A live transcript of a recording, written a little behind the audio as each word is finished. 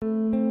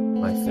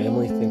My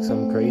Family Thinks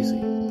I'm Crazy,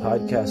 a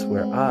podcast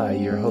where I,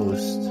 your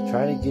host,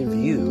 try to give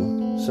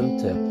you some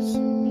tips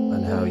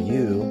on how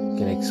you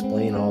can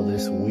explain all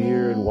this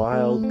weird,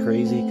 wild,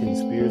 crazy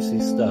conspiracy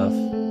stuff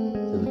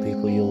to the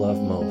people you love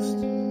most.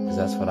 Because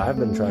that's what I've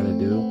been trying to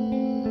do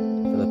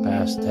for the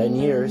past 10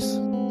 years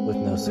with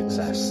no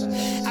success.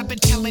 I've been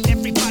telling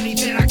everybody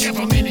that our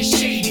government is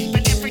shady,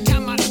 but every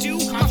time I do,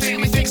 my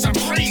family thinks I'm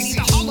crazy.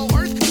 The hollow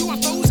earth,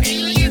 UFOs,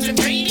 aliens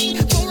invading,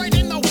 fluoride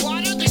in the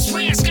water, they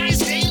spray our skies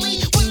daily.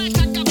 When I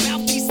talk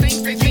about these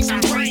things, they think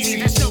I'm crazy.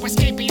 There's no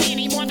escaping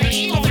anymore the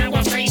evil that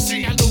we're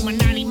facing.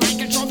 Illuminati mind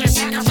control, they're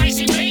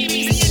sacrificing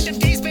babies. The end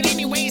of days, but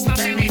anyways, my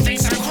family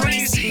thinks I'm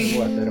crazy.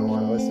 What, they don't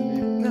want to listen to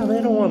you? No,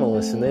 they don't want to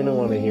listen. They don't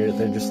want to hear it.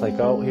 They're just like,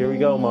 oh, here we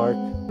go, Mark.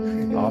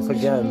 Off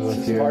again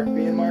with your... Mark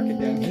being Mark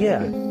again.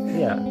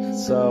 Yeah.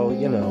 So,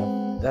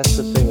 that's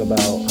the thing about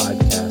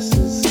podcasts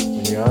is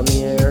when you're on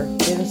the air,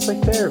 and it's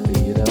like therapy,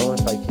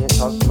 If I can't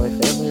talk to my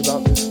family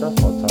about this stuff,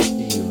 I'll talk to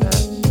you,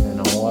 Matt,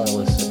 and all our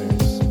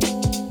listeners.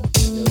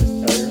 You'll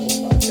just tell your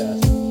whole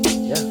podcast.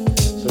 Yeah.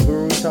 So who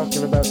are we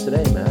talking about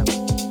today, Matt?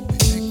 They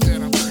think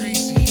that I'm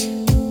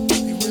crazy.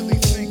 They really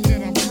think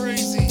that I'm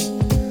crazy.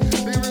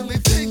 They really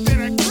think that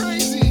I'm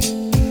crazy.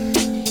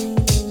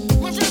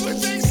 My family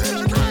thinks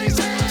that I'm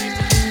crazy.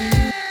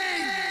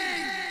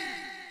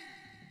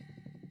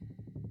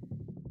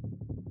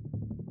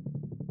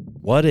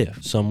 What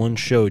if someone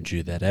showed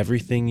you that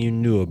everything you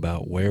knew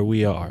about where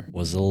we are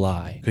was a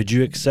lie? Could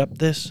you accept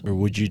this, or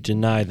would you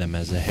deny them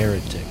as a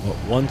heretic? What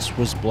once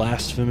was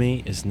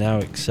blasphemy is now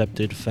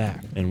accepted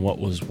fact, and what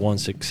was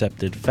once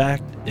accepted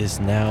fact is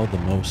now the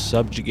most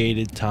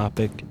subjugated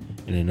topic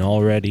in an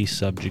already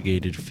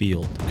subjugated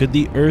field. Could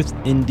the earth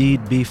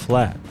indeed be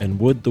flat? And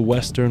would the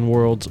Western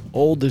world's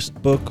oldest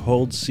book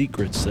hold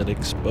secrets that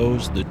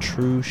expose the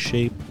true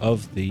shape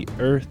of the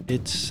earth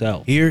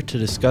itself? Here to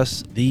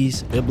discuss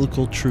these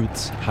biblical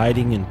truths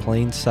hiding in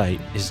plain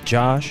sight is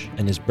Josh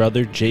and his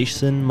brother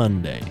Jason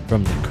Monday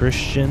from the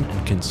Christian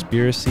and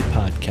Conspiracy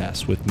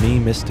Podcast with me,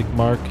 Mystic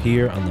Mark,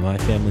 here on the My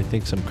Family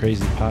Thinks I'm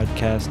Crazy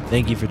podcast.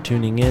 Thank you for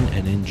tuning in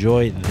and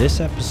enjoy this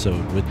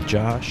episode with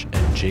Josh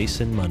and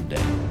Jason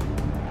Monday.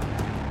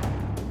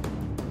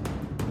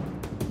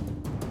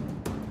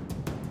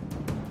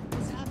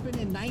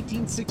 In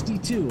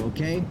 1962,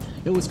 okay?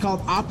 It was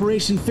called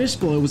Operation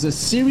Fishbowl. It was a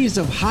series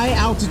of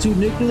high-altitude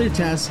nuclear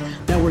tests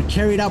that were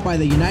carried out by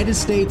the United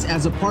States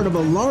as a part of a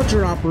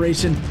larger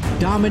operation,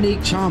 Dominique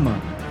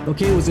Chama.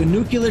 Okay, it was a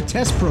nuclear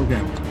test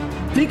program.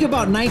 Think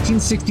about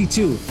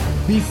 1962.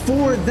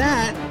 Before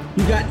that,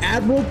 you got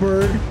Admiral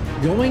Byrd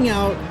going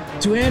out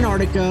to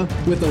Antarctica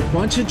with a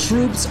bunch of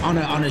troops on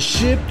a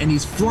ship, and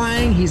he's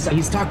flying.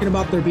 He's talking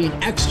about there being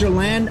extra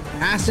land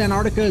past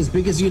Antarctica as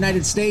big as the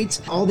United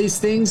States, all these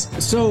things.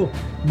 So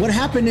what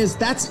happened is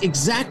that's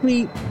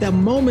exactly the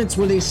moments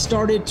where they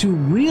started to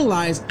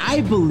realize,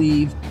 I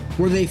believe,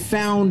 where they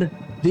found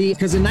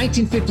because in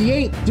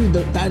 1958, dude,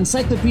 the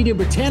Encyclopedia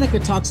Britannica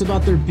talks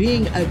about there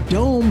being a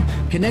dome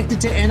connected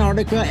to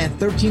Antarctica at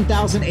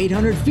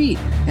 13,800 feet.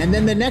 And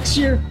then the next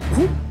year,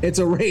 whoop, it's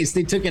erased.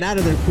 They took it out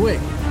of there quick.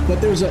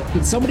 But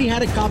somebody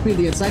had a copy of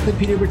the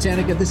Encyclopedia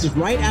Britannica. This is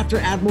right after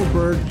Admiral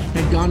Byrd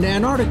had gone to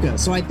Antarctica.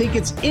 So I think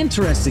it's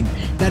interesting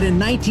that in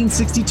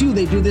 1962,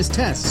 they do this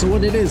test. So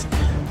what it is,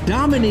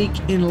 Dominique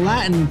in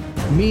Latin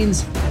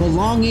means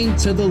belonging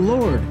to the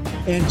Lord,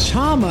 and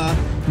Chama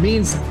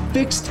means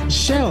fixed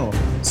shell.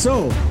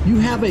 So you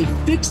have a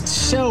fixed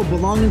shell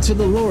belonging to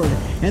the Lord,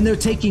 and they're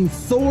taking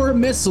Thor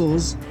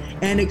missiles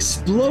and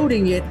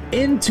exploding it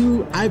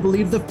into, I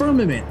believe, the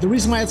firmament. The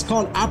reason why it's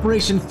called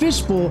Operation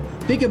Fishbowl,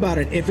 think about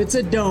it. If it's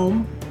a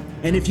dome,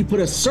 and if you put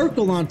a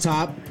circle on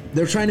top,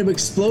 they're trying to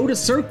explode a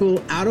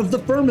circle out of the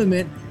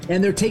firmament,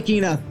 and they're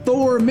taking a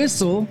Thor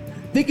missile.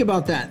 Think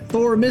about that,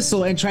 Thor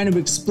missile, and trying to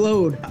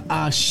explode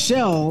a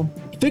shell,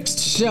 fixed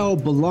shell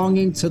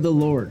belonging to the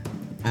Lord.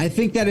 I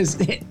think that is,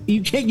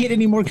 you can't get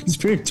any more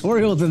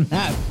conspiratorial than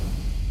that.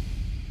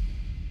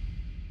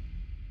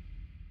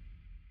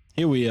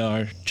 Here we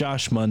are,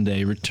 Josh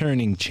Monday,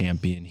 returning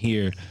champion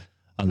here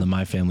on the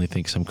My Family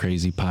Thinks I'm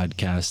Crazy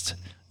podcast.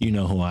 You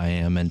know who I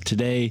am. And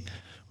today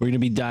we're going to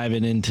be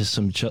diving into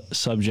some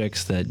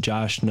subjects that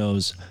Josh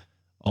knows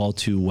all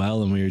too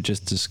well. And we were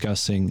just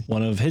discussing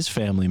one of his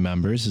family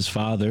members, his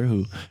father,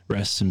 who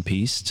rests in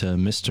peace to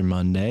Mr.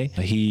 Monday.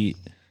 He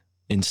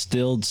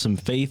instilled some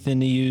faith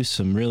into you,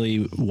 some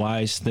really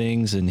wise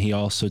things, and he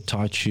also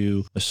taught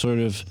you a sort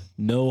of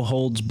no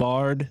holds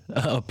barred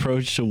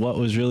approach to what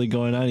was really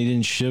going on. He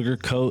didn't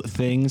sugarcoat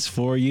things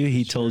for you.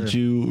 He told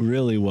you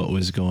really what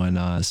was going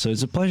on. So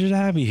it's a pleasure to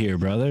have you here,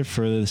 brother,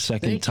 for the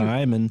second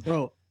time. And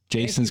bro,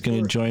 Jason's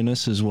going to join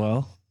us as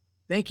well.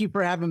 Thank you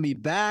for having me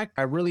back.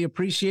 I really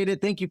appreciate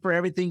it. Thank you for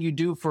everything you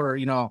do for,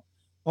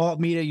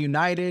 Alt Media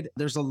United.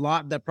 There's a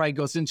lot that probably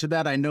goes into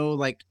that. I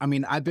know,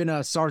 I've been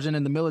a sergeant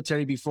in the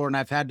military before, and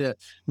I've had to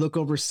look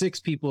over 6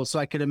 people. So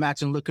I could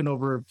imagine looking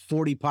over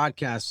 40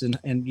 podcasts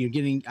and you're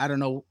getting,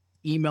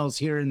 emails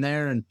here and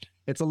there, and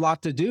it's a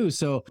lot to do.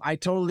 So I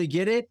totally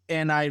get it.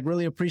 And I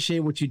really appreciate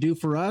what you do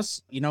for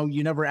us.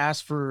 You never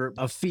ask for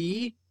a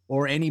fee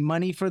or any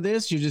money for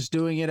this. You're just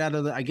doing it out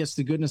of the, I guess,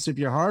 the goodness of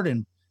your heart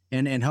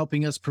and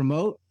helping us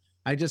promote.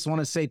 I just want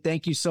to say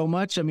thank you so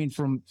much. I mean,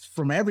 from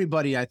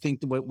everybody, I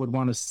think would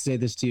want to say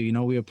this to you. You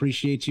know, we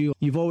appreciate you.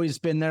 You've always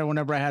been there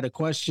whenever I had a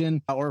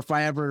question, or if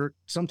I ever,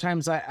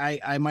 sometimes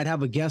I might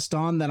have a guest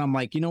on that I'm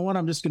like, you know what,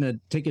 I'm just gonna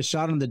take a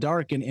shot in the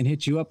dark and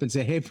hit you up and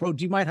say, hey, bro,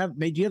 do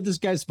you have this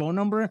guy's phone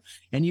number?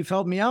 And you've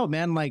helped me out,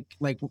 man. Like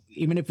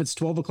even if it's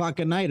 12 o'clock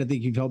at night, I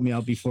think you've helped me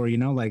out before. You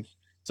know, like,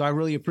 so I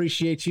really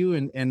appreciate you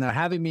and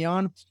having me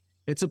on.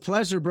 It's a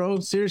pleasure, bro.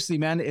 Seriously,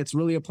 man. It's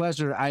really a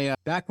pleasure. I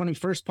back when we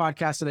first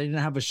podcasted, I didn't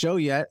have a show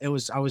yet. I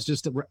was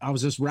just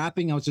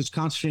rapping. I was just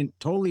concentrating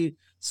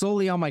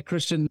solely on my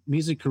Christian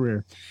music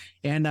career.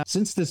 And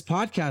since this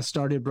podcast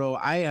started, bro,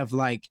 I have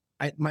I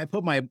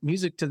put my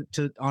music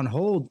to on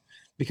hold,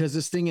 because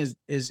this thing is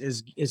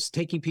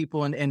taking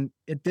people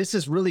this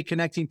is really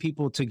connecting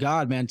people to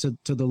God, man, to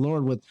the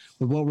Lord with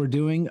what we're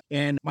doing.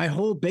 And my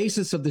whole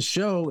basis of the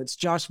show, it's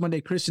Josh Monday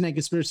Christian and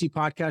Conspiracy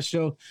Podcast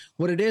Show.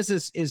 What it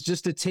is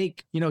just to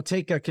take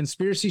a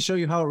conspiracy, show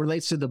you how it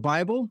relates to the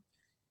Bible.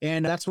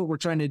 And that's what we're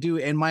trying to do.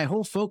 And my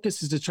whole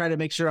focus is to try to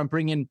make sure I'm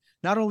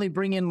not only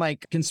bringing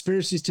like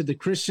conspiracies to the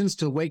Christians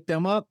to wake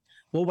them up,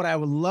 but what I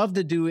would love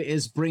to do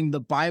is bring the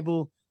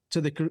Bible to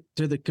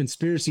the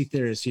conspiracy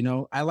theorists. You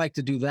know, I like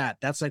to do that.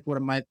 That's like one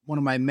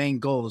of my main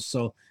goals.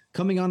 So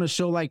coming on a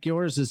show like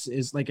yours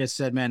is like I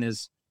said, man,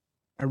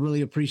 I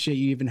really appreciate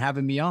you even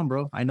having me on,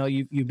 bro. I know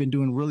you've been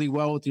doing really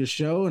well with your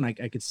show, and I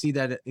could see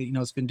that, you know,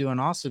 it's been doing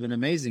awesome and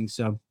amazing.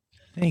 So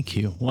Thank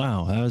you.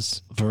 Wow, that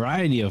was a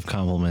variety of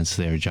compliments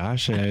there,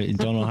 Josh. I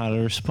don't know how to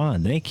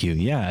respond. Thank you.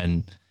 Yeah,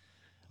 and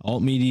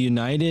Alt Media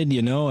United,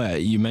 you know,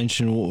 you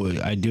mentioned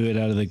I do it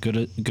out of the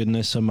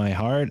goodness of my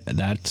heart.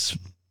 That's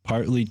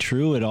partly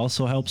true. It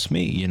also helps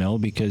me, you know,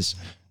 because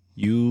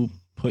you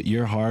put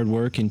your hard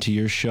work into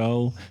your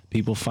show.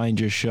 People find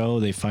your show.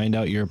 They find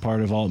out you're a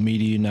part of Alt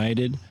Media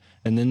United.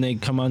 And then they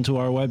come onto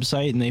our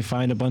website and they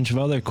find a bunch of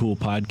other cool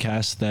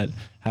podcasts that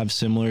have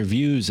similar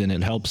views. And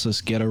it helps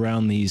us get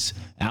around these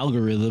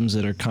algorithms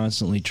that are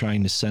constantly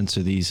trying to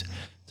censor these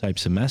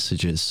types of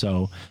messages.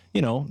 So,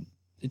 you know,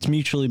 it's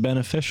mutually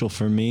beneficial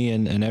for me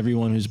and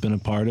everyone who's been a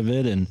part of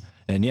it.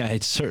 And yeah,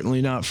 it's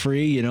certainly not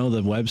free. You know,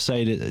 the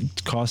website,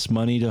 it costs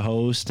money to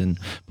host, and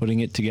putting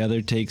it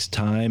together takes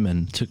time,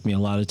 and it took me a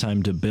lot of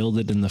time to build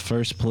it in the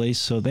first place.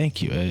 So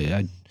thank you.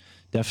 I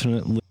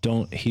definitely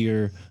don't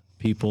hear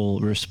people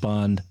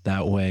respond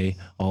that way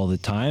all the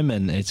time,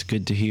 and it's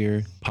good to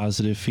hear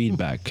positive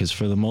feedback, because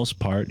for the most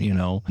part, you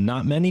know,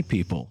 not many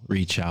people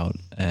reach out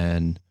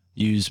and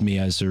use me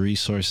as a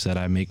resource that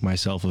I make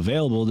myself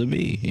available to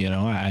be. You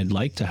know, I'd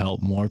like to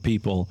help more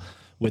people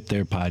with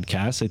their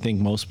podcasts. I think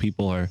most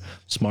people are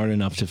smart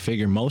enough to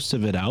figure most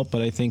of it out,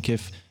 but I think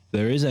if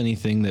there is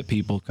anything that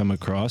people come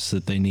across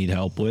that they need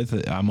help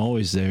with, I'm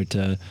always there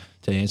to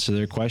answer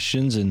their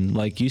questions. And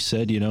like you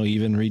said, you know,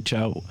 even reach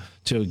out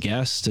to a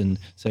guest and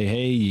say,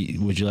 hey,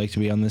 would you like to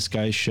be on this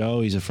guy's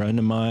show? He's a friend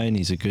of mine.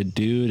 He's a good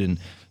dude. And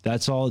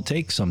that's all it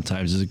takes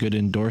sometimes, is a good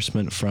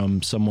endorsement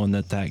from someone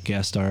that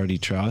guest already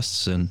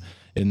trusts. And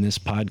in this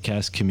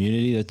podcast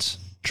community, that's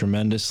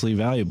tremendously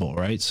valuable,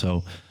 right?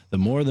 So the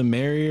more the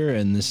merrier,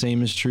 and the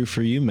same is true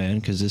for you, man,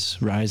 because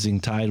this rising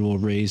tide will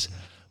raise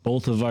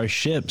both of our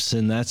ships.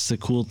 And that's the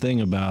cool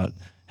thing about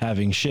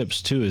having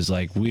ships too, is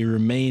like we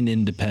remain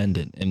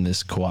independent in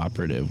this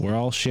cooperative. We're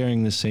all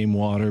sharing the same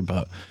water,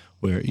 but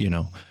we're, you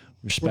know,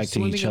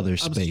 respecting each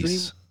other's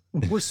space.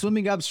 We're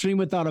swimming upstream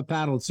without a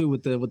paddle too,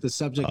 with the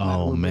subject matter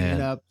Oh, we're bringing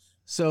man. up.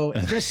 So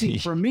especially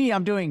for me,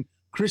 I'm doing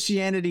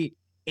Christianity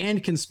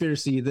and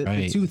conspiracy,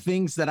 the two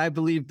things that I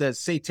believe the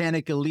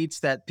satanic elites,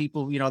 that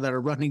people, you know, that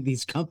are running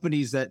these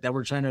companies that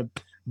we're trying to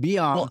be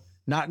on. Well,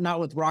 not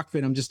with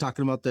Rockfin. I'm just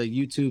talking about the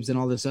YouTubes and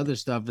all this other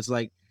stuff. It's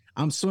like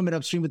I'm swimming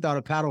upstream without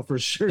a paddle for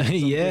sure.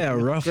 Yeah,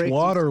 rough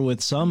water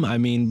with some. I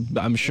mean,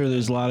 I'm sure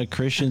there's a lot of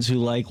Christians who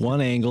like one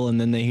angle, and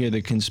then they hear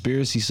the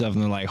conspiracy stuff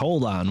and they're like,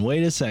 hold on,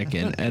 wait a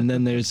second. And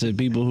then there's the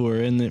people who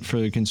are in it for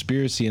the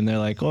conspiracy, and they're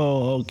like,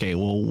 oh, okay,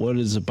 well, what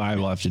does the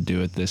Bible have to do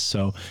with this?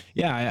 So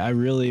yeah, I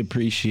really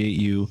appreciate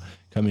you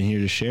coming here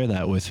to share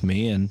that with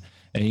me. And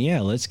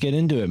yeah, let's get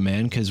into it,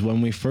 man. Because when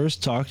we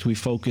first talked, we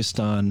focused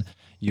on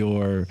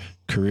your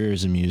career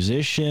as a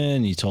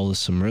musician. You told us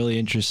some really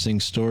interesting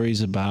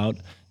stories about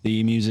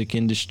the music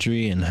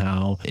industry and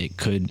how it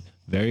could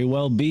very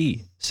well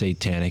be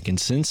satanic. And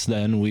since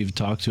then, we've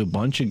talked to a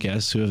bunch of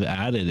guests who have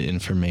added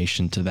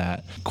information to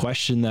that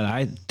question that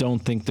I don't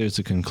think there's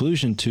a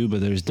conclusion to, but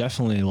there's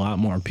definitely a lot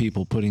more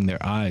people putting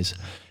their eyes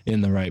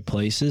in the right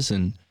places.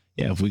 And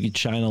yeah, if we could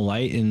shine a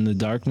light in the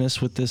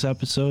darkness with this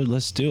episode,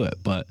 let's do it.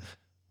 But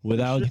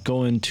without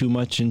going too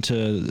much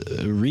into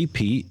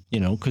repeat, you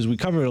know, because we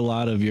covered a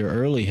lot of your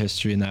early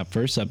history in that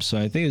first episode.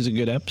 I think it was a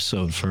good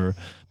episode for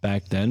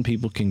back then.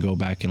 People can go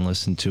back and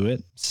listen to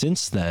it.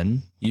 Since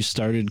then, you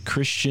started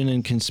Christian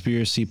and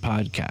Conspiracy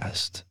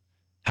Podcast.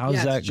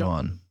 How's that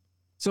gone?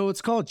 So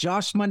it's called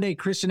Josh Monday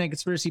Christian and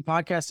Conspiracy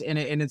Podcast, and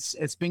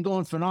it's been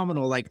going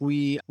phenomenal. Like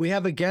we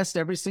have a guest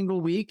every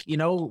single week. You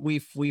know,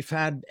 we've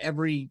had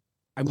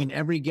I mean,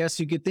 every guest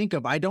you could think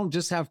of. I don't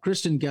just have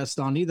Christian guests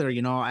on either.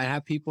 You know, I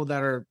have people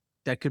that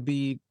could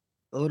be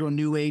a little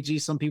new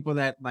agey. Some people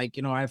that like,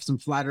 you know, I have some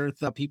flat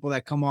earth people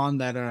that come on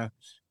that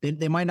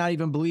they might not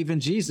even believe in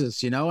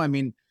Jesus. You know, I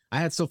mean, I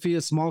had Sophia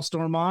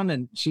Smallstorm on,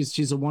 and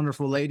she's a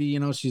wonderful lady.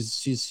 You know,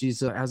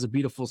 she's has a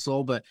beautiful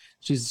soul, but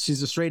she's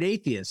a straight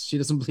atheist. She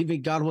doesn't believe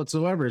in God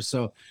whatsoever.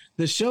 So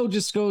the show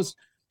just goes.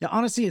 Yeah,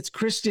 honestly, it's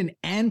Christian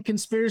and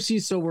conspiracy.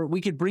 So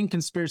we could bring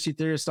conspiracy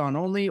theorists on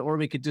only, or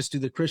we could just do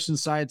the Christian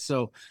side.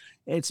 So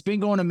it's been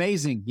going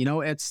amazing. You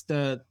know, it's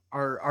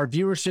our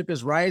viewership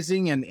is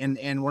rising,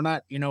 and we're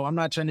not, you know, I'm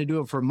not trying to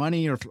do it for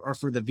money or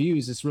for the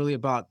views. It's really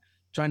about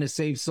trying to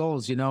save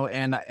souls, you know,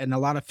 and a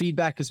lot of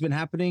feedback has been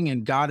happening,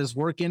 and God is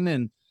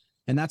working,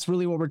 and that's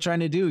really what we're trying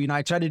to do. You know,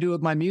 I try to do it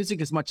with my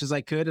music as much as I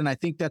could, and I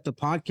think that the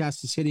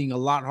podcast is hitting a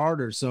lot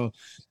harder. So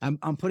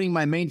I'm putting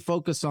my main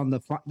focus on the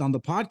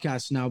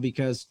podcast now,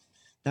 because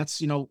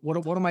that's, you know,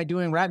 what am I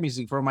doing rap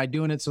music for? Am I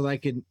doing it so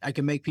that I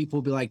can make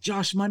people be like,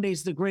 Josh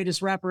Monday's the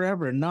greatest rapper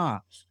ever? Nah,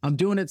 I'm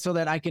doing it so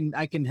that I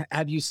can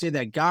have you say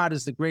that God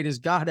is the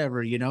greatest God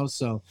ever, you know?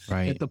 So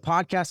if the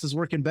podcast is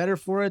working better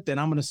for it, then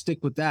I'm going to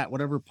stick with that.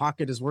 Whatever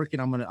pocket is working,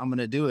 I'm going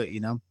to do it, you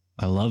know?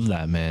 I love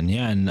that, man.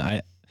 Yeah. And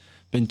I've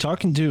been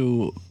talking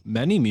to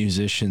many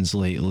musicians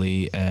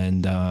lately,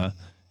 and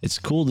it's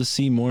cool to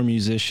see more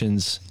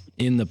musicians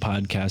in the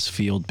podcast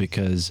field,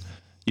 because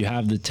you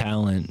have the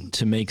talent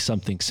to make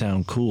something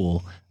sound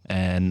cool.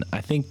 And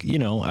I think, you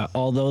know,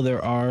 although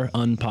there are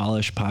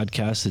unpolished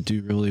podcasts that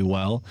do really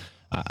well,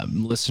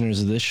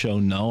 listeners of this show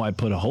know I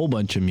put a whole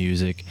bunch of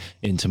music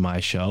into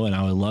my show, and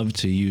I would love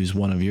to use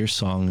one of your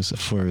songs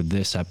for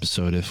this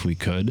episode if we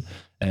could.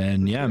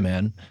 And yeah,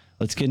 man,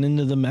 let's get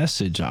into the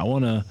message. I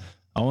want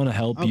to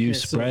help you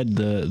spread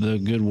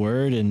the good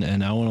word,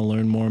 and I want to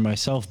learn more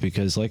myself,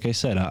 because like I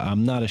said,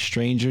 I'm not a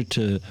stranger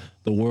to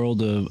the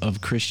world of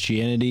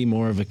Christianity,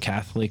 more of a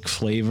Catholic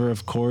flavor,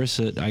 of course,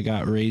 that I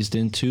got raised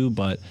into.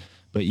 But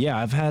yeah,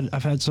 I've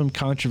had some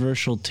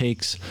controversial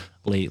takes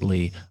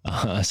lately.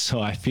 So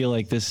I feel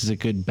like this is a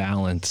good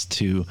balance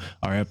to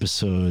our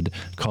episode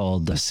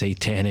called The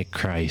Satanic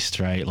Christ,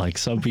 right? Like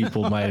some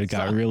people might have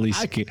got really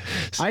scared.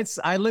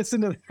 I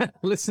listened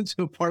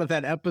to a part of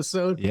that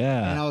episode.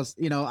 Yeah. And I was,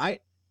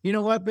 you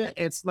know what, man?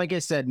 It's like I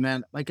said,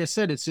 man,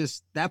 it's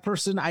just that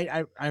person.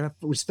 I have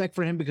respect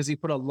for him because he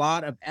put a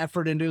lot of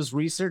effort into his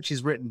research.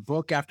 He's written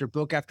book after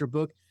book after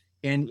book.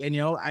 And you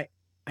know, I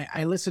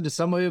listened to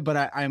some of it,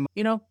 but I'm,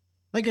 you know,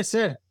 like I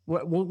said,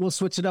 we'll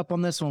switch it up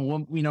on this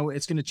one. You know,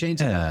 it's going to change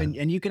it up,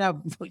 and you can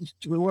have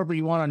whoever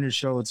you want on your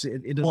show. It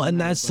doesn't well, and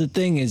matter, that's the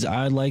thing is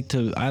I like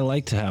to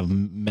have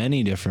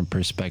many different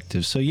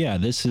perspectives. So yeah,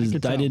 this is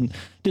I didn't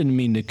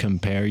mean to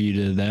compare you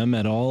to them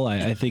at all.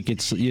 I think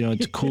it's, you know,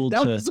 it's cool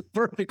that to. was a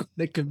perfect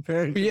way to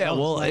compare. Yeah,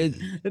 well, like,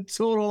 the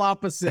total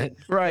opposite.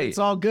 Right. It's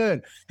all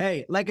good.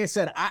 Hey, like I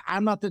said,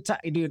 I'm not the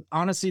type, dude.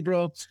 Honestly,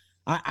 bro,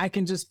 I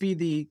can just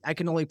be I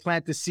can only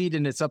plant the seed,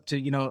 and it's up to,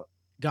 you know,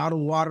 God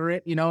will water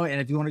it, you know, and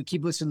if you want to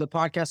keep listening to the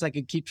podcast, I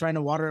can keep trying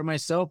to water it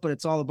myself, but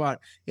it's all about,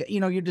 you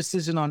know, your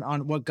decision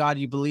on what God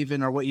you believe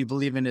in, or what you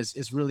believe in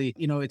is really,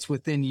 you know, it's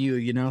within you,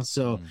 you know,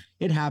 so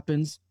it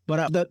happens.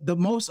 But the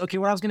most, okay,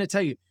 what I was going to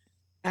tell you,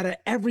 out of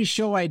every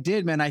show I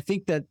did, man, I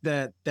think that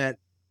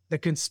the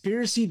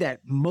conspiracy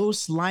that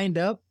most lined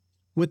up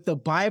with the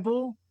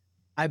Bible,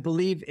 I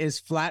believe, is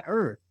flat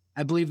earth.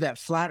 I believe that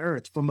flat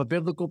earth from a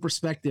biblical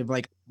perspective,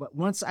 like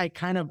once I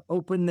kind of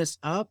opened this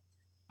up,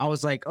 I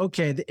was like,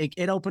 okay,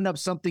 it opened up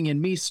something in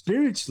me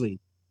spiritually,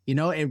 you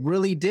know, it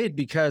really did,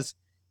 because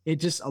it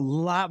just a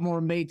lot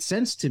more made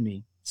sense to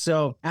me.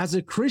 So as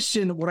a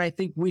Christian, what I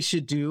think we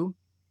should do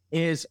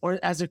is, or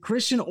as a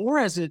Christian or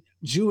as a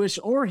Jewish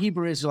or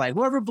Hebrew Israelite,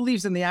 whoever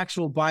believes in the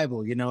actual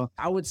Bible, you know,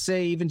 I would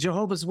say even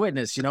Jehovah's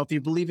Witness, you know, if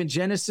you believe in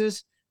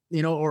Genesis,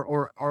 you know,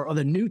 or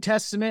the New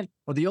Testament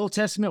or the Old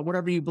Testament,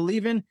 whatever you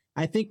believe in,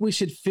 I think we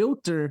should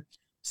filter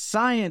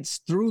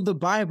science through the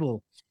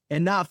Bible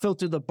and not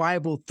filter the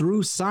Bible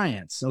through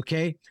science.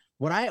 Okay.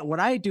 What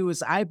I do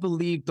is I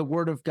believe the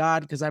word of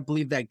God, because I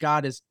believe that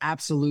God is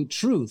absolute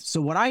truth. So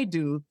what I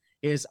do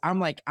is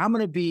I'm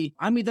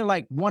either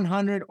like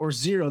 100 or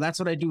 0. That's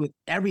what I do with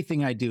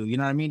everything I do. You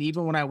know what I mean?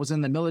 Even when I was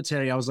in the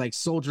military, I was like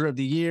soldier of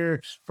the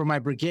year for my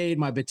brigade,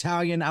 my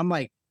battalion. I'm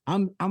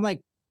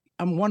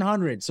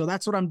 100. So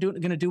that's what I'm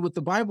going to do with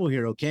the Bible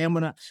here. Okay. I'm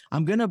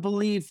going to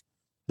believe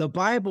the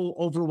Bible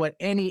over what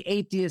any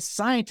atheist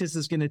scientist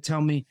is going to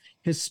tell me,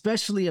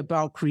 especially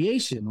about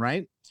creation,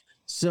 right?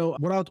 So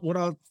what I'll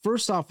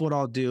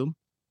do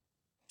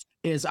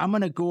is I'm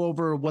going to go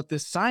over what the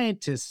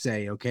scientists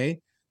say,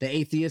 okay? The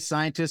atheist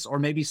scientists, or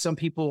maybe some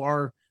people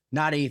are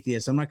not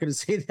atheists. I'm not going to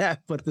say that,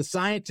 but the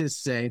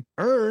scientists say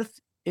Earth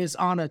is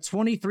on a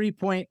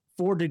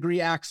 23.4 degree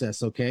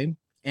axis, okay?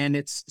 And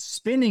it's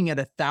spinning at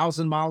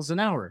 1,000 miles an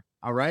hour,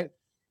 all right?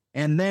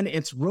 And then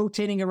it's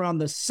rotating around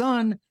the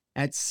sun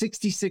at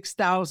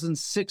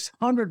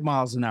 66,600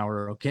 miles an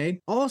hour,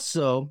 okay?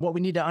 Also, what we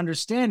need to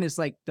understand is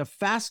like the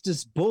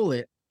fastest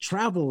bullet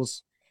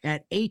travels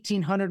at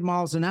 1,800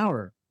 miles an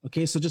hour,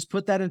 okay? So just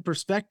put that in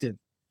perspective.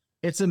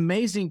 it's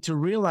amazing to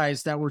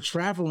realize that we're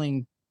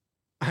traveling.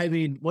 I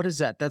mean, what is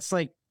that? That's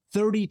like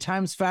 30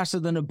 times faster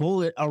than a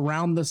bullet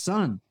around the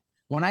sun.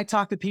 When I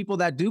talk to people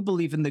that do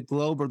believe in the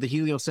globe or the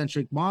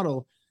heliocentric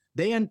model,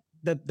 the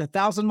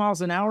 1,000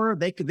 miles an hour,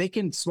 they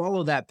can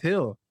swallow that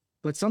pill.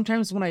 But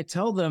sometimes when I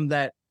tell them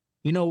that,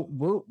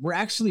 we're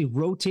actually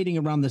rotating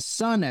around the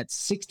sun at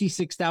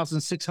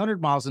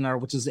 66,600 miles an hour,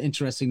 which is an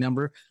interesting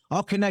number.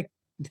 At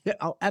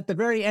the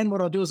very end, what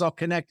I'll do is I'll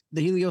connect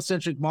the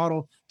heliocentric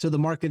model to the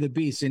mark of the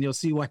beast, and you'll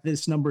see why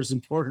this number is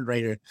important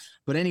right here.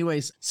 But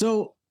anyways,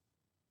 so,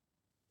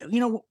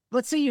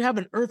 let's say you have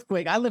an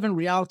earthquake. I live in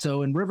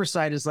Rialto, and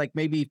Riverside is like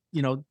maybe,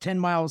 10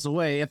 miles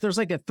away. If there's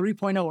like a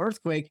 3.0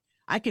 earthquake,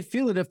 I could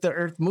feel it if the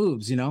earth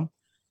moves,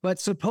 But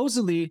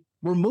supposedly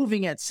we're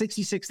moving at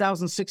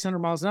 66,600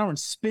 miles an hour and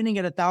spinning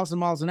at 1,000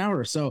 miles an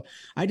hour. So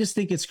I just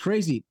think it's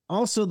crazy.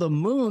 Also, the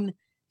moon,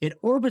 it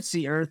orbits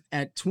the earth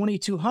at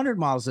 2,200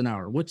 miles an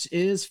hour, which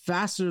is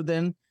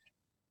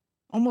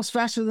almost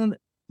faster than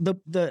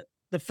the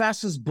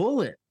fastest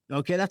bullet.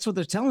 Okay, that's what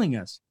they're telling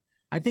us.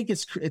 I think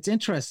it's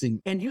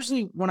interesting. And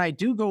usually when I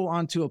do go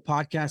onto a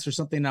podcast or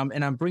something,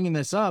 and I'm bringing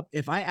this up,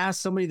 if I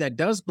ask somebody that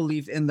does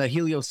believe in the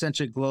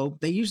heliocentric globe,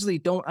 they usually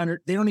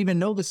they don't even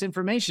know this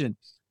information,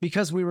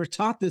 because we were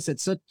taught this at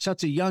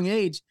such a young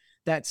age.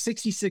 That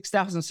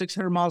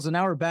 66,600 miles an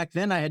hour back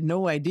then, I had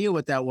no idea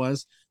what that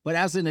was. But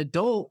as an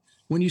adult,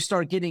 when you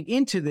start getting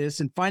into this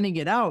and finding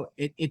it out,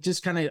 it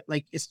just kind of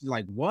like, it's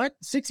like, what?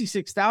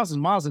 66,000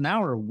 miles an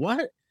hour?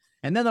 What?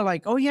 And then they're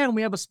like, oh yeah, and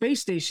we have a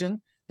space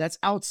station that's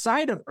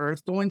outside of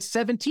Earth going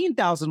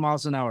 17,000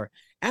 miles an hour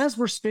as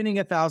we're spinning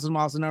 1,000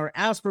 miles an hour,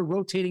 as we're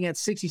rotating at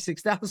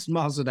 66,000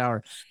 miles an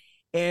hour.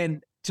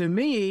 And to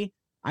me,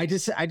 I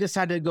just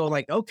had to go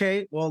like,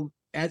 okay, well,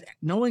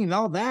 knowing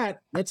all that,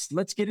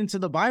 let's get into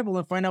the Bible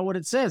and find out what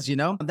it says.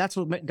 That's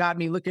what got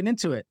me looking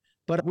into it.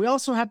 But we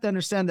also have to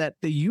understand that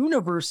the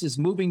universe is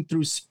moving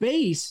through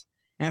space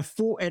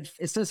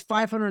it says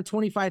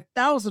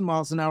 525,000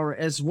 miles an hour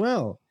as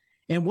well.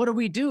 And what do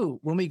we do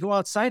when we go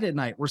outside at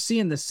night? We're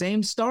seeing the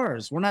same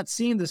stars. We're not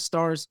seeing the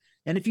stars.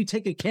 And if you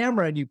take a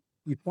camera and you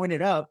point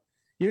it up,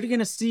 you're going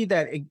to see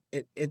that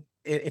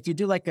if you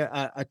do like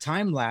a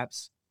time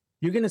lapse,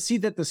 you're going to see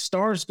that the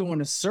stars go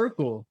in a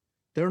circle.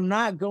 They're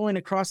not going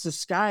across the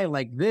sky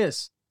like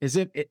this,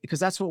 because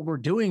that's what we're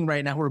doing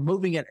right now. We're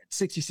moving at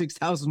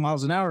 66,000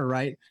 miles an hour,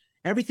 right?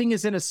 Everything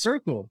is in a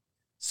circle.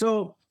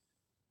 So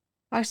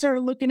I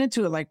started looking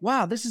into it like,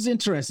 wow, this is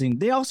interesting.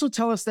 They also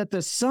tell us that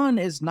the sun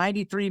is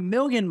 93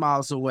 million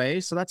miles away.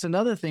 So that's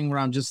another thing where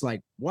I'm just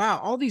like, wow,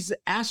 all these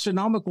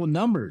astronomical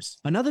numbers.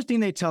 Another thing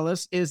they tell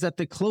us is that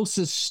the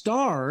closest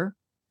star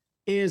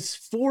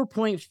is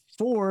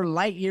 4.4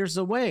 light years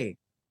away,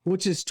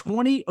 which is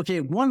 1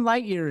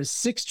 light year is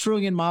 6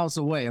 trillion miles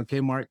away. Okay,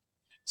 Mark.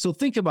 So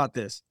think about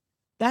this.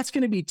 That's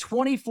going to be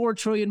 24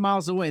 trillion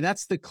miles away.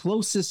 That's the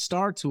closest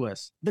star to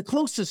us, the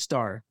closest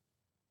star.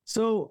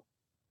 So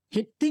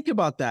think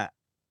about that.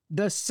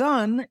 The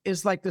sun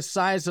is like the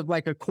size of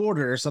like a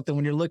quarter or something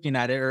when you're looking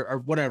at it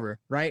or whatever,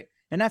 right?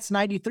 And that's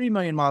 93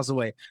 million miles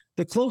away.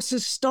 The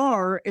closest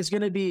star is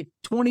going to be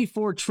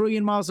 24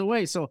 trillion miles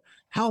away. So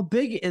how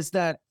big is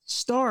that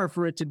star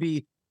for it to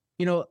be,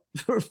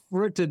 for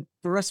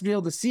us to be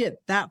able to see it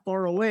that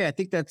far away? I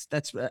think that's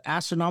an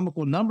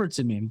astronomical number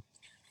to me.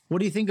 What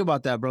do you think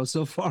about that, bro,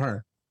 so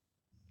far?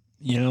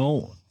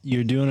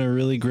 You're doing a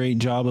really great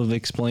job of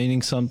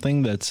explaining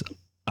something that's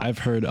I've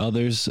heard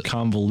others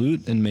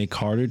convolute and make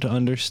harder to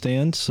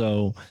understand.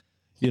 So,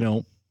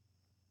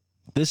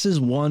 this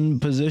is one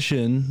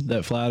position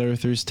that flat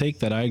earthers take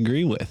that I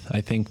agree with.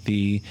 I think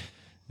the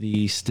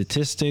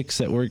statistics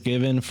that we're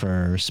given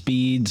for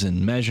speeds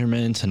and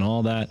measurements and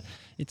all that,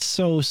 it's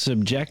so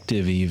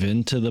subjective,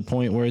 even to the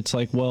point where it's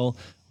like, well,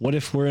 what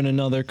if we're in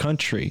another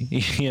country?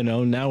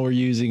 Now we're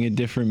using a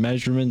different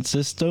measurement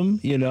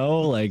system,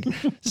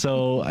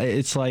 so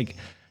it's like,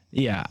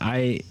 yeah,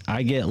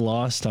 I get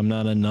lost. I'm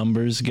not a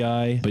numbers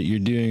guy, but you're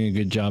doing a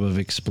good job of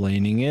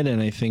explaining it.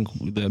 And I think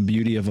the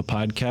beauty of a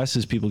podcast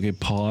is people can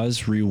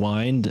pause,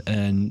 rewind,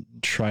 and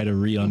try to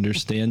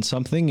re-understand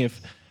something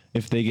if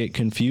they get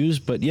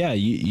confused. But yeah,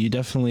 you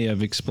definitely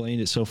have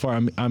explained it so far.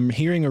 I'm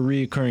hearing a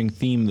reoccurring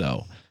theme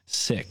though.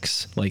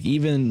 6, like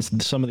even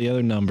some of the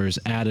other numbers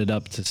added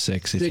up to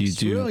 6 if you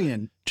do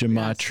trillion.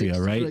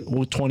 Gematria, right?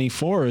 Well,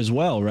 24 as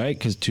well, right?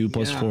 Because 2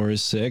 plus 4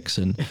 is 6,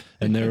 and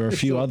there are a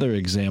few other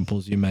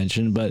examples you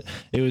mentioned, but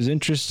it was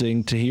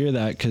interesting to hear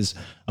that because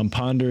I'm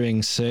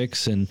pondering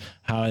 6 and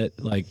how it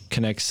like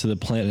connects to the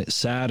planet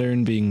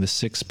Saturn being the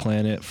 6th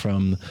planet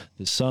from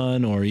the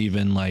sun, or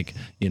even like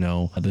the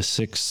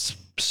 6th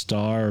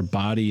star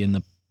body in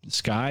the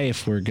sky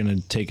if we're going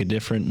to take a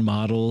different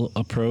model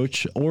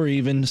approach, or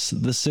even the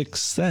 6th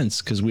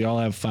sense, because we all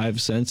have 5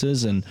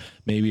 senses, and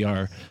maybe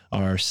our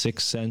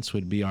 6th sense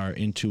would be our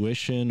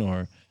intuition,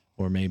 or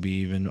maybe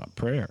even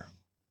prayer.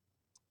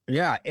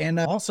 Yeah, and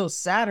also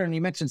Saturn.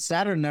 You mentioned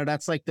Saturn there.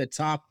 That's like the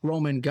top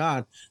Roman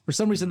god. For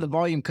some reason, the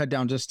volume cut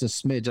down just a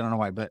smidge. I don't know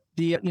why, but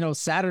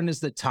Saturn is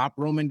the top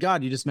Roman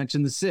god. You just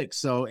mentioned the six.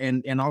 So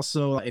and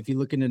also, if you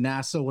look into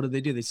NASA, what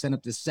do? They sent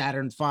up the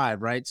Saturn V,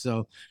 right?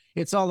 So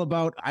it's all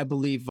about, I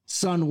believe,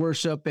 sun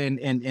worship and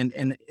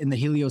in the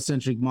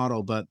heliocentric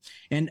model. But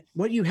and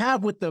what you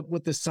have with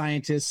the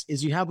scientists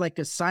is you have like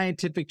a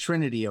scientific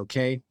trinity.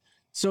 Okay,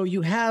 so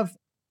you have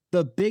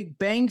the Big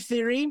Bang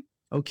theory,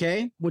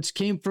 okay, which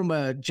came from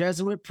a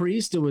Jesuit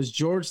priest. It was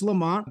George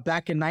Lamont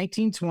back in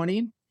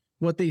 1920.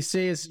 What they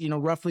say is,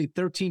 roughly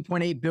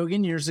 13.8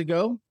 billion years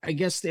ago. I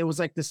guess it was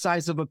like the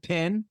size of a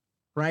pin,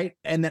 right?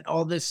 And then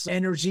all this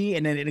energy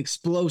and then an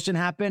explosion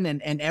happened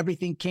and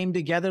everything came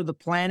together. The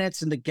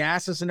planets and the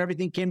gases and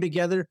everything came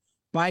together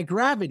by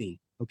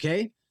gravity,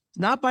 okay?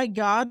 Not by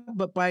God,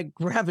 but by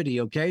gravity,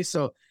 okay?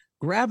 So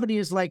gravity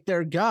is like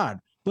their God.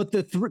 But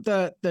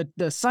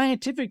the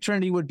scientific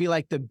trinity would be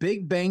like the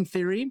Big Bang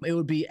theory. It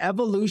would be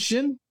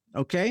evolution,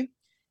 okay?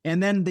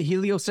 And then the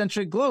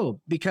heliocentric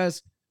globe,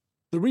 because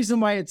the reason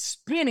why it's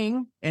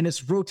spinning and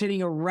it's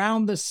rotating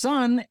around the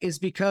sun is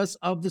because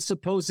of the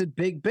supposed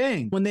Big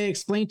Bang. When they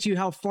explain to you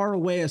how far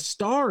away a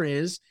star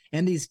is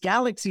and these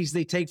galaxies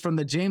they take from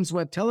the James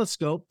Webb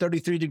Telescope,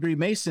 33-degree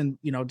Mason,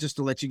 just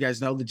to let you guys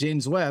know, the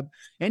James Webb.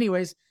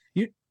 Anyways,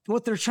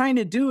 what they're trying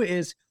to do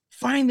is,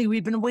 finally,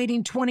 we've been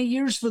waiting 20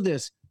 years for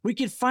this. We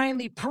could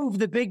finally prove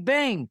the Big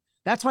Bang.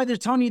 That's why they're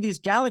telling you these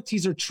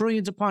galaxies are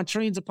trillions upon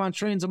trillions upon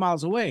trillions of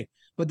miles away.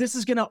 But this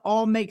is going to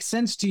all make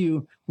sense to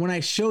you when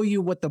I show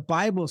you what the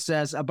Bible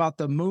says about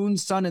the moon,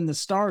 sun, and the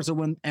stars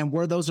and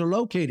where those are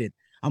located.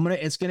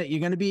 It's going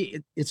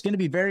to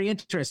be very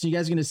interesting. You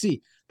guys are going to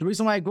see. The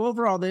reason why I go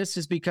over all this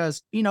is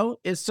because,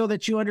 it's so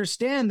that you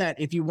understand that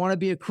if you want to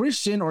be a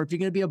Christian or if you're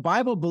going to be a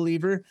Bible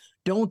believer,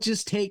 don't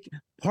just take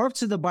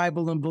parts of the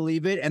Bible and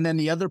believe it and then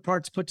the other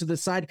parts put to the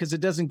side because it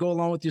doesn't go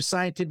along with your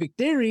scientific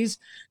theories.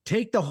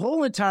 Take the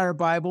whole entire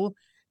Bible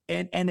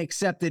and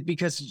accept it,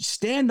 because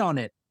stand on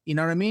it. You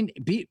know what I mean?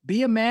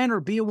 Be a man or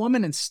be a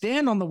woman and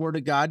stand on the word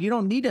of God. You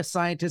don't need a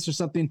scientist or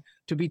something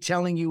to be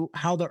telling you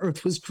how the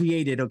earth was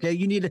created, okay?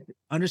 You need to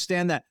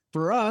understand that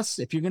for us,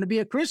 if you're going to be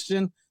a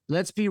Christian,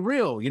 let's be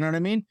real. You know what I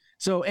mean?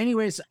 So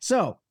anyways,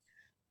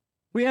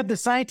 we have the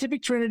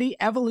scientific trinity,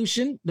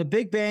 evolution, the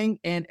Big Bang,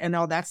 and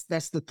all that's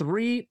the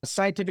three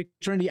scientific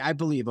trinity, I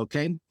believe,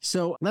 okay?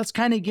 So let's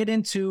kind of get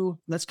into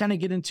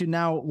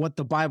now what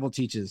the Bible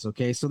teaches,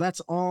 okay? So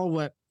that's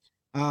all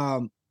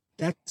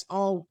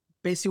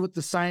basically what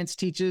the science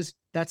teaches.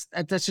 That's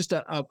just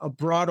a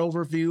broad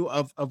overview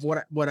of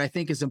what I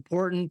think is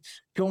important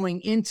going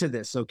into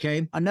this,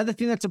 okay? Another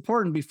thing that's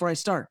important before I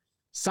start,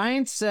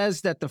 science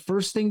says that the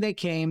first thing that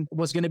came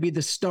was going to be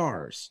the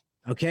stars,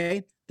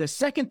 okay? The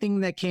second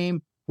thing that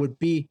came would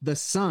be the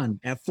sun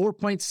at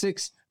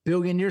 4.6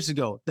 billion years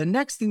ago. The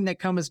next thing that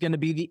comes is going to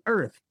be the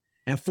earth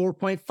at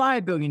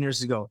 4.5 billion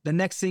years ago. The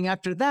next thing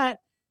after that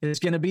is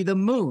going to be the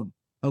moon,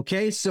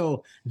 okay?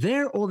 So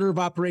their order of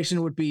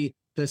operation would be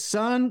the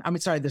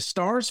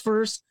stars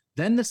first,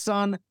 then the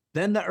sun,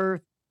 then the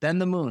earth, then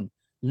the moon.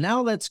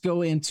 Now let's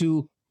go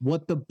into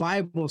what the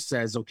Bible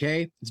says,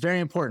 okay? It's very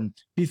important.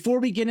 Before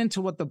we get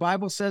into what the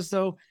Bible says,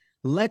 though,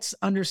 let's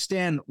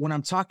understand when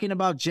I'm talking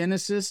about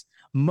Genesis,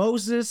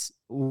 Moses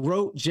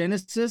wrote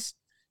Genesis.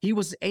 He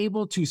was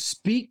able to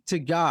speak to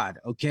God,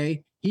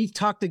 okay? He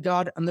talked to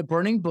God on the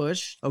burning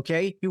bush,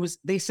 okay?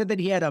 They said that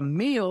he had a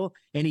meal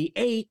and he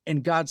ate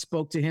and God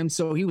spoke to him,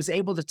 so he was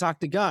able to talk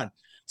to God.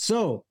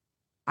 So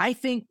I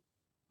think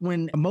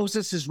when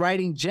Moses is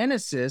writing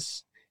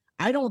Genesis,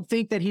 I don't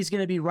think that he's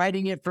going to be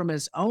writing it from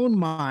his own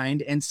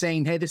mind and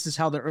saying, hey, this is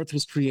how the earth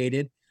was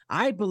created.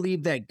 I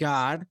believe that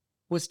God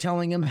was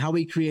telling him how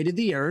he created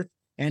the earth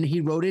and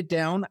he wrote it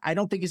down. I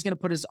don't think he's going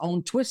to put his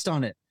own twist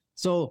on it.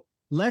 So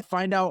let's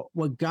find out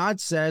what God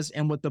says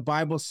and what the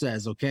Bible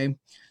says, okay?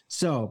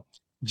 So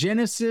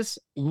Genesis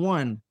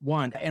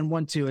 1:1 and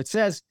 1:2, it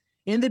says,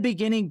 in the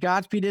beginning,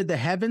 God created the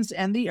heavens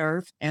and the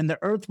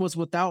earth was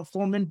without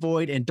form and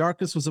void, and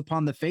darkness was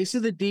upon the face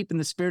of the deep, and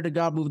the Spirit of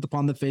God moved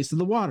upon the face of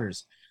the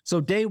waters. So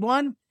day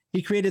one,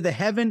 he created the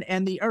heaven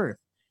and the earth.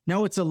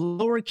 Now it's a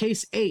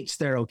lowercase h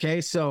there,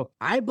 okay? So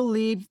I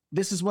believe,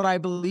 this is what I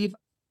believe,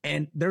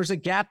 and there's a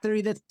gap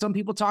theory that some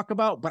people talk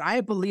about, but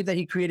I believe that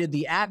he created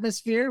the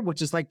atmosphere,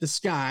 which is like the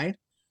sky,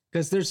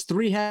 because there's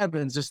three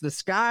heavens. There's the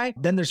sky,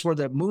 then there's where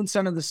the moon,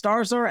 sun, and the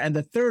stars are, and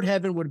the third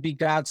heaven would be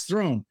God's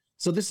throne.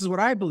 So this is what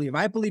I believe.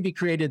 I believe he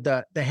created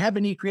the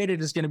heaven he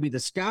created is going to be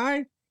the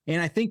sky.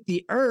 And I think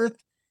the earth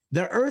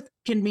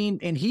can mean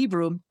in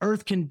Hebrew,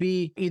 earth can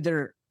be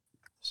either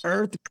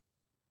earth.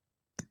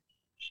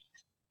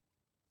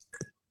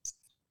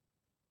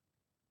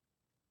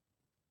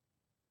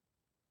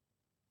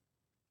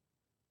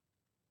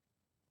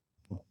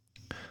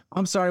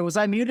 I'm sorry, was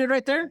I muted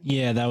right there?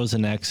 Yeah, that was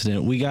an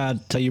accident. We got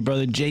your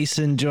brother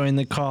Jason joined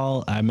the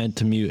call. I meant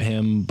to mute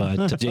him,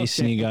 but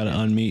Jason, you got to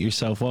unmute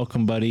yourself.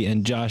 Welcome, buddy.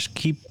 And Josh,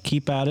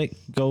 keep at it.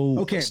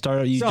 Go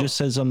start. You just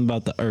said something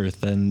about the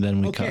earth, and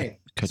then we cut.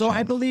 So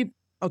I believe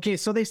okay,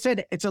 so they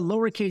said it's a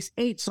lowercase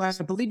h. So I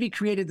believe he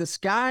created the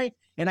sky,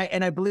 and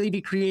I believe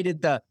he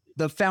created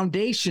the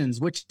foundations,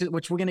 which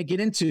we're gonna get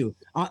into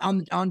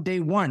on day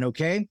one.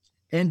 Okay,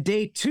 and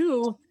day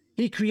two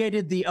he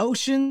created the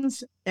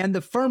oceans and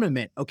the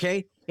firmament.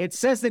 Okay, it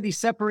says that he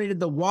separated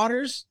the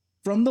waters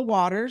from the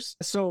waters.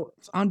 So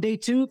on day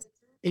two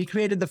he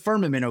created the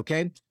firmament.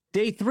 Okay,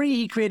 day three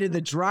he created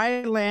the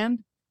dry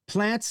land,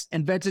 plants,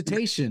 and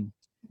vegetation.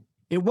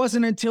 It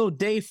wasn't until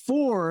day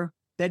four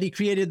that he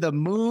created the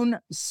moon,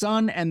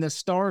 sun, and the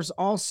stars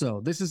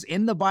also. This is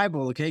in the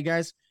Bible, okay,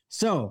 guys?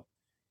 So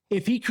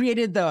if he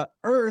created the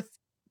earth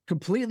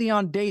completely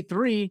on day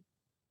three,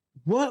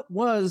 what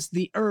was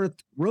the earth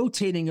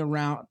rotating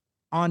around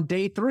on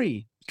day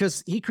three?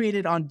 Because he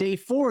created on day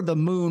four the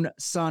moon,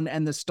 sun,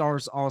 and the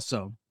stars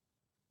also.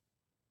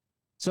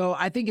 So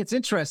I think it's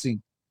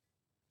interesting.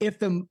 If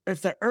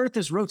the earth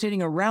is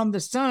rotating around the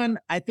sun,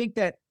 I think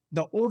that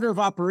the order of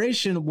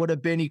operation would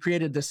have been he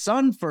created the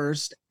sun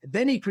first,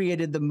 then he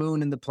created the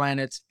moon and the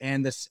planets,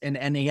 and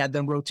he had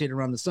them rotate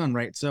around the sun,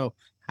 right? So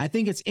I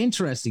think it's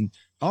interesting.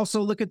 Also,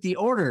 look at the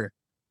order.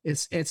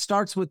 It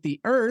starts with the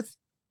earth,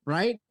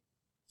 right?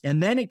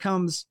 And then it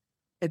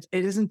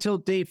isn't until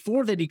day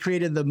four that he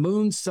created the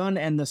moon, sun,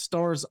 and the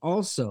stars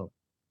also.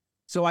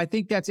 So I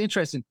think that's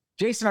interesting.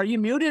 Jason, are you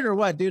muted or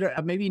what, dude?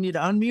 Maybe you need to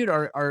unmute,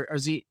 or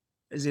is he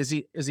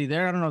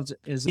there? I don't know.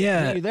 Is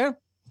he there?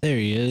 There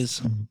he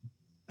is.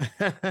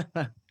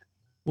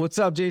 What's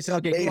up, Jason?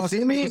 Okay, Hey, come on,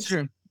 see me?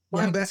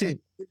 Yeah, That's it.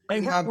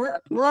 Hey, we're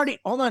already,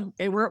 hold on.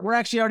 Hey, we're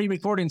actually already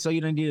recording, so you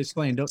don't need to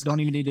explain. Don't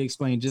even need to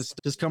explain. Just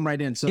come right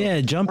in. So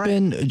Yeah, jump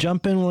in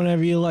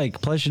whenever you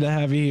like. Pleasure to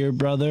have you here,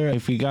 brother.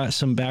 If we got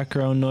some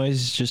background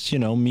noise, just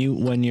mute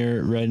when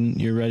you're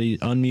ready,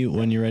 unmute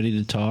when you're ready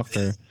to talk,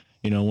 or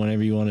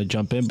whenever you want to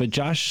jump in. But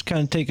Josh is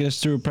kind of taking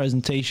us through a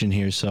presentation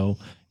here, so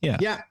yeah.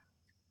 Yeah.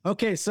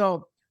 Okay,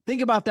 so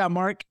think about that,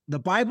 Mark. The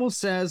Bible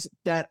says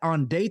that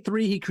on day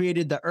three, he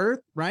created the earth,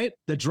 right?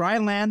 The dry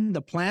land,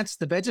 the plants,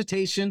 the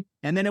vegetation.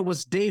 And then it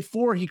was day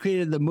four, he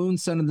created the moon,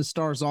 sun, and the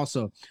stars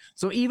also.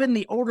 So even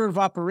the order of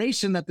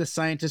operation that the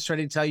scientists try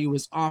to tell you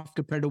is off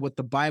compared to what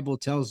the Bible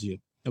tells you.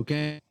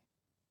 Okay.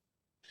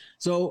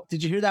 So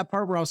did you hear that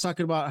part where I was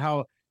talking about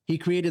how he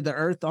created the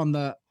earth on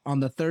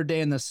the third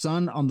day and the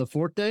sun on the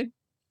fourth day?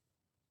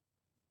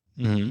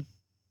 Mm-hmm.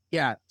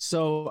 Yeah,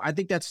 so I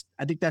think that's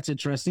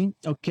interesting.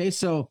 Okay,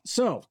 so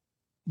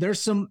there's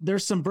some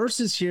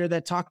verses here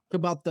that talk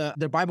about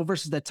the Bible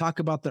verses that talk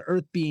about the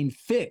earth being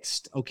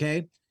fixed,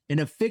 okay, in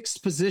a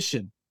fixed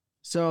position.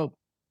 So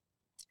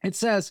it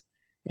says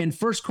in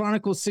First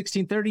Chronicles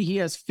 16:30, he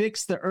has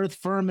fixed the earth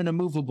firm and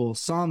immovable.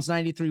 Psalms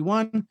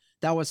 93:1,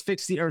 thou hast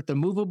fixed the earth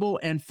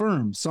immovable and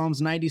firm.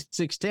 Psalms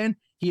 96:10,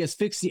 he has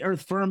fixed the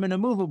earth firm and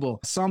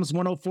immovable. Psalms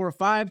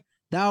 104:5,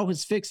 thou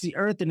hast fixed the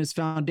earth and its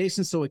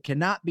foundation so it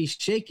cannot be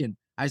shaken.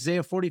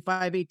 Isaiah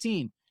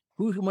 45:18,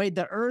 who made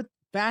the earth,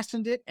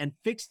 fastened it, and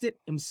fixed it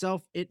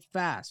himself it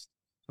fast.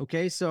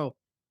 Okay, so,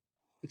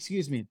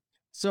 excuse me.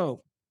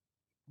 So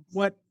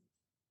what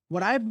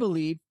I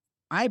believe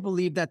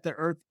that the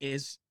earth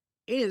is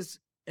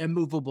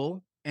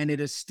immovable, and it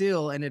is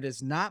still, and it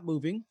is not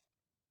moving.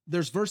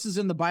 There's verses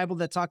in the Bible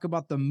that talk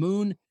about the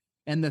moon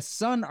and the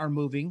sun are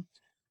moving.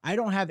 I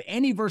don't have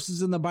any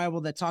verses in the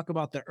Bible that talk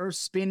about the earth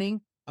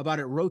spinning, about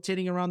it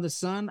rotating around the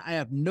sun. I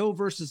have no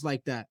verses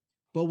like that.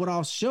 But what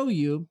I'll show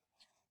you,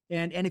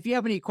 and if you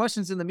have any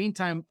questions in the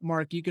meantime,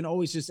 Mark, you can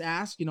always just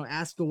ask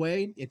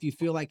away if you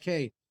feel like,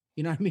 hey,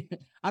 you know what I mean?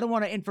 I don't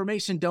want to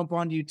information dump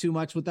on you too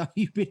much without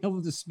you being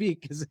able to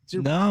speak, because it's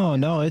your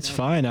No, it's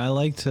fine. I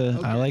like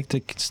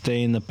to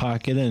stay in the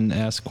pocket and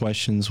ask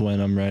questions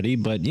when I'm ready.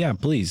 But yeah,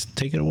 please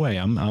take it away.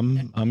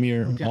 I'm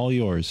all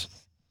yours.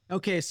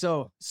 Okay,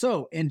 so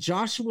in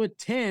Joshua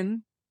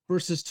 10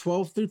 verses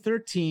 12 through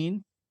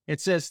 13, it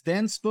says,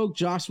 then spoke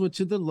Joshua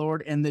to the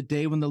Lord in the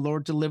day when the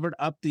Lord delivered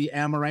up the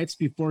Amorites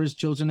before his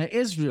children of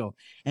Israel.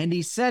 And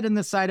he said in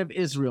the sight of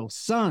Israel,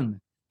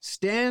 sun,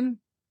 stand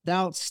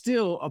thou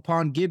still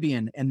upon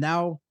Gibeon, and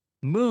thou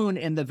moon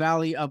in the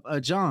valley of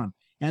Ajon.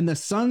 And the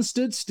sun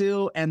stood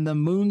still, and the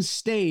moon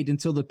stayed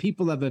until the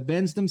people have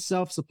avenged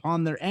themselves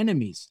upon their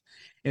enemies.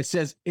 It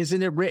says,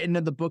 isn't it written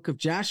in the book of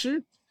Jasher?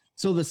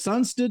 So the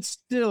sun stood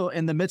still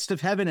in the midst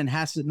of heaven and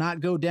has to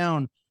not go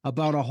down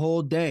about a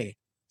whole day.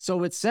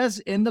 So it says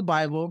in the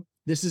Bible,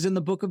 this is in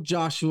the book of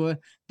Joshua,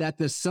 that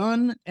the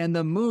sun and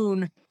the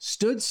moon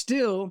stood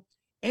still,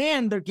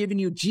 and they're giving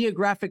you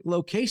geographic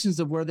locations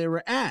of where they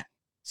were at.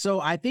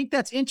 So I think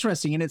that's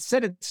interesting. And it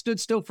said it stood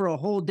still for a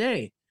whole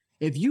day.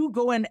 If you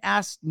go and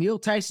ask Neil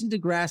Tyson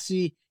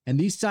deGrasse and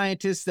these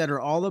scientists that are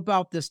all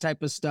about this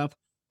type of stuff,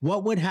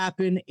 what would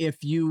happen if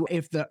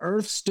the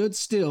earth stood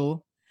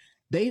still?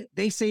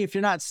 They say if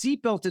you're not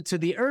seatbelted to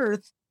the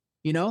earth,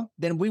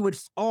 then we would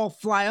all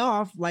fly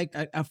off like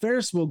a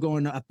Ferris wheel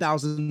going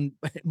 1,000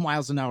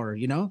 miles an hour,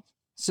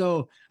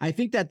 So I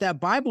think that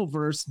Bible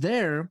verse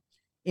there,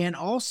 and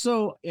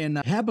also in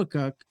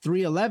Habakkuk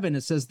 3:11,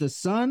 it says, the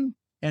sun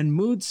and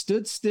moon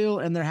stood still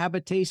in their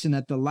habitation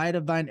at the light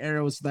of thine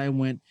arrows thy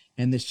went,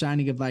 and the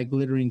shining of thy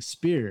glittering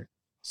spear.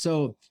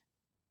 So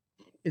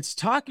it's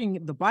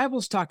talking, the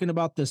Bible's talking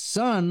about the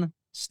sun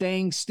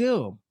staying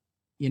still,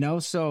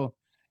 so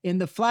in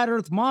the flat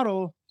earth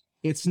model,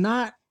 it's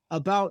not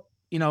about,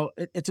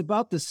 it's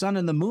about the sun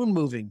and the moon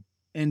moving.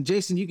 And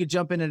Jason, you could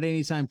jump in at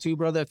any time too,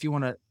 brother, if you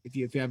want to, if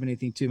you have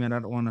anything too, man. I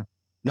don't want to.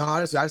 No,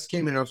 honestly, I just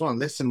came in. I just want to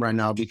listen right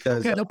now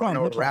because Okay, no problem, I know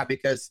no where we're problem. at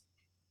because,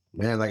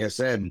 man, like I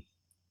said,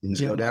 things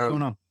Yeah, go what's down.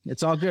 going on?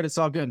 It's all good. It's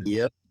all good.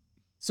 Yep.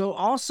 So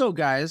also,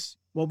 guys,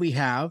 what we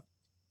have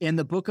in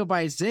the book of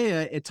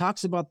Isaiah, it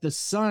talks about the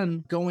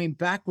sun going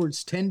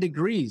backwards 10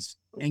 degrees.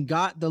 And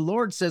God, the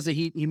Lord says that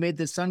he made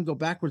the sun go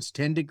backwards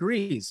 10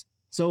 degrees.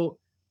 So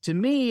to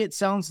me, it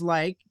sounds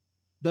like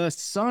the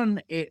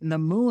sun and the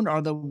moon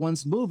are the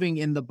ones moving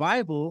in the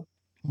Bible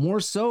more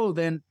so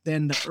than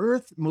the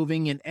earth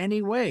moving in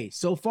any way.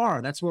 So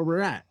far, that's where we're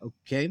at.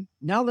 Okay.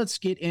 Now let's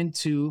get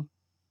into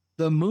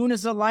the moon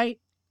is a light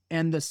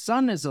and the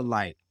sun is a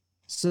light.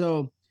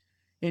 So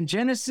in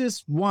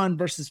Genesis 1,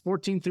 verses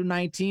 14 through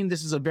 19,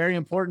 this is a very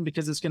important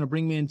because it's going to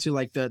bring me into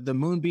like the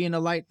moon being a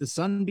light, the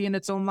sun being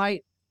its own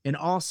light, and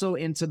also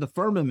into the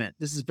firmament.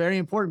 This is very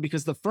important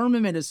because the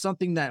firmament is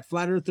something that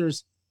flat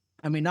earthers,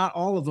 I mean, not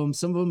all of them,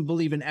 some of them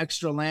believe in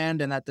extra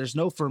land and that there's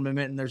no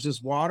firmament and there's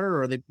just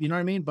water, or they, you know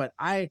what I mean? But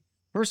I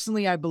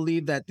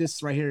believe that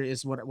this right here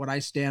is what I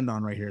stand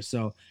on right here.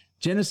 So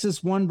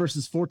Genesis 1,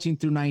 verses 14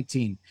 through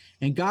 19.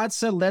 And God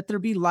said, let there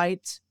be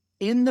light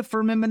in the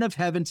firmament of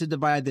heaven to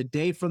divide the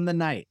day from the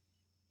night,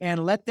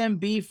 and let them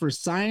be for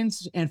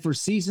signs and for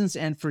seasons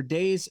and for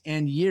days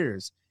and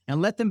years,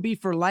 and let them be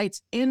for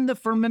lights in the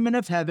firmament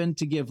of heaven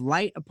to give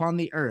light upon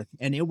the earth.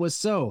 And it was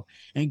so.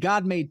 And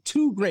God made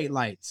two great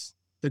lights,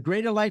 the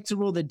greater light to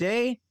rule the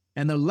day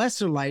and the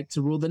lesser light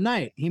to rule the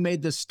night. He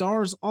made the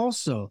stars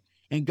also,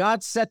 and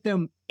God set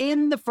them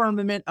in the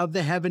firmament of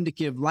the heaven to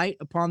give light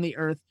upon the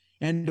earth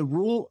and to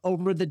rule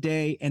over the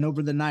day and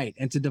over the night,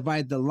 and to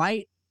divide the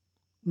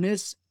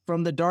lightness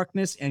from the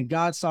darkness. And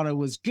God saw it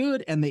was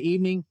good, and the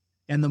evening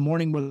and the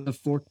morning were the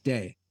fourth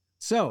day.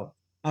 So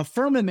a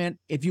firmament,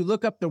 if you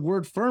look up the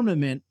word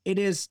firmament,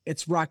 it's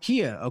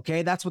rakia,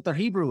 okay? That's what the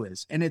Hebrew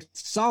is, and it's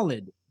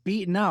solid,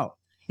 beaten out.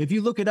 If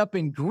you look it up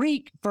in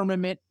Greek,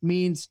 firmament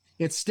means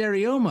it's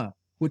stereoma,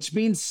 which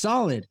means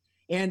solid.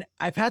 And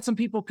I've had some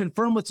people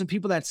confirm with some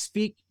people that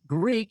speak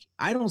Greek.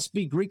 I don't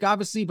speak Greek,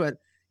 obviously,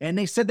 and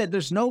they said that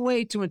there's no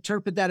way to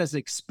interpret that as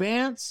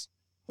expanse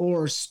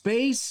or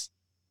space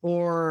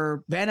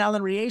or Van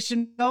Allen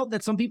radiation belt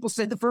that some people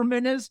say the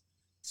firmament is.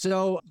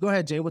 So go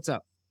ahead, Jay, what's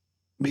up?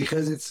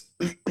 Because it's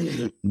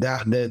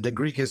the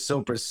Greek is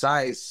so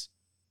precise,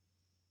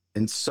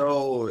 and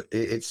so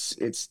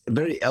it's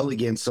very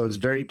elegant, so it's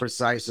very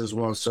precise as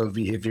well. So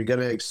if you're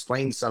gonna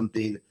explain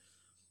something,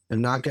 they're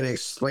not gonna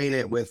explain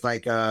it with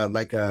like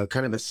a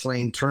kind of a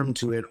slang term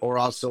to it, or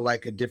also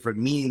like a different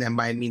meaning that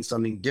might mean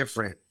something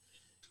different.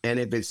 And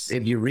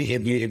if you read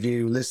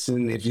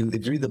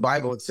the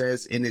Bible, it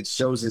says, and it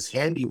shows his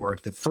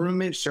handiwork. The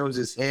firmament shows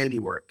his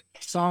handiwork.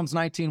 Psalms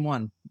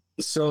 19:1.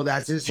 So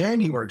that's his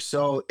handiwork.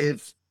 So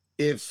if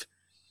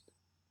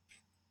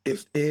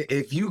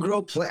you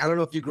grow I don't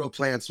know if you grow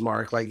plants,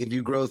 Mark, like if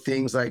you grow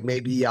things like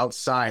maybe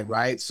outside,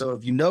 right? So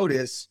if you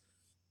notice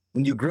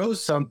when you grow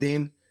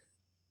something,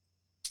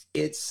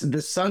 it's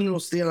the sun will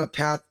stay on a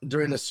path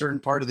during a certain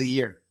part of the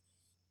year,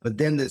 but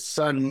then the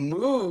sun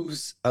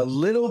moves a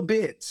little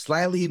bit,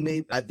 slightly.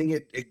 Maybe I think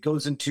it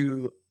goes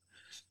into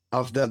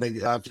I forgot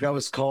what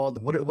it's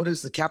called. What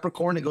is the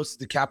Capricorn? It goes to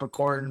the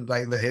Capricorn,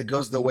 it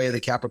goes the way of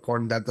the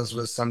Capricorn. That's what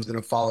the sun's going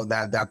to follow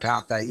that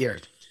path that year,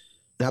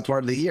 that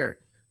part of the year.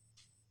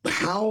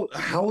 How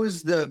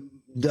is the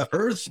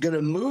Earth going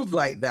to move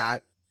like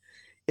that?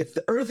 If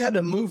the Earth had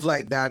to move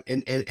like that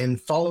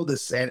and follow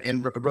this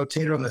and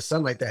rotate around the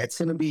sun like that, it's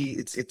going to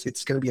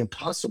be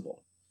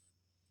impossible.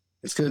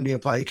 It's going to be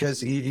impossible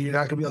because you're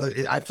not going to be able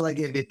to. I feel like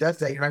if it does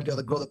that, you're not going to be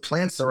able to grow the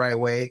plants the right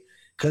way.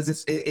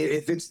 Because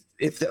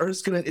if the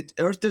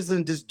Earth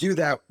doesn't just do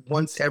that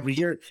once every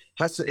year,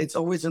 it's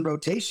always in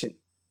rotation,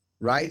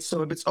 right?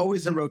 So if it's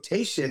always in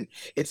rotation,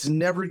 you're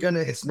never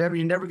gonna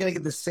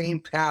get the same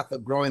path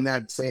of growing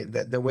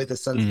the way the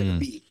sun's gonna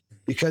be,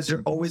 because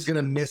you're always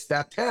gonna miss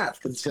that path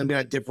because it's gonna be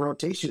on a different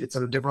rotation. It's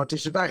on a different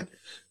rotation time.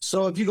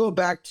 So if you go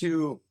back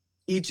to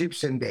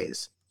Egyptian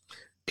days,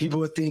 people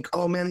would think,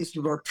 oh man, these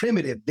people are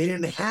primitive. They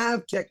didn't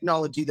have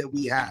technology that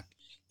we have.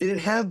 They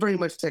didn't have very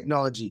much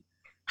technology.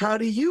 How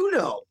do you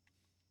know?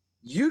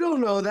 You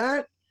don't know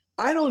that.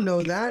 I don't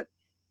know that.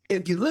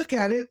 If you look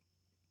at it,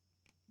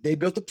 they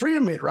built the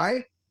pyramid,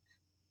 right?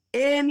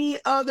 Any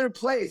other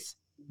place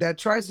that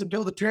tries to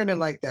build a pyramid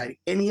like that,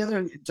 any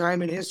other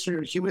time in history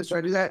or humans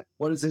try to do that,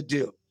 what does it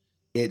do?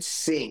 It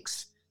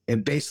sinks.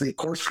 It basically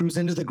corkscrews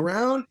into the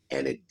ground,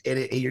 and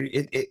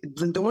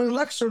the one in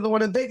Luxor, the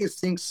one in Vegas,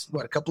 sinks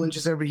a couple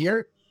inches every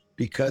year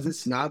because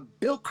it's not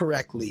built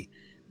correctly.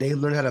 They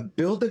learn how to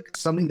build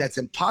something that's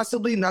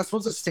impossibly not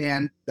supposed to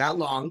stand that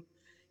long.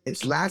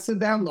 It's lasted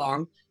that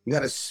long. You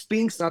got a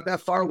Sphinx not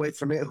that far away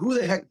from it. Who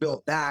the heck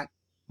built that?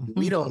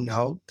 We don't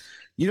know.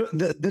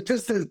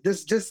 Just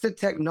the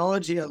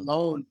technology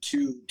alone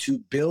to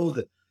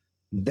build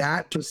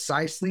that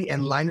precisely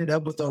and line it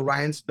up with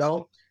Orion's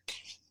belt,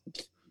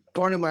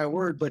 pardon my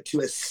word, but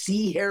to a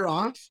C hair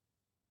off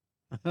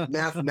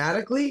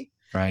mathematically,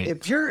 Right. if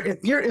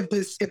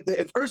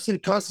the Earth's in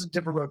constant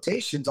different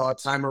rotations all the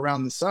time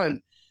around the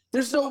sun,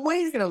 there's no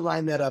way you're gonna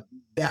line that up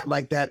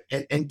like that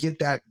and get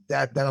that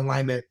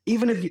alignment.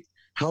 Even if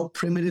how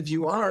primitive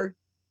you are,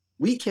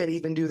 we can't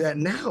even do that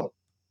now.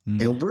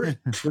 And we're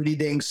pretty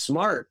dang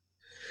smart.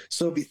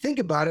 So if you think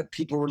about it,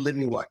 people were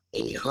living what,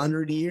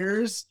 800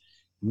 years,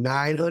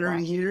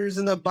 900 years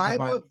in the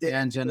Bible.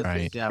 Yeah, in Genesis.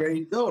 Right. Yeah. There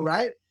you go,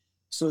 right?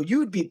 So you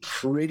would be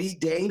pretty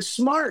dang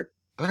smart.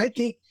 I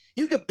think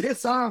you could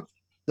piss off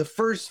the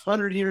first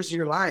 100 years of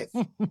your life.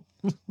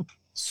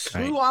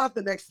 Screw off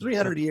the next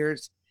 300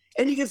 years,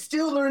 and you can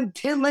still learn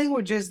 10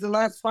 languages the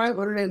last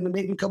 500 and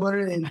maybe a couple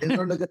hundred and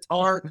learn the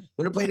guitar,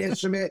 learn to play an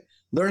instrument,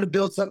 learn to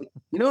build something.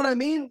 You know what I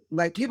mean?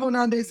 Like people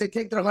nowadays, they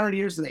take their 100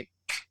 years and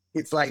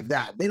it's like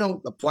that. They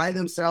don't apply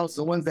themselves.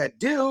 The ones that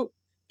do,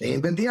 they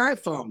invent the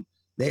iPhone.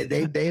 They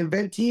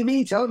invent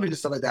TV, television,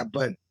 stuff like that.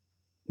 But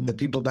the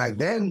people back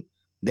then,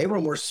 they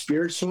were more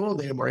spiritual.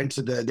 They were more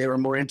into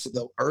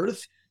the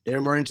earth. They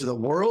were more into the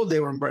world. They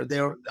were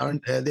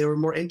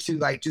more into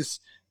like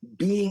just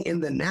being in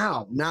the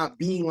now, not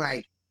being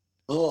like,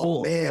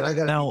 oh man, I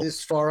got to be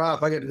this far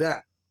off. I got to do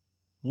that.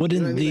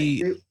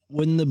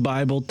 Wouldn't the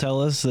Bible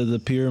tell us that the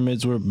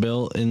pyramids were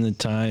built in the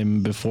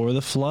time before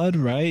the flood,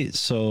 right?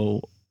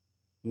 So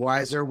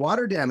why is there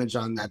water damage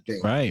on that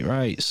thing?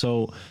 right.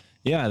 So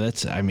yeah,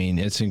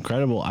 it's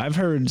incredible. I've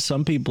heard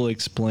some people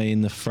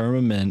explain the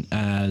firmament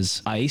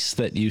as ice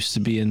that used to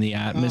be in the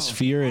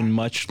atmosphere in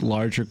much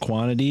larger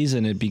quantities,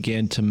 and it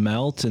began to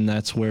melt, and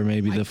that's where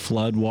maybe the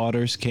flood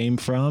waters came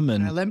from.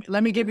 And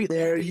Let me give you.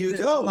 There you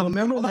go.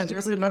 Remember that?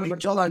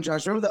 Hold on,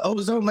 Josh. Remember the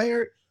ozone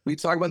layer? We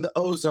talked about the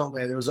ozone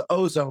layer. There was an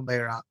ozone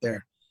layer out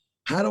there.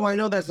 How do I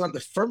know that's not the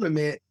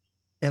firmament?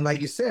 And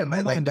like you said,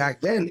 like back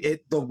then,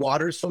 the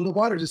waters from the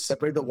waters just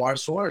separate the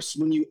waters from waters.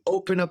 So when you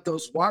open up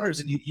those waters,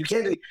 and you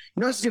can't, you're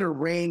not just going to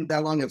rain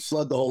that long and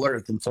flood the whole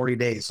earth in 40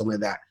 days, something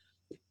like that.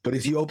 But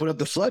if you open up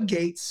the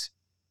floodgates.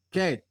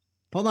 Okay,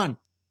 hold on.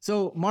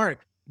 So, Mark,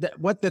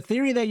 the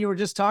theory that you were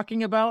just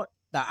talking about,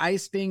 the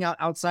ice being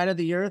outside of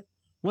the earth,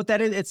 what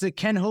that is, it's a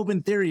Ken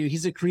Hovind theory.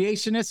 He's a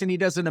creationist, and he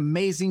does an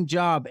amazing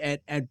job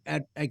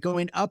at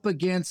going up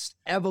against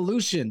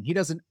evolution. He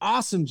does an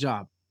awesome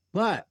job.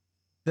 But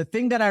the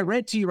thing that I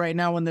read to you right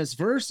now in this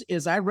verse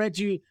is I read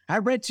to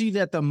you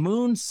that the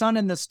moon, sun,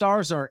 and the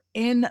stars are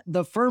in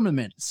the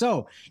firmament.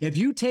 So if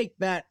you take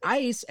that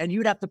ice and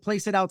you'd have to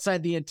place it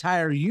outside the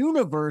entire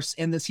universe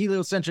in this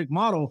heliocentric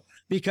model,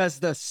 because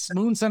the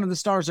moon, sun, and the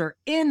stars are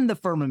in the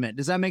firmament.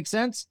 Does that make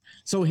sense?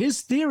 So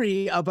his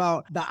theory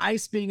about the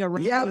ice being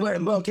around. Yeah,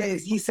 but okay,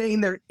 he's saying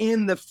they're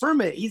in the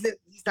firmament. He's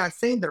not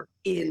saying they're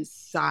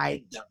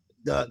inside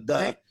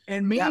the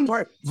and that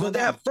part. So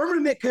that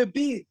firmament could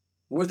be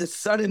where the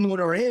sun and moon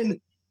are in,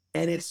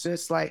 and it's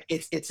just like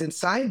it's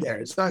inside there.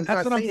 It's not.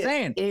 That's what I'm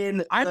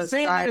saying.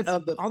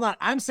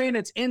 I'm saying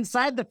it's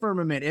inside the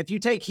firmament. If you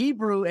take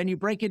Hebrew and you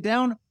break it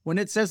down, when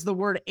it says the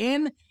word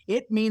 "in,"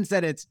 it means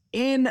that it's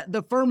in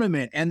the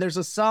firmament, and there's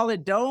a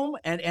solid dome,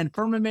 and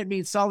firmament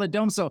means solid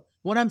dome. So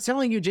what I'm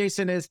telling you,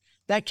 Jason, is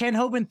that Ken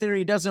Hovind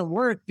theory doesn't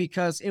work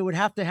because it would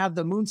have to have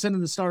the moon, sun,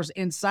 and the stars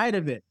inside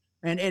of it.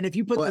 And if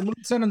you put the moon,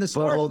 sun, and the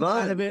stars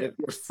inside of it,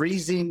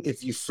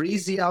 if you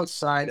freeze the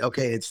outside,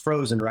 okay, it's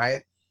frozen,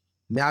 right?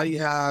 Now you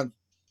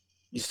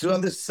still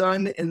have the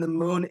sun and the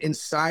moon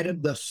inside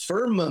of the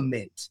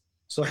firmament.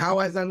 So how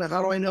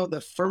do I know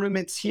the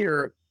firmament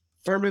here,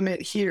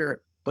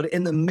 but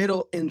in the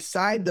middle,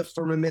 inside the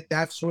firmament,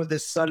 that's where the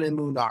sun and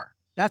moon are.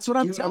 That's what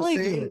I'm telling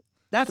you.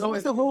 That's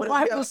what the whole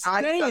Bible is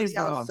saying.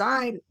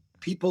 Outside,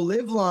 people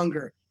live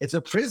longer. It's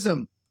a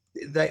prism.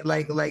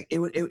 Like it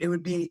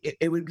would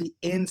be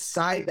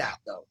inside that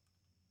though.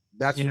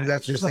 That's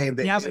just saying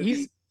that. Yeah, but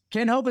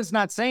Ken Hovind's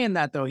not saying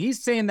that though.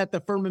 He's saying that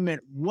the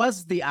firmament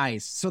was the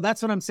ice. So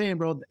that's what I'm saying,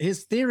 bro.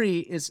 His theory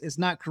is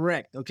not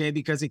correct, okay?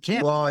 Because it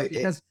can't. Well,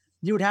 because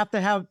you would have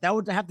to have that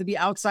would have to be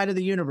outside of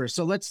the universe.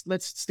 So let's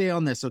stay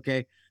on this,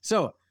 okay?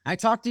 So I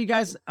talked to you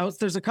guys.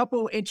 There's a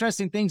couple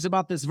interesting things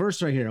about this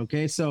verse right here,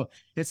 okay? So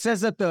it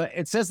says that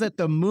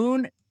the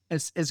moon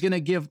is going to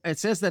give. It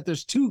says that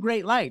there's two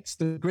great lights: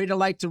 the greater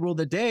light to rule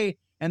the day,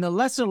 and the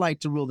lesser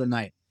light to rule the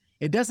night.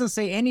 It doesn't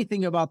say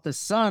anything about the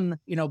sun,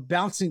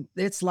 bouncing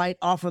its light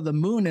off of the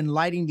moon and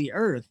lighting the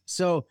earth.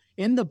 So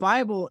in the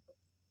Bible,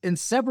 in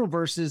several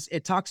verses,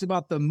 it talks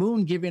about the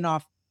moon giving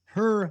off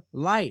her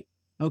light.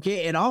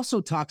 Okay. It also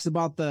talks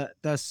about the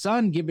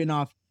sun giving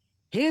off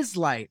his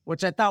light,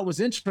 which I thought was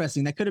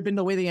interesting. That could have been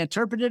the way they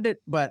interpreted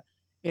it, but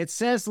it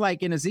says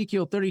like in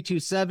Ezekiel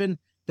 32:7,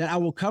 that I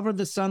will cover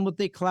the sun with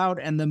a cloud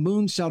and the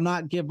moon shall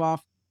not give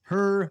off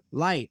her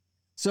light.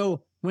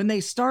 So when they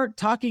start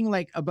talking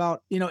like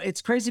about,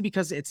 it's crazy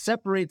because it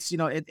separates,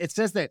 it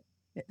says that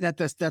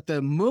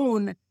the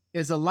moon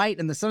is a light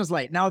and the sun is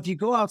light. Now, if you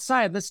go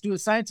outside, let's do a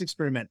science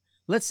experiment.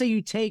 Let's say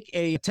you take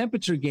a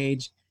temperature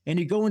gauge and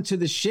you go into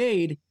the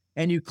shade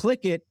and you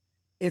click it,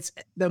 it's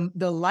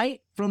the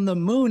light from the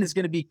moon is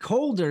going to be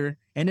colder,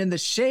 and in the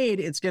shade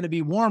it's going to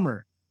be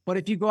warmer. But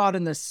if you go out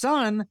in the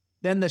sun,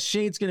 then the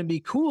shade's going to be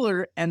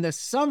cooler and the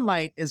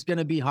sunlight is going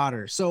to be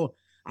hotter. So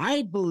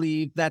I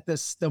believe that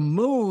the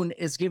moon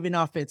is giving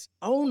off its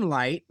own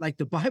light, like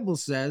the Bible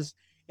says,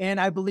 and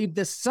I believe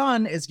the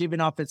sun is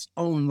giving off its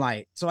own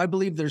light. So I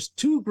believe there's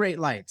two great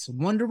lights,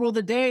 one to rule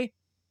the day,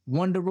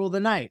 one to rule the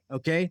night,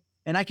 okay?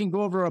 And I can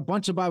go over a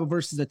bunch of Bible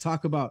verses that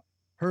talk about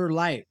her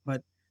light,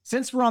 but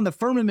since we're on the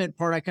firmament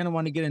part, I kind of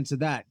want to get into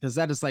that because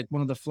that is like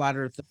one of the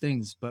flatter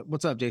things. But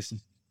what's up,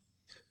 Jason?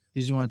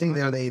 Did you want I think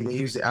they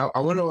use it. I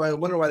wonder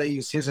why they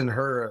use his and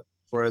her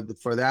for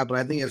that, but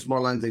I think it's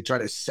more like they try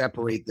to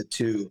separate the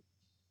two,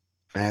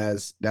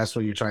 as that's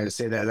what you're trying to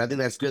say. That I think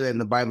that's good that in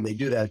the Bible they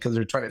do that because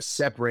they're trying to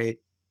separate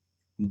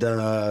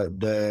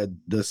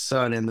the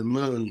sun and the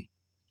moon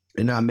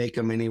and not make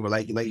them any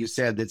like you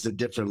said, it's a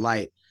different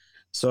light.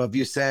 So if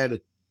you said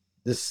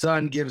the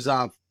sun gives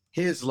off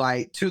his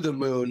light to the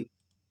moon,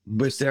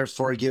 which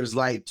therefore gives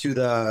light to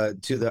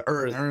the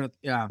earth,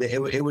 yeah,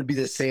 it would be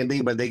the same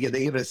thing, but they give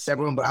it a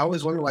separate one. But I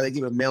always wonder why they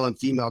give a male and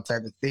female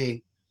type of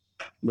thing,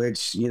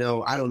 which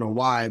I don't know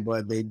why,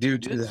 but they do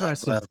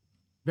that.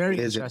 Very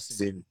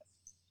interesting.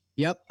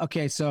 Yep.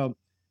 Okay. So,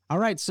 all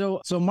right. So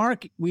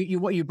Mark,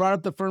 you brought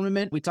up the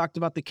firmament. We talked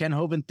about the Ken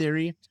Hovind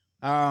theory.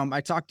 I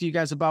talked to you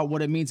guys about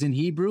what it means in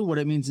Hebrew, what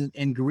it means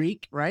in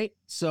Greek, right?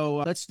 So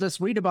let's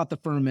read about the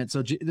firmament.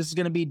 So this is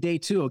going to be day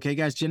 2. Okay,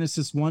 guys,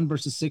 Genesis 1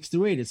 verses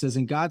 6-8. It says,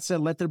 and God said,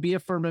 let there be a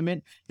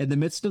firmament in the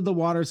midst of the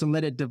waters and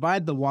let it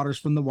divide the waters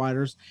from the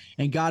waters.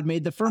 And God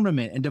made the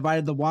firmament and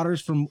divided the waters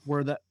from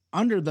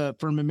under the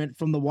firmament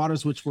from the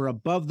waters which were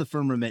above the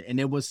firmament. And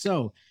it was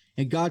so.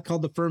 And God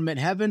called the firmament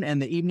heaven, and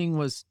the evening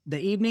was the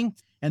evening,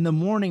 and the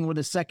morning were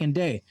the second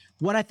day.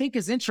 What I think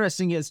is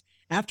interesting is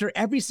after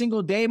every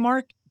single day,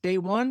 Mark, day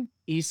 1,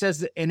 he says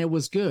that, and it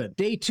was good.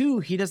 Day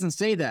 2, he doesn't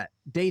say that.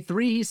 Day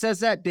 3, he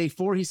says that. Day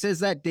 4, he says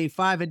that. Day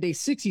 5 and day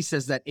 6, he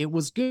says that it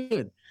was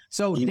good.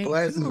 So he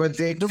blesses, but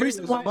day 2 is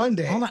a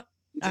Monday. Hold on.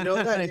 You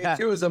know that day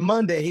 2 is a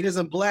Monday. He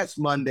doesn't bless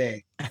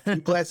Monday. He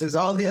blesses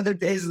all the other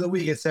days of the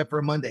week except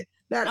for Monday.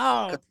 No,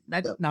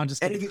 I'm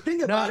just kidding. And if you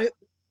think about it,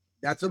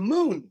 that's a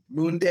moon.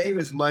 Moon day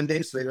is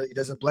Monday, so he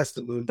doesn't bless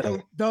the moon day.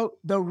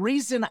 The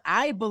reason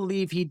I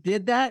believe he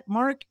did that,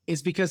 Mark,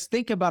 is because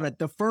think about it.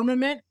 The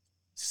firmament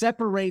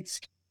separates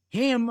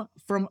him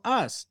from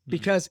us.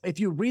 Because if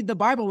you read the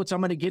Bible, which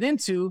I'm going to get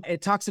into,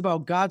 it talks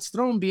about God's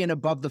throne being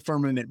above the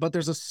firmament, but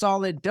there's a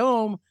solid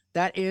dome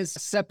that is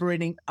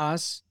separating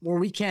us, where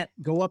we can't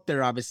go up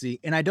there, obviously.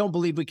 And I don't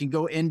believe we can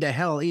go into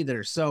hell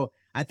either. So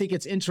I think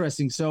it's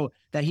interesting. So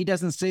that he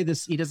doesn't say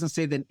this, he doesn't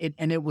say that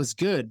and it was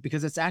good,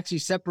 because it's actually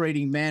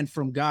separating man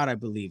from God, I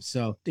believe.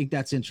 So I think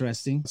that's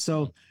interesting.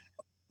 So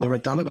never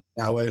thought about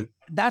it that way.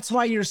 That's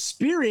why your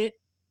spirit,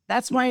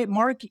 that's why,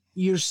 Mark,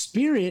 your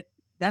spirit,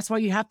 that's why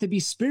you have to be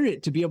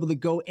spirit to be able to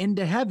go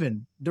into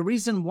heaven. The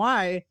reason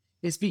why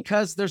is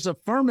because there's a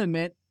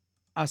firmament,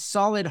 a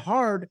solid,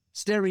 hard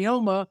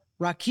stereoma,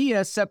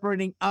 rakia,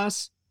 separating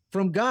us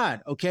from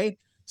God. Okay.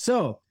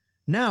 So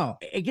now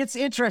it gets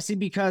interesting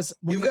because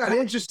you've got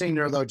interesting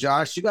there though,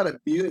 Josh.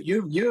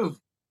 You've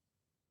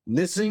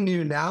listening to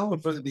you now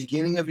and from the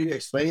beginning of you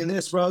explaining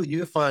this, bro,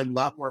 you find a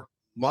lot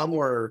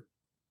more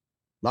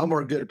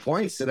good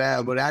points to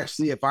that. But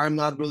actually, if I'm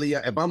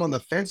on the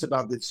fence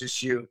about this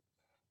issue,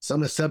 some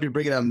of the stuff you're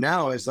bringing up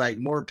now is like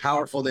more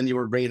powerful than you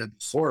were bringing up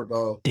before,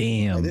 bro.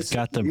 Damn,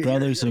 got the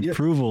brother's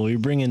approval. You're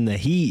bringing the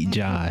heat,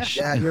 Josh.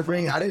 Yeah, you're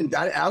bringing.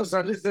 I was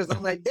starting to listen.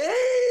 I'm like,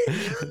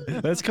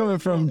 dang. That's coming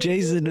from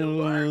Jason,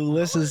 who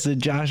listens to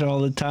Josh all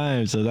the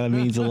time, so that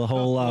means a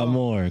whole lot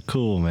more.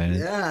 Cool, man.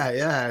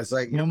 Yeah. It's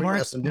like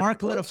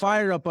Mark lit a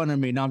fire up under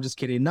me. No, I'm just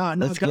kidding. No,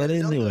 let's get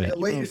into it. The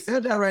way you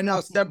said that right now,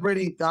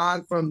 separating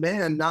God from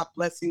man, not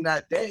blessing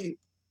that day.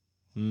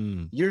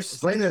 You're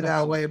explaining it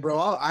that way,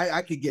 bro.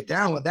 I could get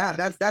down with that.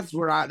 That's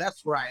where I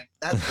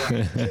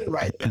did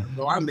right there,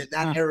 bro. I'm in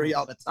that area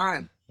all the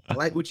time. I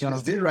like what you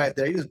just did right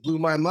there. You just blew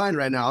my mind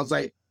right now. I was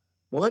like,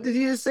 what did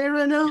he just say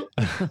right now?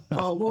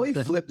 Oh, well, he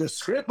flipped the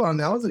script on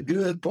that. That was a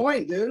good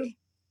point, dude.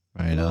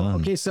 Right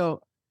on. Okay,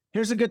 so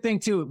here's a good thing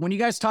too. When you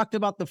guys talked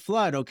about the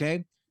flood,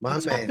 okay,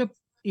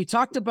 you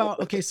talked about,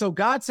 okay, so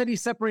God said he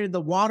separated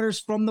the waters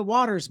from the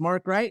waters,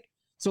 Mark, right?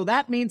 So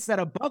that means that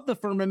above the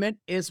firmament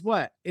is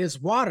what? Is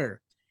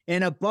water.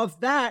 And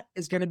above that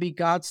is going to be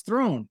God's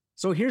throne.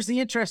 So here's the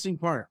interesting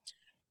part.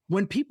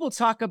 When people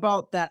talk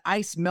about that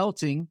ice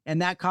melting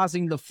and that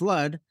causing the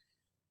flood,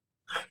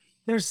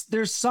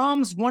 there's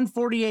Psalms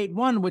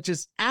 148:1, which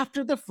is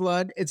after the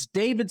flood. It's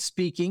David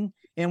speaking.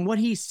 And what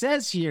he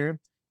says here,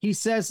 he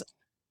says,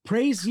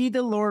 praise ye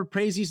the Lord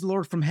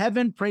from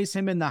heaven, praise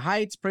him in the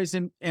heights, praise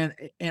him and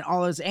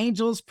all his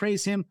angels,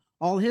 praise him,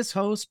 all his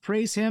hosts,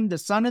 praise him, the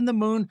sun and the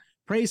moon,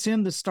 praise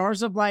him, the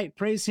stars of light,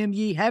 praise him,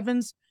 ye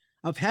heavens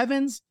of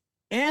heavens,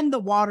 and the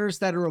waters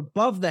that are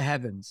above the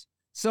heavens.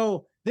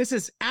 So this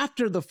is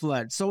after the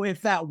flood. So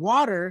if that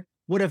water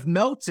would have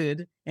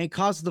melted and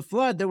caused the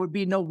flood, there would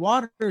be no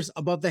waters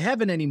above the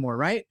heaven anymore,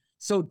 right?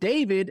 So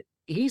David,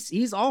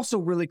 he's also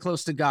really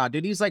close to God,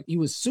 dude. He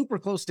was super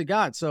close to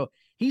God. So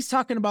he's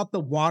talking about the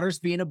waters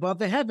being above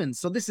the heavens.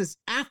 So this is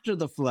after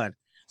the flood.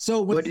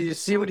 So But did you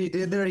see what he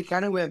did there? He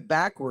kind of went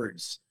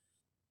backwards.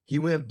 He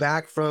went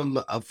back from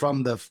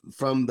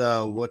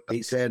the what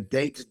he said.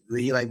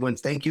 He like went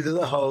thank you to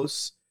the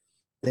host,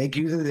 thank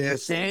you to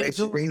this,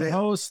 basically the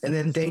host, and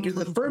then thank you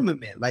to the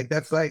firmament. Like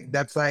that's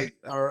like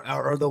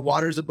or the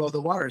waters above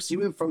the waters. He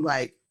went from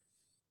like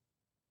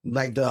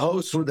the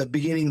hosts were the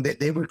beginning that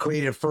they were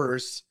created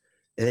first,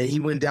 and then he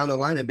went down the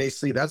line and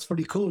basically that's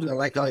pretty cool. I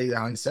like how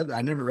he said that.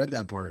 I never read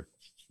that part.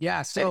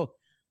 Yeah, so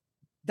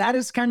that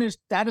is kind of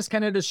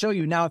to show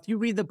you. Now, if you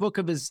read the book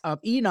of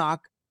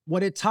Enoch,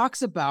 what it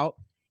talks about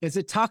is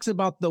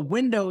the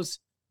windows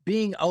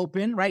being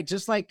open, right?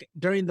 Just like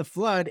during the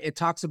flood, it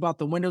talks about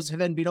the windows of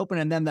heaven being open,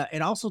 and then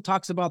it also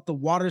talks about the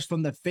waters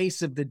from the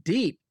face of the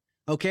deep.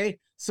 Okay,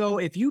 so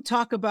if you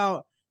talk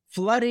about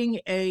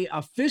flooding a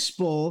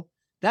fishbowl,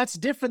 that's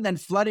different than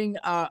flooding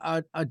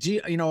a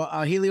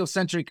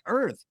heliocentric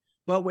Earth.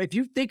 But if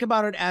you think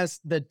about it as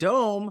the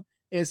dome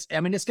it's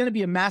going to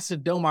be a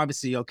massive dome,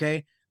 obviously.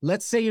 Okay,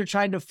 let's say you're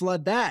trying to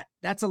flood that.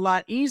 That's a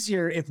lot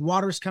easier if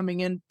water's coming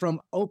in from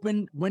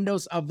open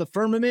windows of the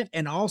firmament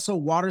and also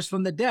waters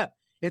from the depth.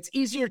 It's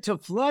easier to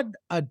flood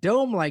a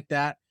dome like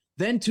that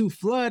than to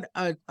flood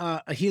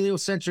a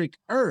heliocentric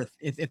Earth,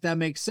 if that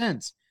makes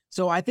sense.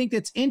 So I think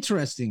that's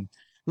interesting.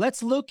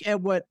 Let's look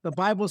at what the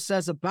Bible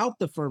says about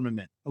the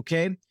firmament,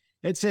 okay?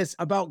 It says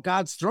about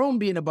God's throne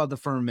being above the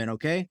firmament,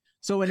 okay?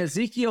 So in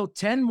Ezekiel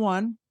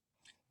 10:1,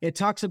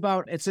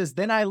 it says,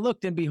 then I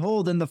looked and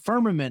behold in the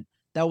firmament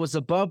that was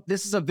above,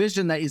 this is a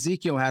vision that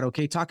Ezekiel had,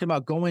 okay? Talking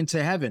about going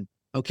to heaven,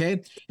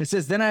 okay? It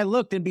says, then I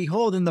looked and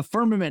behold in the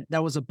firmament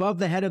that was above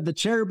the head of the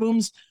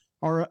cherubims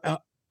or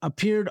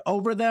appeared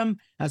over them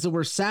as it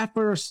were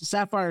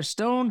sapphire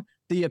stone,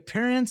 the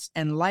appearance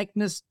and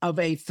likeness of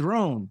a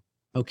throne,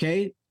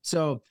 okay?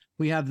 So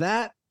we have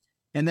that.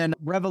 And then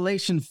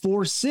Revelation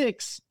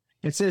 4:6,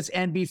 it says,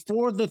 and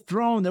before the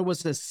throne, there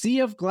was a sea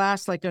of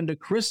glass like unto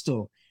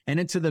crystal. And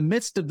into the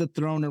midst of the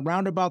throne and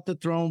round about the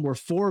throne were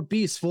four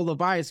beasts full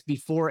of eyes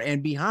before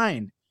and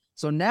behind.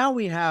 So now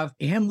we have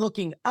him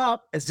looking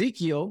up,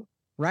 Ezekiel,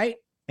 right?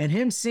 And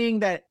him seeing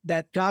that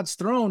God's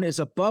throne is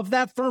above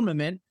that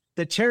firmament.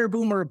 The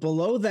cherubim are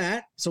below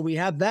that. So we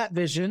have that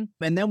vision.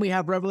 And then we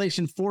have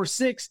Revelation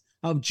 4:6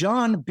 of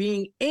John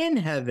being in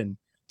heaven,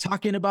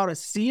 talking about a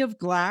sea of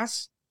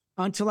glass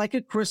unto like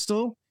a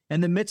crystal in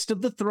the midst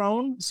of the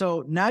throne.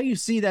 So now you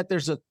see that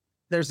there's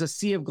a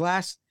sea of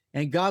glass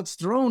and God's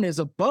throne is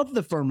above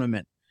the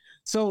firmament.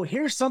 So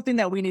here's something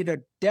that we need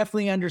to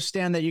definitely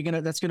understand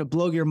that's going to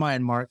blow your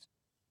mind, Mark.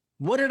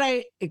 What did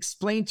I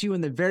explain to you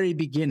in the very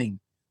beginning?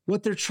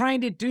 What they're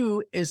trying to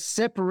do is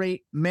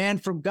separate man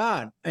from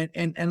God.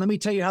 And let me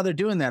tell you how they're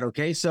doing that,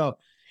 okay? So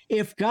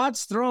if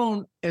God's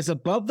throne is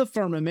above the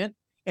firmament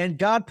and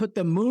God put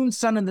the moon,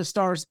 sun, and the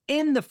stars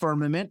in the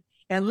firmament,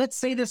 and let's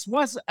say this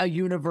was a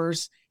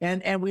universe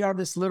and we are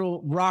this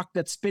little rock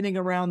that's spinning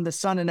around the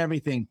sun and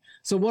everything.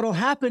 So what'll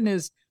happen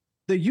is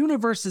the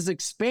universe is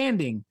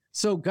expanding.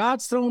 So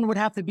God's throne would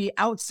have to be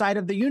outside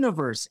of the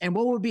universe. And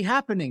what would be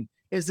happening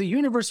is the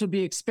universe would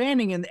be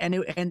expanding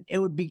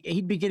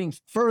he'd be getting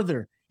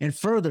further and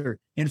further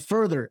and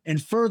further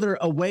and further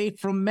away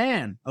from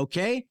man.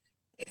 Okay.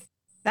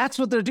 That's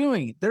what they're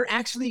doing.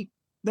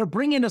 They're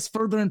bringing us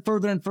further and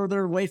further and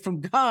further away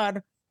from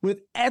God with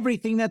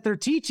everything that they're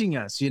teaching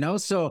us,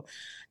 So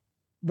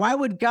why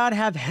would God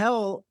have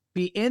hell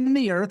be in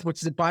the earth,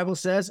 which the Bible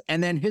says,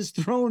 and then his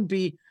throne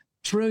be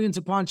trillions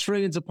upon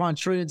trillions upon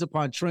trillions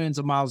upon trillions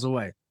of miles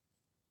away?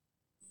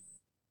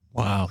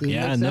 Wow.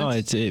 Yeah, no,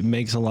 it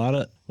makes a lot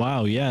of,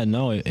 wow. Yeah,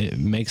 no, it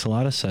makes a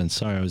lot of sense.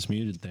 Sorry, I was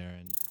muted there.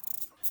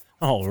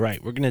 All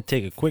right, we're going to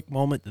take a quick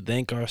moment to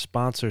thank our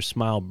sponsor,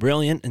 Smile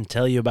Brilliant, and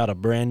tell you about a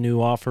brand new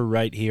offer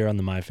right here on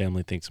the My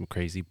Family Thinks I'm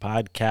Crazy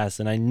podcast.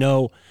 And I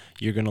know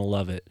you're going to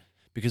love it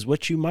because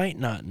what you might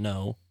not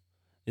know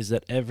is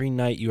that every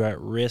night you're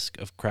at risk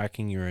of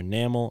cracking your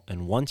enamel.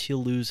 And once you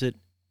lose it,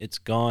 it's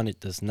gone.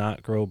 It does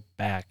not grow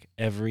back.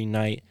 Every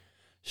night,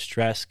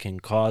 stress can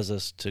cause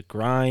us to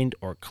grind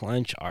or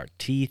clench our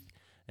teeth.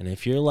 And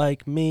if you're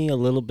like me, a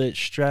little bit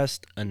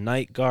stressed, a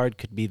night guard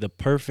could be the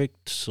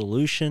perfect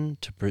solution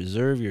to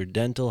preserve your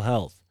dental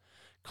health.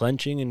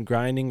 Clenching and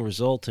grinding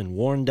result in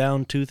worn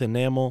down tooth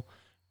enamel,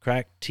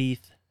 cracked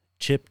teeth,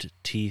 chipped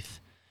teeth,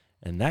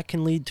 and that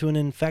can lead to an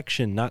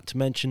infection, not to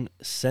mention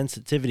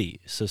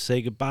sensitivity. So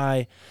say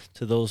goodbye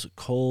to those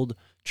cold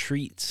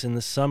treats in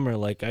the summer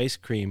like ice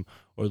cream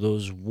or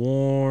those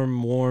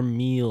warm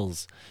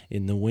meals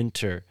in the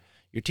winter.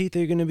 Your teeth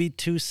are going to be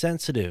too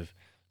sensitive.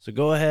 So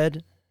go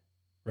ahead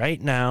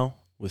right now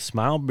with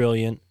Smile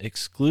Brilliant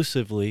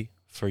exclusively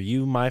for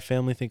you, My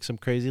Family Thinks I'm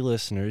Crazy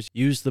listeners.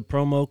 Use the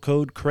promo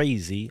code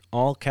CRAZY,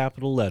 all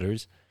capital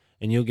letters,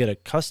 and you'll get a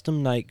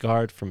custom night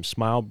guard from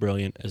Smile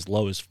Brilliant as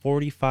low as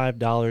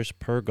 $45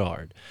 per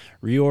guard.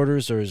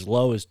 Reorders are as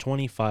low as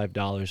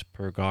 $25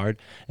 per guard,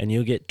 and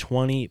you'll get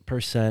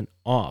 20%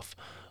 off.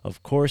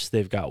 Of course,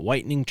 they've got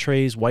whitening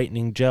trays,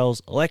 whitening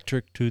gels,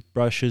 electric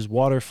toothbrushes,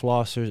 water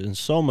flossers, and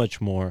so much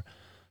more.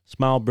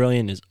 Smile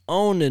Brilliant is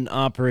owned and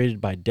operated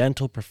by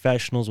dental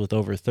professionals with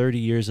over 30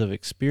 years of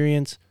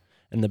experience.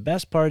 And the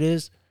best part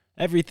is,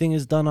 everything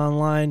is done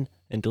online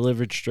and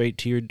delivered straight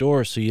to your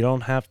door, so you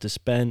don't have to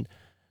spend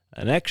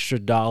an extra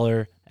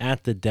dollar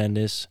at the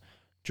dentist,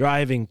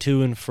 driving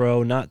to and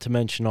fro, not to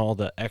mention all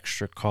the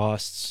extra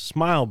costs.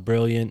 Smile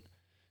Brilliant.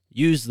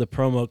 Use the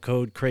promo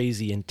code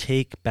CRAZY and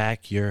take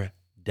back your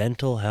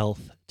dental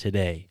health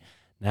today.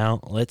 Now,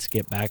 let's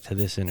get back to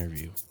this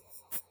interview.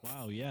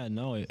 Wow, yeah,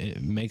 no,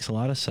 it makes a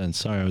lot of sense.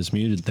 Sorry, I was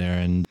muted there.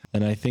 And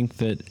I think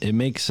that it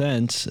makes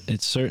sense.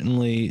 It's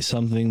certainly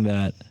something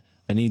that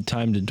I need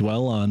time to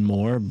dwell on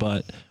more.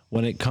 But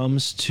when it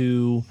comes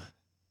to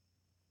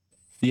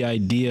the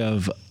idea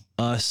of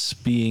us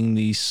being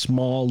these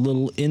small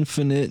little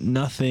infinite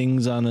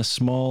nothings on a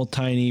small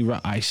tiny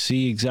I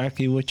see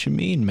exactly what you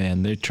mean,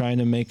 man. They're trying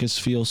to make us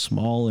feel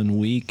small and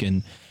weak,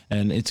 and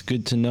it's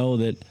good to know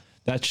that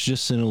that's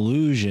just an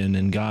illusion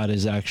and God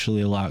is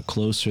actually a lot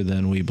closer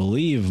than we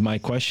believe. My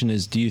question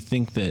is, do you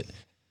think that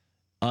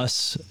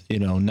us,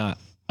 not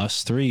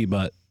us three,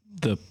 but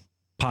the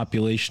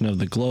population of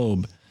the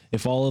globe,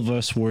 if all of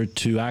us were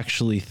to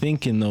actually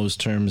think in those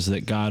terms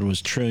that God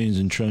was trillions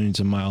and trillions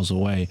of miles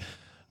away,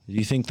 do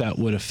you think that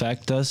would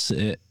affect us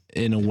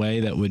in a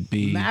way that would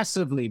be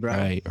massively,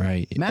 bro?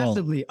 Right.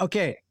 Massively.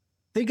 Okay.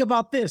 Think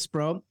about this,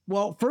 bro.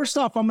 Well, first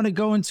off, I'm going to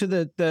go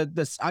into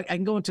I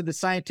can go into the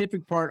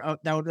scientific part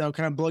that'll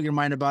kind of blow your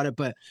mind about it.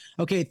 But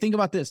okay, think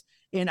about this.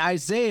 In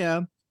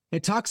Isaiah,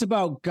 it talks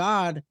about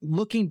God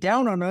looking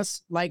down on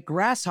us like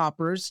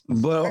grasshoppers.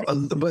 But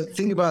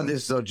think about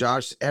this though,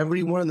 Josh.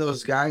 Every one of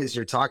those guys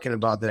you're talking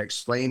about that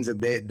explains a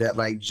bit that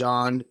like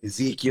John,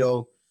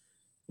 Ezekiel,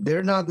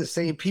 they're not the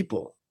same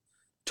people.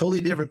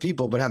 Totally different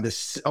people, but have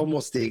this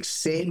almost the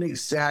same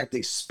exact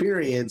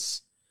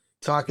experience,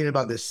 talking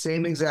about the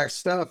same exact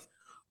stuff,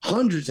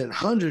 hundreds and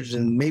hundreds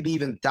and maybe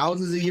even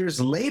thousands of years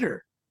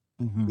later.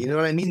 Mm-hmm. You know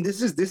what I mean?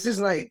 This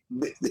is like,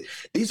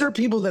 these are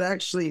people that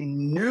actually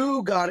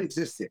knew God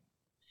existed.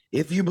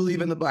 If you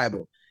believe in the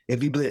Bible,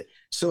 if you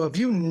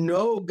you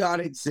know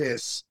God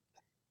exists,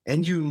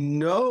 and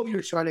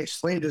you're trying to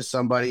explain to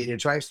somebody, and you're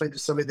trying to explain to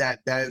somebody that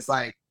is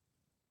like,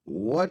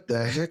 what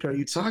the heck are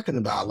you talking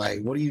about?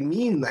 Like, what do you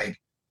mean? Like,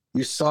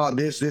 you saw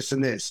this,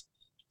 and this.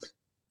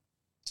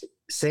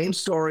 Same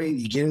story.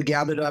 You get it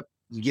gathered up.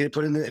 You get it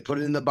put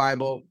it in the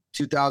Bible.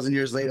 2,000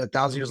 years later,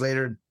 1,000 years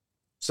later,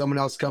 someone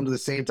else comes to the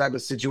same type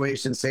of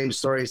situation, same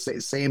story,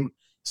 same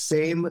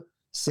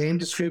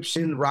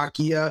description,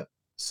 rakia,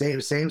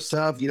 same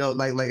stuff.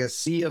 Like a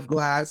sea of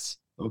glass.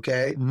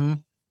 Okay. Mm-hmm.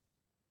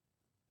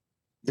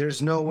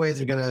 There's no way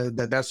they're gonna.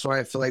 That's why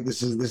I feel like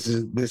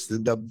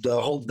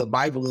the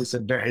Bible is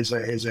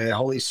a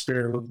Holy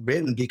Spirit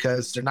written,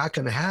 because they're not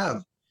gonna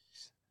have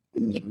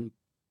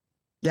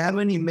that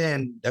many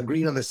men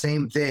agreeing on the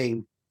same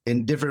thing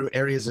in different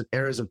eras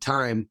of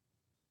time.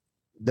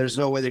 There's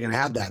no way they're gonna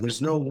have that.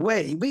 There's no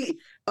way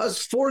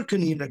us four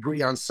couldn't even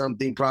agree on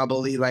something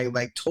probably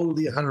like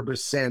totally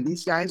 100%.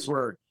 These guys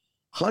were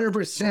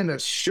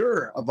 100%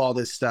 sure of all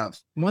this stuff.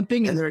 One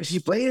thing, and they're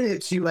explaining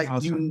it to you like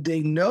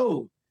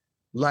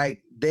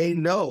they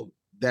know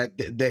that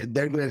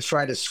they're going to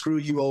try to screw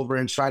you over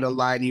and try to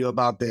lie to you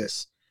about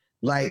this.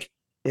 Like,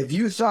 if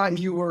you thought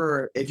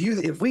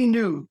if we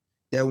knew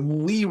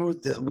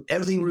that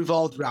everything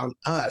revolved around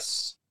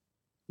us,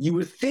 you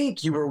would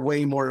think you were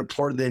way more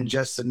important than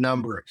just a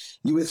number.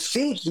 You would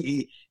think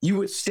you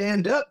would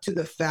stand up to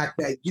the fact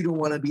that you don't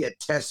want to be a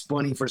test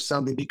bunny for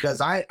something,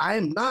 because I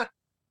am not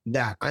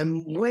that.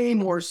 I'm way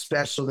more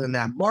special than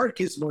that.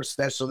 Mark is more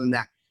special than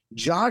that.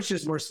 Josh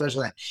is more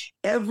special than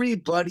that.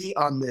 Everybody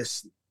on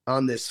this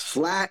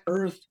flat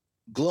earth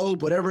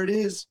globe, whatever it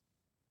is,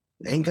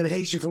 ain't gonna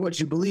hate you for what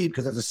you believe,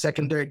 because that's a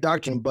secondary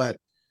doctrine. But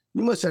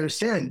you must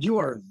understand, you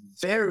are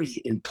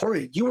very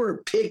important. You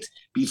were picked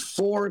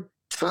before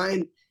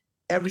time,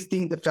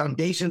 everything, the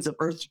foundations of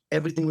earth,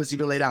 everything was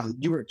even laid out.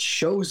 You were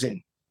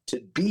chosen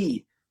to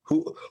be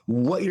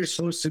what you're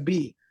supposed to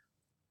be.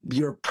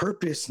 Your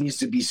purpose needs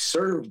to be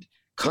served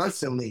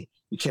constantly.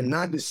 You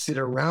cannot just sit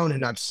around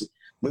and not.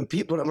 When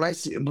people are like,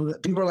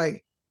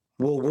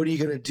 well, what are you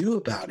going to do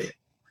about it?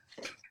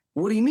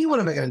 What do you mean, what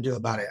am I going to do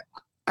about it?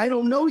 I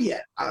don't know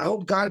yet. I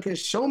hope God can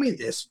show me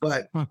this,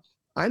 but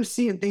I'm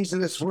seeing things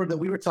in this word that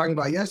we were talking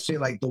about yesterday,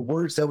 like the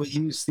words that we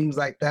use, things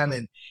like that,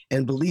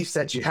 and beliefs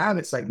that you have.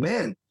 It's like,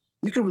 man,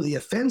 you can really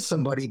offend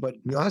somebody, but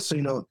you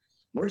also,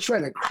 we're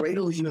trying to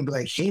cradle you and be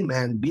like, hey,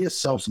 man, be a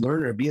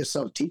self-learner, be a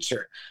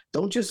self-teacher.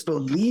 Don't just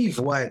believe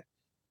what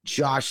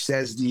Josh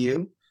says to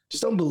you.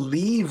 Just don't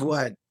believe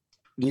what,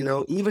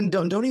 even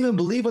don't even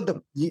believe what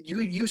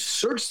you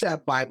search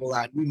that Bible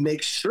out. You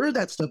make sure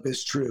that stuff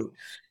is true.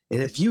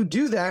 And if you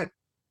do that,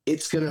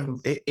 it's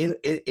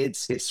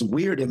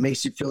weird. It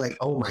makes you feel like,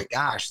 oh my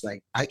gosh,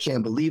 like I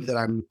can't believe that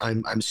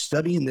I'm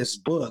studying this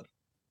book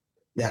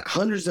that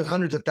hundreds and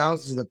hundreds of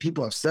thousands of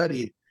people have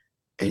studied,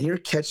 and you're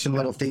catching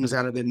little things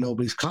out of it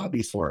nobody's caught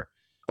before.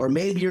 Or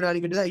maybe you're not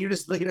even doing that. You're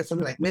just looking at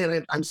something like,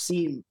 man, I'm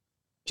seeing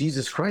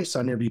Jesus Christ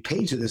on every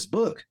page of this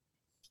book.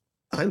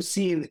 I'm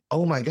seeing,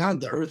 oh my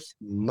God, the earth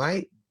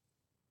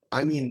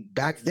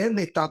back then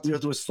they thought the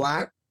earth was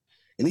flat,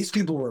 and these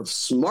people were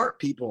smart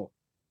people.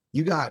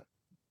 You got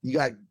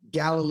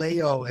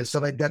Galileo and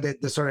stuff like that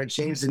that sort of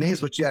changed the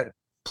names, but you had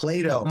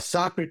Plato,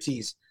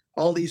 Socrates,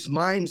 all these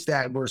minds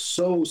that were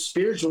so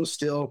spiritual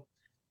still,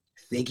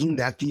 thinking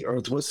that the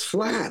earth was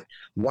flat.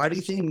 Why do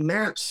you think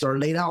maps are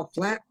laid out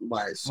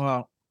flat-wise?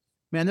 Well,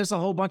 man, there's a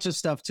whole bunch of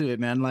stuff to it,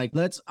 man. Like,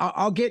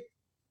 I'll get,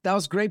 that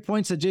was great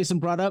points that Jason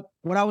brought up.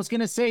 What I was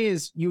going to say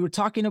is you were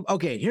talking about,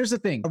 okay, here's the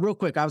thing real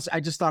quick. I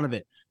just thought of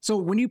it. So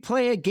when you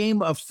play a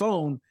game of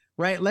phone,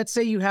 right? Let's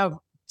say you have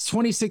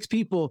 26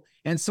 people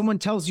and someone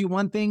tells you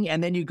one thing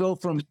and then you go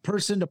from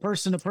person to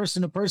person to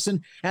person to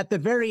person. At the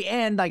very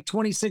end, like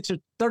 26 or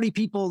 30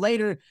 people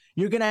later,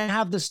 you're going to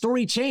have the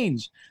story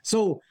change.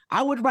 So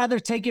I would rather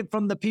take it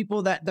from the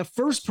people that the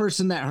first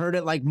person that heard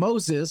it, like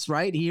Moses,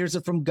 right? He hears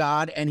it from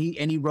God and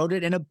he wrote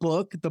it in a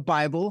book, the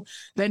Bible,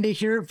 than to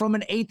hear it from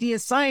an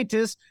atheist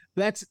scientist.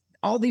 That's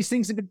all these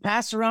things have been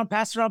passed around.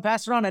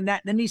 And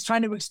then he's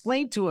trying to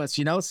explain to us,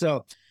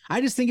 So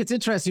I just think it's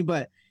interesting,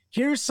 but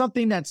here's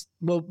something that's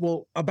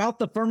well about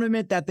the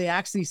firmament that they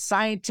actually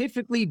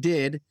scientifically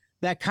did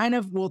that kind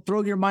of will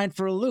throw your mind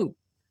for a loop.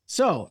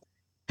 So,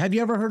 have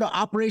you ever heard of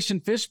Operation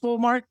Fishbowl,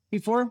 Mark,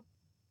 before?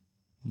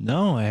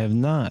 No, I have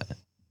not.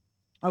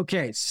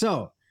 Okay,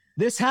 so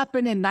this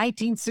happened in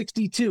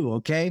 1962,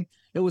 okay?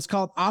 It was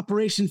called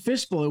Operation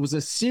Fishbowl. It was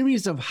a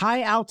series of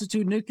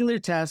high-altitude nuclear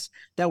tests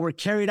that were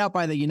carried out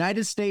by the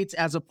United States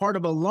as a part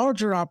of a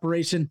larger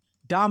operation,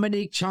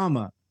 Dominique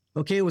Chama.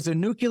 Okay, it was a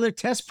nuclear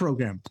test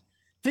program.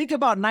 Think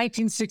about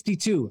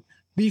 1962.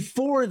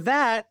 Before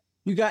that,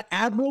 you got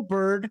Admiral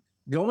Byrd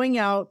going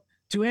out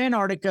to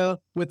Antarctica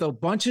with a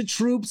bunch of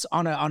troops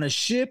on a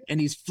ship, and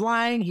he's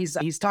flying.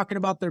 He's talking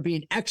about there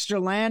being extra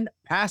land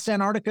past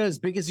Antarctica as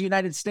big as the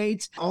United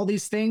States, all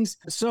these things.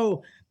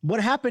 So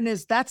what happened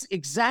is that's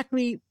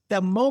exactly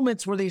the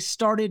moments where they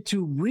started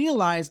to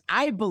realize,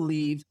 I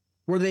believe,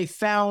 where they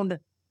found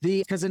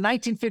because in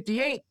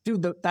 1958,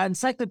 dude, the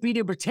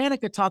Encyclopedia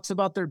Britannica talks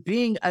about there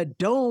being a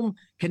dome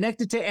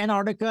connected to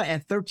Antarctica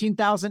at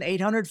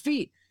 13,800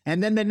 feet.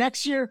 And then the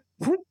next year,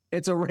 whoop,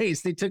 it's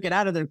erased. They took it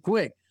out of there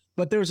quick.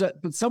 But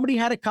somebody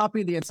had a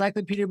copy of the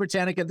Encyclopedia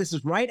Britannica. This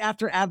is right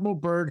after Admiral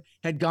Byrd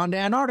had gone to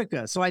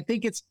Antarctica. So I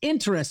think it's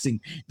interesting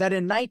that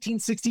in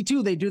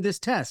 1962, they do this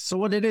test. So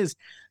what it is,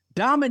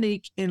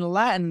 Dominique in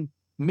Latin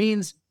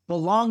means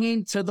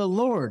belonging to the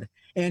Lord,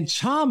 and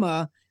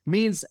Chama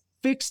means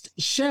fixed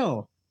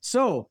shell.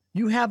 So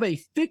you have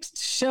a fixed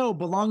shell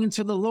belonging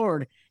to the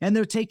Lord, and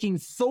they're taking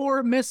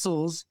Thor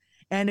missiles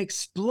and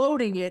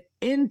exploding it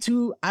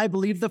into, I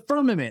believe, the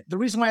firmament. The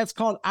reason why it's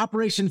called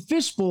Operation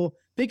Fishbowl,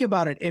 think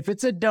about it. If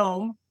it's a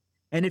dome,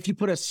 and if you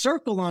put a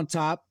circle on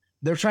top,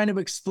 they're trying to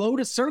explode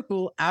a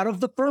circle out of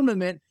the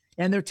firmament,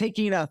 and they're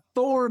taking a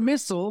Thor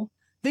missile.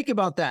 Think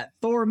about that,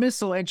 Thor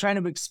missile, and trying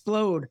to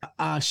explode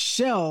a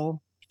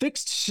shell,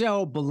 fixed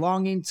shell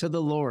belonging to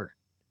the Lord.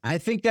 I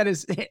think that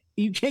is,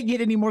 you can't get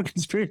any more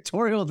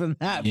conspiratorial than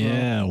that, bro.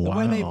 Yeah, wow.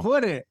 When they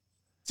put it.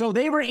 So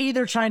they were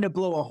either trying to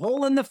blow a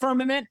hole in the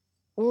firmament,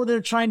 or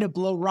they're trying to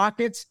blow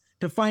rockets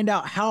to find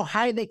out how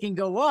high they can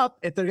go up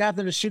if they're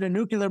having to shoot a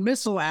nuclear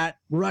missile at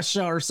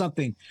Russia or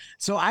something.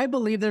 So I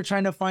believe they're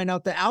trying to find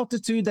out the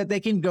altitude that they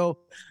can go.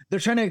 They're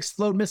trying to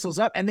explode missiles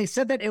up. And they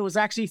said that it was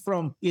actually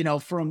from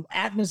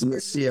atmosphere. You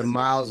see it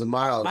miles and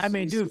miles. I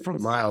mean, dude,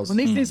 from miles. when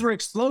these things were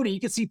exploding, you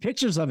can see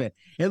pictures of it.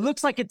 It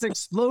looks like it's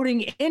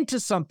exploding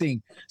into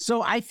something.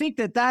 So I think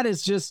that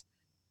is just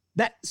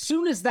that.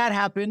 Soon as that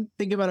happened,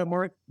 think about it,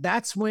 Mark.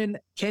 That's when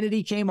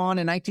Kennedy came on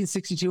in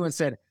 1962 and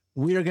said,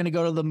 we are going to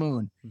go to the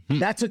moon. Mm-hmm.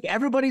 That took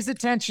everybody's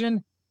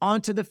attention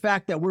onto the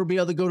fact that we'll be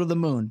able to go to the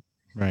moon.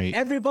 Right.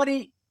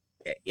 Everybody,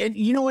 and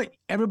you know what?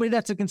 Everybody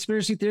that's a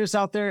conspiracy theorist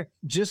out there,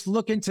 just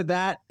look into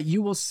that.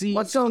 You will see.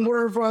 What's on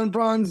word on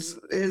bronze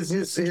is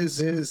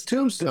his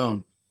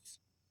tombstone?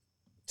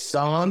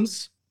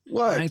 Psalms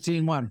what?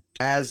 19:1.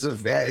 As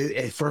of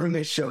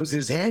firmament shows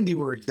his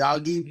handiwork,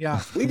 doggy. Yeah.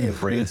 We didn't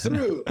break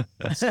through.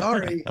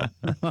 Sorry.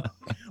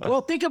 Well,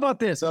 think about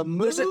this.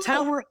 There's a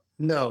tower.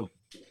 No.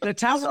 The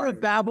Tower of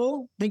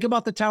Babel, think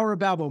about the Tower of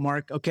Babel,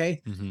 Mark,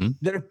 okay? Mm-hmm.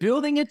 They're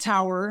building a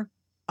tower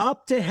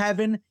up to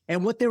heaven,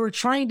 and what they were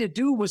trying to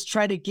do was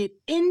try to get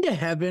into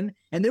heaven,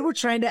 and they were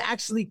trying to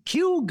actually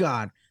kill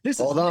God. This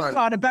Hold is on.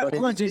 God about But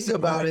if you think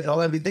about it.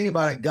 If you think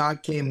about it,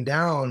 God came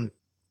down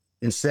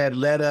and said,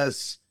 let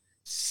us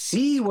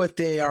see what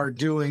they are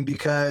doing,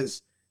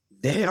 because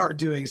they are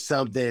doing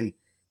something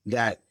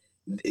that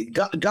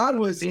God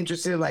was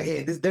interested in, like,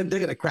 hey, they're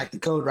going to crack the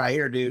code right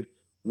here, dude.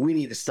 We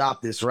need to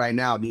stop this right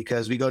now,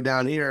 because we go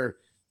down here,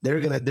 they're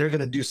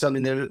gonna do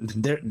something. They're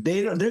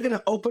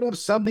gonna open up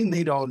something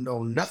they don't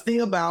know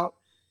nothing about,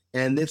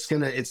 and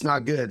it's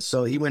not good.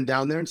 So he went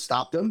down there and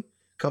stopped them,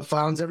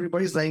 confounds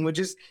everybody's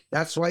languages.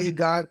 That's why you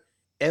got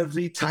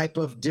every type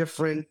of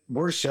different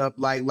worship,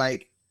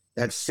 like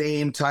that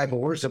same type of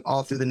worship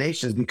all through the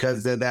nations,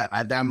 because that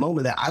at that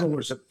moment that idol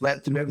worship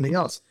led through everything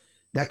else.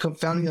 That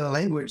confounding of the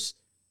language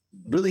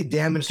really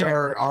damaged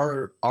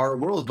our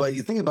world. But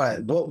you think about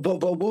it, what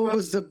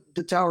was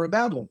the Tower of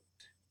Babel?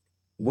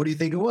 What do you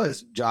think it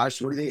was,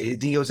 Josh? What do you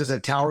think it was? Just a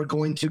tower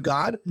going to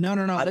God? No.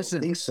 I Listen,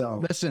 don't think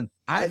so. listen.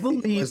 I think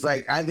it believe. was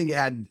like, I think it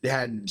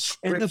had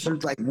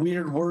scriptures, like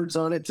weird words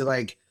on it to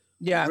like.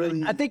 Yeah,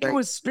 really, I think it like-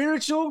 was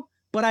spiritual,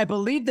 but I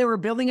believe they were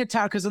building a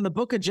tower because in the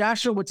book of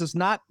Joshua, which is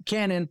not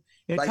canon,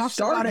 it like talks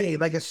about it. Stargate,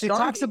 like a It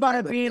talks Stargate about type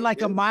it of being thing,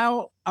 like a dude.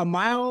 mile,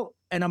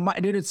 and a mile.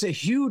 Dude, it's a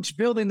huge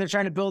building they're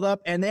trying to build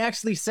up. And they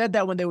actually said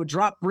that when they would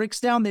drop bricks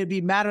down, they'd be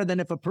madder than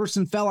if a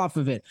person fell off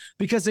of it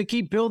because they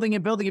keep building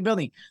and building and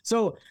building.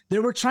 So they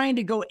were trying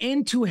to go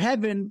into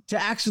heaven to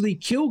actually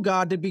kill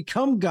God, to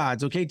become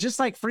gods. Okay. Just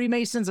like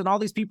Freemasons and all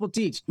these people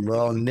teach.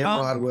 Well,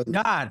 Nimrod was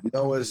God.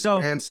 Noah's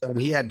So- grandson.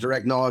 He had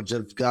direct knowledge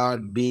of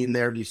God being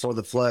there before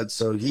the flood,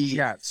 so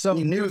he So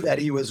he knew that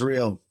he was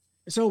real.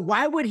 So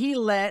why would he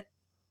let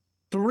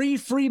 3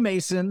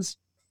 Freemasons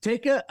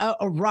take a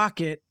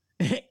rocket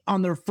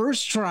on their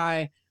first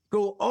try,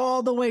 go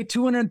all the way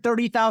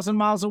 230,000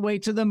 miles away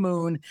to the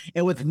moon,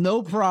 and with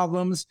no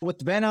problems with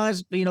Van Allen,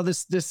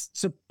 this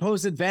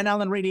supposed Van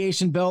Allen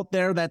radiation belt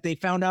there that they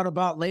found out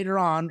about later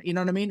on? You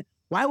know what I mean?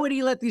 Why would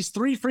he let these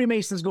 3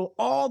 Freemasons go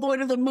all the way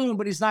to the moon,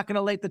 but he's not going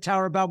to let the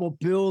Tower of Babel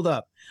build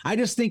up? I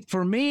just think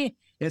for me,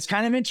 it's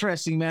kind of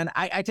interesting, man.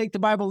 I take the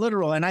Bible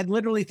literal, and I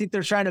literally think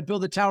they're trying to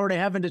build a tower to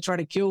heaven to try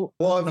to kill.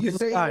 Well, if you the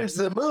say guy. there's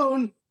the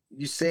moon,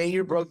 you say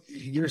you're broke.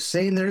 You're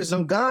saying there's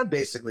no God,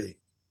 basically,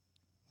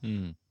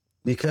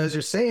 because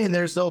you're saying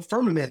there's no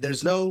firmament.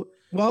 There's no.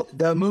 Well,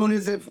 The moon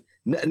is if.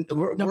 moon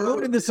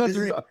in the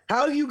sun-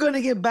 How are you going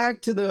to get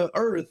back to the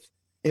Earth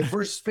if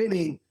we're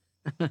spinning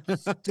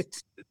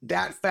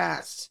that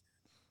fast?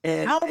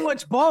 And how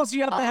much balls do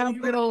you have to how are have?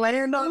 you going to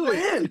land on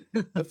land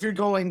if you're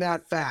going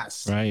that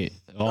fast? Right.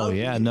 Oh,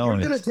 yeah. You're No.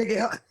 gonna it's- take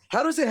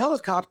how does a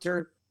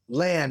helicopter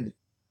land?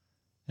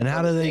 And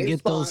how do they Same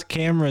get those spot.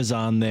 cameras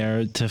on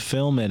there to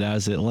film it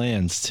as it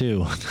lands,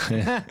 too?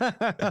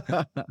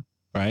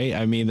 Right?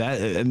 I mean, that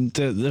and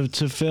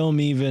to film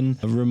even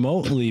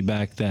remotely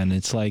back then,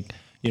 it's like,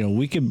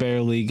 we could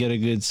barely get a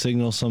good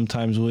signal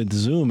sometimes with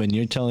Zoom, and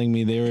you're telling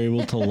me they were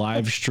able to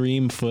live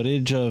stream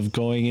footage of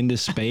going into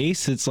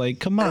space? It's like,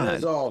 come on.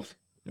 Resolve.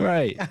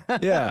 Right.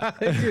 Yeah.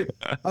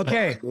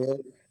 Okay,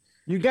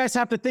 you guys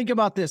have to think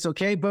about this,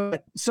 okay?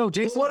 But so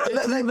Jason, What,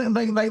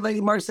 like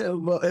Mark said,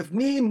 well, if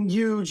me and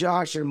you,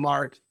 Josh, and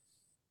Mark,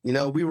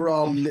 we were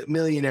all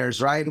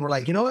millionaires, right? And we're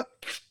like, you know what?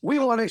 We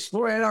want to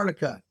explore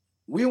Antarctica.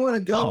 We want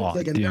to go Oh,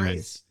 take a dude.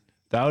 nice.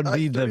 That would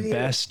be the 3 years.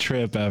 best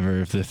trip ever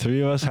if the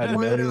 3 of us had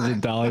Why millions not?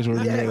 of dollars worth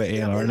of Yes, go to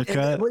and-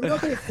 Antarctica. And, well,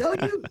 they tell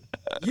you,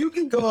 you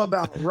can go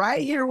about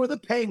right here where the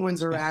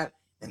penguins are at,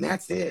 and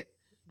that's it.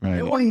 Right.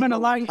 It won't even even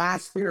allow-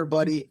 past here,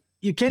 buddy.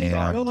 you can't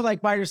Yeah. go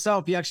like by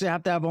yourself. You actually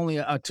have to have only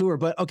a tour.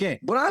 But okay,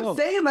 But I'm so-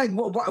 saying, like,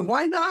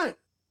 why not?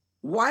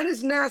 Why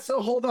does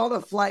NASA hold all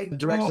the flight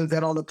directions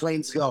that all the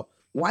planes go?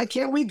 Why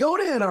can't we go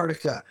to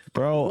Antarctica?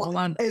 Bro, hold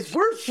on. If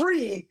we're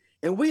free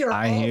and we are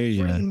I all hear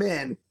ya. free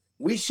men,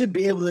 we should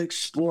be able to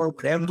explore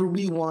whatever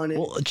we wanted.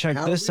 well, check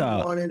how this we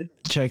out. wanted.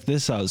 Check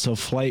this out. So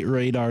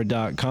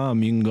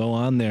flightradar.com, you can go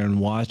on there and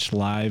watch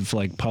live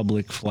like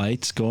public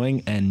flights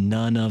going, and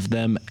none of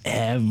them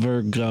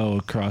ever go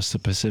across the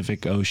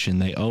Pacific Ocean.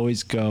 They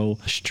always go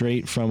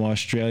straight from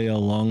Australia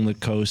along the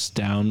coast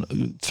down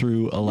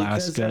through Because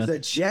Alaska. there's a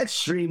jet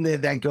stream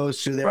that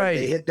goes through there. Right.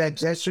 They hit that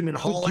jet stream and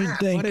haul But you'd ass.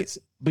 think, but it's-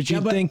 but yeah,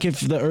 you'd but- think if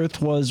the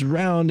Earth was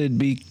round, it'd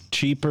be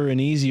cheaper and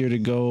easier to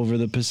go over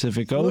the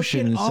Pacific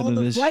Ocean at instead all of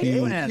the this flight huge.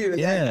 plans.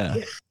 Yeah.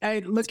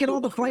 Hey, look at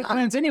all the flight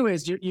plans.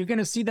 Anyways, you're going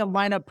to see them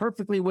line up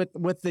perfectly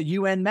with the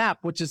UN map,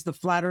 which is the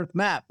flat Earth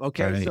map.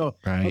 Okay, Right, so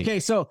right. okay,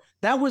 so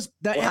that was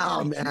the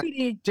Wow, Antarctic man.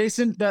 Treaty,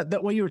 Jason.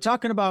 That what you were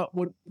talking about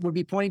would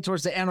be pointing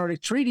towards the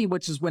Antarctic Treaty,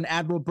 which is when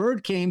Admiral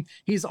Byrd came.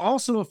 He's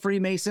also a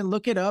Freemason.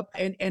 Look it up,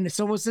 and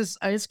so was his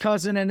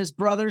cousin and his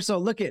brother. So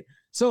look at.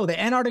 So the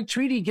Antarctic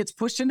Treaty gets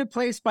pushed into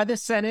place by the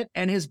Senate,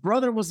 and his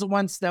brother was the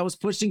one that was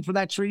pushing for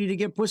that treaty to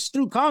get pushed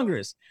through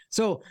Congress.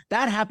 So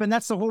that happened.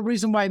 That's the whole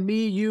reason why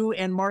me, you,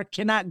 and Mark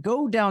cannot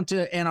go down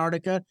to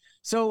Antarctica.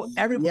 So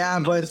everybody, Yeah,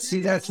 but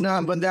see, that's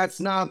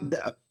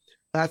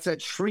a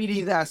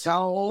treaty. That's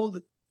how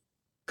old?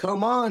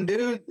 Come on,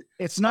 dude.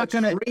 it's not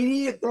going to,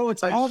 treaty, bro,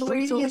 it's a all the way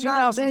treaty till is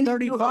not then-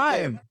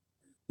 2035.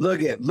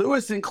 Look at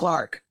Lewis and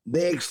Clark.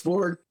 They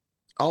explored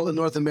all of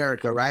North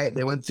America, right?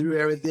 They went through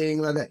everything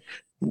like that.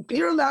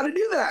 You're allowed to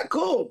do that.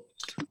 Cool.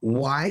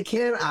 Why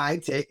can't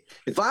I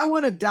if I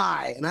want to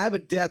die and I have a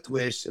death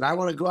wish and I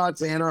want to go out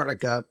to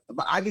Antarctica,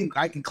 I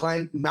can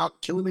climb Mount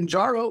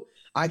Kilimanjaro.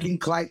 I can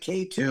climb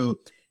K2.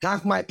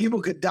 Half my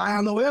people could die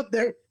on the way up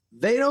there.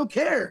 They don't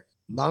care.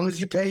 As long as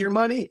you pay your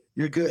money,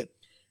 you're good.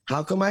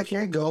 How come I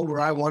can't go where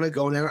I want to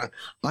go now?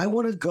 I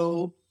want to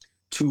go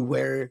to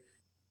where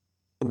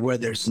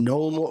there's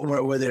no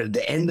more, where there's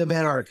the end of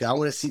Antarctica. I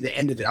want to see the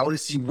end of it. I want to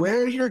see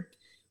where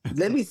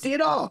let me see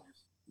it all.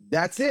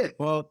 That's it.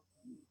 Well,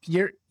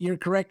 you're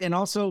correct. And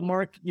also,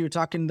 Mark, you're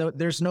talking,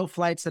 there's no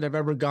flights that have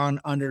ever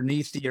gone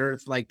underneath the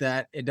earth like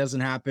that. It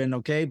doesn't happen.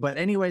 Okay. But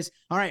anyways,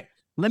 all right.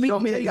 Let me Show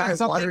me tell the you guy guys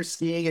something. water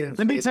skiing and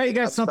Let me tell you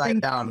guys upside something.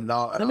 down and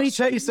all, Let me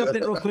tell you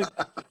something real quick,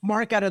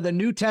 Mark, out of the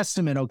New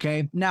Testament,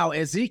 okay? Now,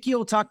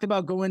 Ezekiel talked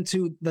about going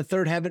to the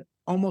third heaven,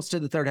 almost to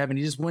the third heaven.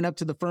 He just went up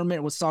to the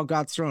firmament and saw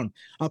God's throne.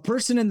 A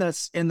person in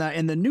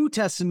the New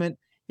Testament,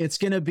 it's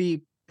going to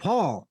be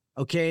Paul,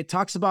 okay? It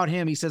talks about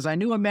him. He says, I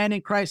knew a man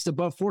in Christ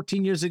above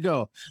 14 years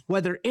ago,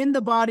 whether in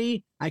the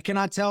body, I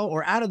cannot tell,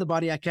 or out of the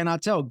body, I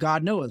cannot tell.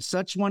 God knoweth.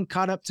 Such one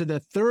caught up to the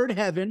third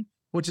heaven,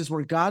 which is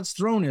where God's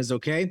throne is,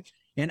 okay?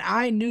 And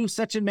I knew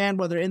such a man,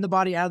 whether in the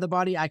body, out of the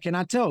body, I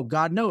cannot tell.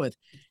 God knoweth.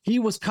 He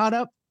was caught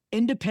up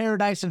into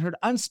paradise and heard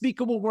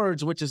unspeakable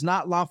words, which is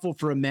not lawful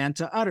for a man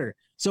to utter.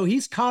 So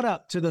he's caught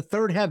up to the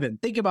third heaven.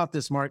 Think about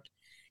this, Mark.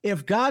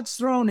 If God's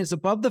throne is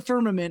above the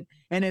firmament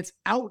and it's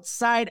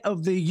outside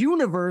of the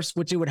universe,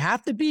 which it would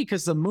have to be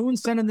because the moon,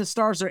 sun, and the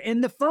stars are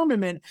in the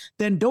firmament,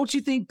 then don't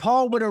you think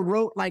Paul would have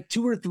wrote like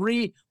 2 or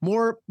 3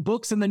 more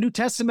books in the New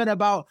Testament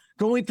about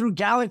going through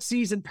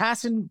galaxies and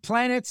passing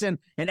planets and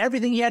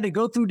everything he had to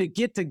go through to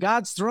get to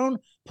God's throne?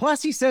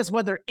 Plus, he says,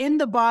 whether in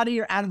the body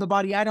or out of the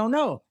body, I don't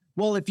know.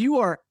 Well, if you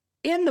are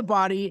in the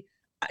body,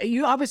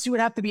 you obviously would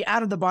have to be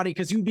out of the body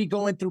because you'd be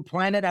going through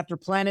planet after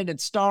planet and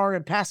star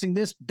and passing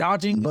this,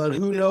 dodging. But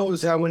who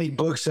knows how many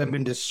books have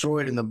been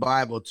destroyed in the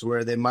Bible to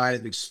where they might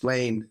have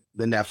explained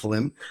the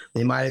Nephilim.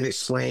 They might have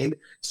explained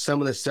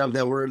some of the stuff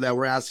that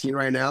we're asking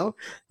right now.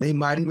 They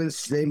might even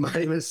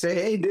say,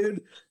 hey,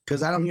 dude,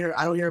 because I don't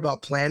hear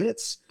about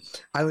planets.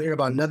 I don't hear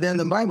about nothing in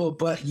the Bible.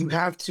 But you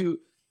have to,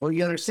 well,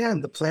 you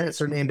understand the planets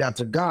are named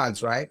after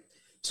gods, right?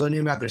 So they're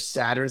named after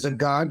Saturn's a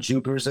god,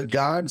 Jupiter's a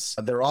god.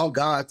 They're all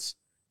gods.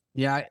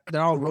 Yeah,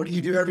 they're all. What do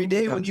you do every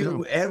day when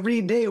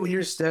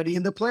you're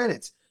studying the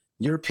planets?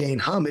 You're paying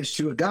homage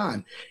to a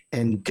god,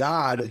 and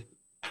God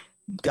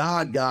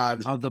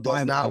Of the does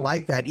Bible. not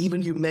like that.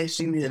 Even you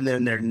mentioning in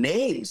their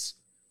names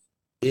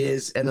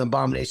is an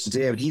abomination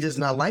to him. He does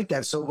not like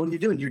that. So what are you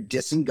doing? You're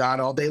dissing God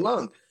all day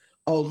long.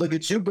 Oh, look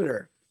at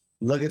Jupiter,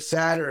 look at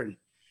Saturn,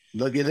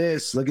 look at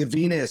this, look at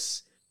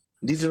Venus.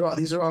 These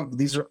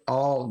are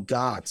all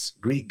gods,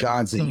 Greek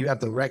gods that you have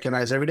to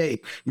recognize every day.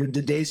 The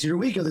days of your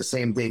week are the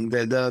same thing.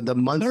 The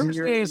months in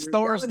your Thursday is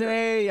calendar.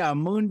 Thursday,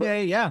 Moon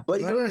Day, yeah.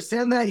 But you don't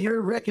understand that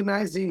you're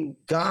recognizing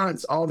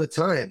gods all the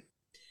time.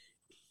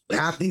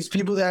 Half these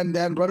people that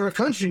run our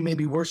country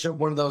maybe worship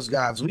one of those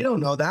gods. We don't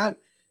know that.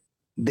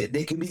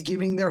 They could be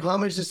giving their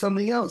homage to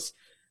something else.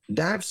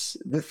 That's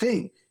the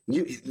thing.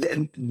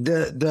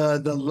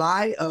 The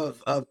lie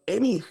of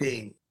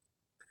anything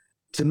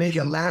to make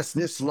it last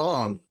this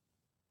long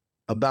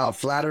about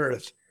flat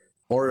Earth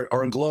or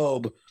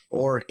globe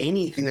or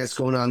anything that's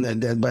going on.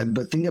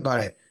 But think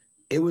about it.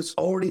 It was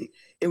already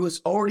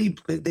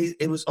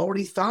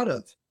thought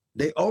of.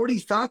 They already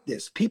thought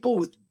this. People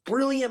with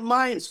brilliant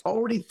minds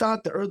already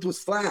thought the Earth was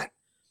flat,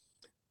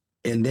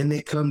 and then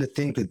they come to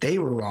think that they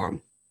were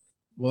wrong.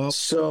 Well,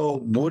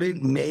 So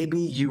maybe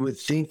you would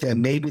think that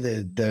maybe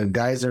the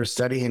guys that are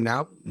studying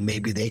now,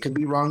 maybe they could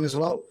be wrong as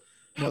well.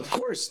 Of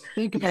course,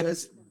 think about it.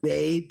 because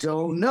they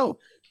don't know.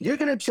 You're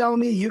gonna tell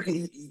me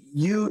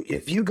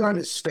if you got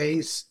to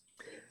space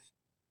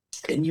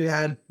and you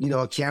had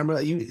a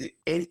camera,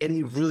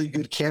 any really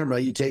good camera,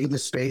 you take it to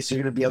space,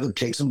 you're gonna be able to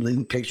take some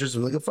living pictures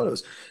and look at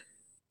photos.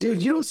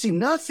 Dude, you don't see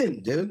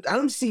nothing, dude. I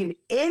don't see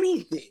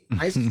anything.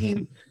 I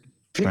see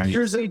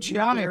pictures of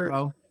CGI,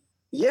 bro.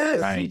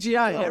 Yes. Right.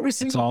 CGI. Every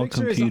single all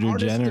picture is an computer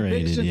artist generated,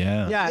 depiction.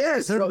 yeah.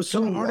 Yes.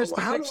 So an artist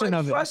how do depiction I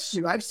of it. trust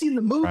you? I've seen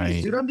the movies,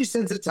 Right. dude. I'm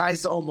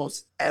desensitized to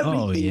almost everything.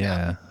 Oh now.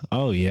 yeah.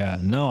 Oh yeah.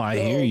 No, I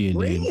hear you,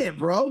 Bring dude. it,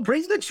 bro.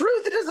 Bring the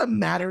truth. It doesn't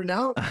matter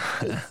now.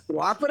 Just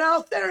swap it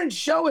out there and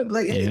show it.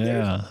 Like, hey,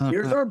 Yeah.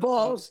 here's our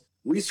balls.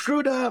 We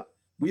screwed up.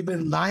 We've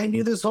been lying to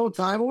you this whole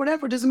time, or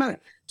whatever. It doesn't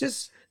matter.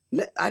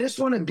 I just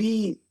want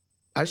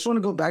to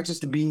go back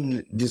just to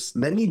being. Just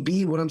let me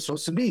be what I'm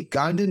supposed to be.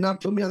 God did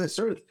not put me on this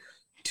earth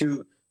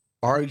to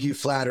argue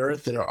flat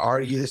Earth and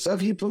argue this stuff.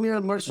 He put me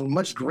on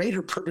much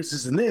greater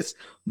purposes than this,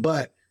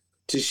 but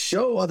to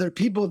show other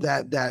people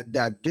that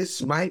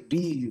this might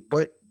be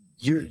what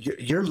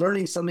you're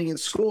learning something in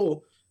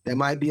school that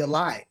might be a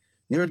lie.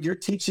 You're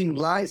teaching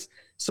lies,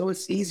 so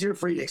it's easier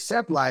for you to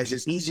accept lies.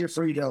 It's easier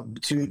for you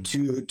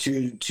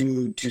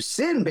to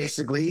sin,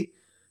 basically,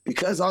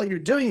 because all you're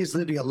doing is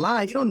living a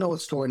lie. You don't know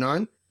what's going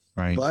on,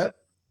 Right. but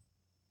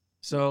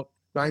So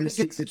trying to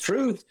seek the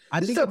truth.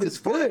 I This think stuff it's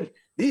is good.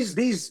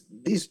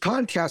 These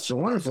podcasts are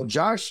wonderful,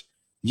 Josh.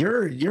 Your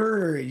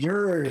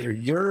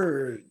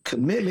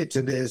commitment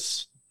to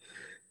this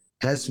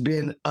has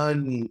been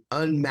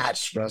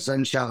unmatched, bro. It's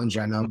unchallenged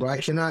right now, bro.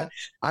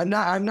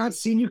 I've not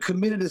seen you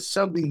committed to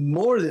something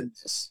more than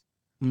this.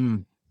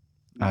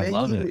 I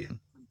love it.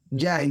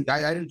 Yeah,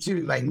 I do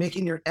too. Like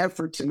making your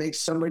effort to make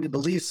somebody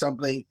believe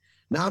something,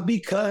 not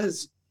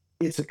because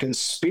it's a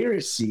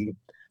conspiracy,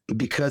 but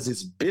because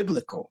it's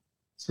biblical.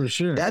 for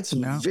sure. That's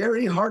Yeah.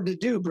 very hard to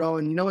do, bro.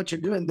 And you know what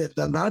you're doing? That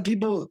a lot of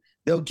people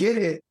they'll get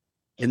it,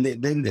 and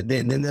then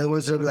the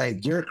ones that are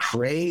like, "You're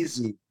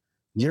crazy."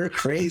 You're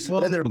crazy.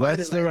 Well,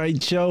 that's the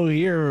right show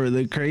here.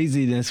 The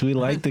craziness. We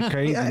like the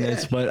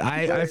craziness, but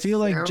I feel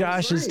like Sounds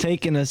Josh is right.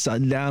 taking us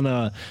down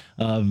a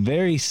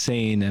very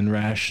sane and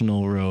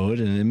rational road,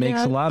 and it makes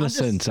Yeah, a lot I'm of just-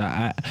 sense.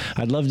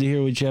 I'd love to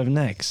hear what you have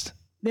next.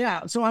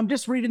 Yeah, so I'm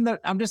just reading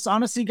I'm just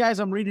honestly, guys,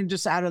 I'm reading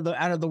just out of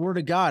the word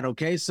of God.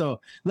 Okay, so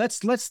let's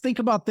think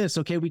about this.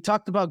 Okay, we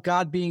talked about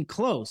God being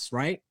close,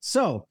 right?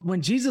 So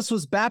when Jesus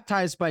was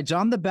baptized by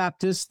John the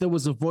Baptist, there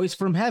was a voice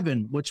from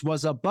heaven which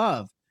was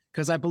above,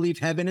 because I believe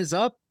heaven is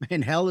up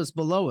and hell is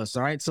below us.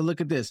 All right, so look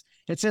at this.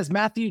 It says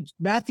Matthew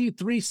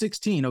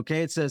 3:16.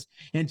 Okay, it says,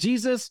 and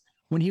Jesus,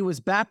 when he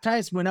was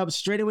baptized, went up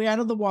straightway out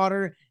of the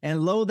water,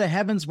 and lo, the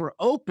heavens were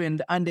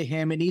opened unto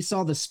him, and he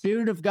saw the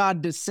Spirit of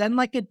God descend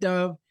like a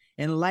dove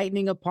and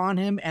lightning upon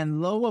him,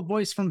 and lo, a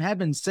voice from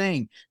heaven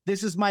saying,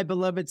 this is my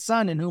beloved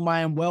Son, in whom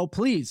I am well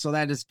pleased. So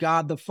that is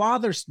God the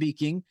Father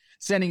speaking,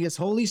 sending his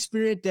Holy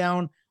Spirit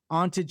down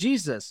onto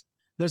Jesus.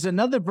 There's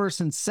another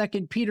verse in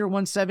 2 Peter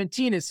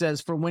 1:17. It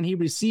says, for when he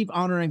received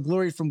honor and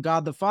glory from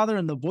God the Father,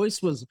 and the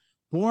voice was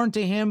borne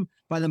to him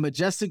by the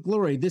majestic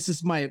glory, this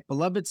is my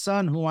beloved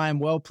Son, whom I am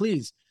well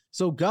pleased.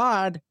 So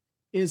God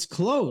is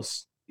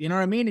close. You know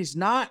what I mean? He's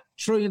not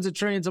trillions and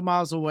trillions of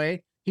miles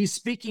away. He's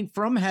speaking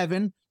from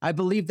heaven. I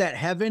believe that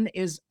heaven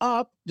is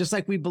up, just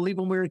like we believe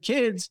when we were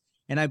kids.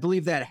 And I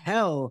believe that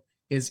hell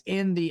is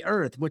in the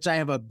earth, which I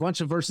have a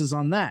bunch of verses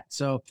on that.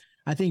 So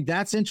I think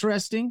that's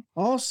interesting.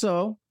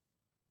 Also,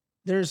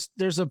 there's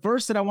a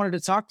verse that I wanted to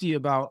talk to you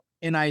about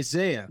in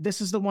Isaiah.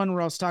 This is the one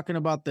where I was talking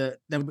about that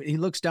he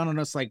looks down on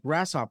us like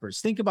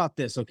grasshoppers. Think about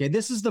this, okay?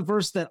 This is the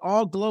verse that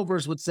all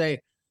Globers would say,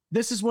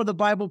 this is where the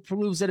Bible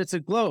proves that it's a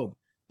globe.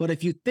 But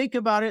if you think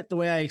about it the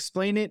way I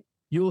explain it,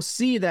 you'll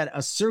see that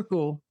a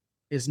circle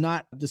is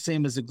not the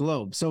same as a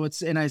globe. So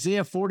it's in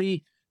Isaiah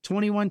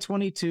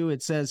 40:21-22.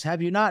 It says,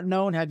 have you not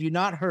known? Have you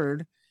not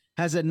heard?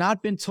 Has it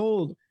not been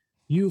told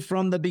you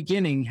from the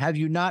beginning? Have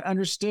you not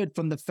understood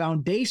from the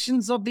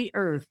foundations of the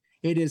earth?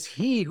 It is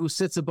he who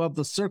sits above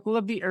the circle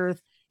of the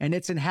earth, and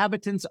its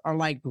inhabitants are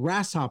like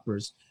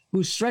grasshoppers,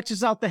 who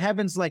stretches out the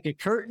heavens like a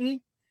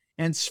curtain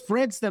and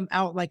spreads them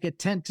out like a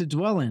tent to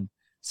dwell in.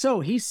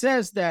 So he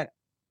says that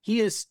he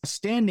is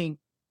standing,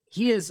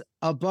 he is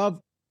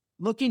above,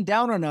 looking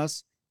down on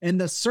us in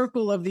the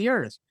circle of the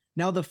earth.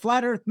 Now, the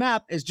flat earth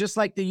map is just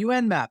like the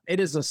UN map. It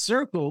is a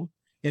circle.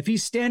 If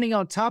he's standing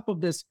on top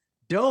of this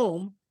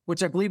dome,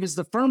 which I believe is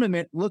the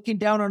firmament, looking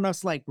down on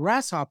us like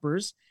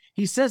grasshoppers,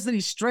 he says that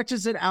he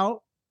stretches it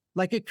out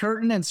like a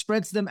curtain and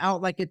spreads them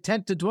out like a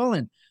tent to dwell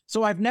in.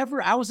 So I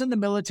was in the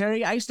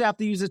military. I used to have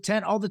to use a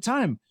tent all the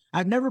time.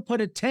 I've never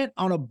put a tent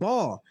on a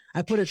ball.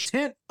 I put a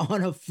tent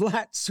on a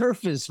flat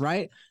surface,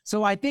 right?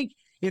 So I think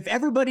if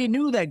everybody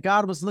knew that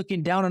God was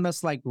looking down on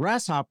us like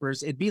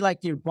grasshoppers, it'd be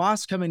like your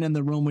boss coming in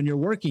the room when you're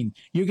working.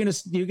 You're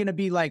gonna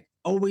be like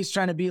always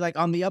trying to be like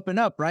on the up and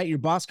up, right? Your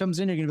boss comes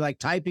in, you're gonna be like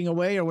typing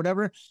away or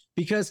whatever,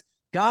 because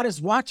God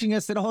is watching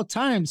us at all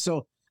times.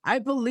 So I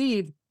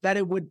believe that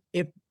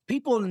if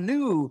people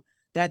knew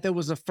that there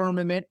was a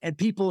firmament and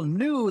people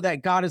knew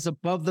that God is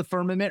above the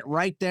firmament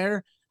right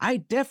there, I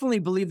definitely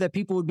believe that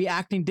people would be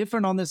acting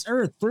different on this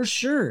earth for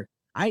sure.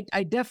 I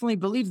definitely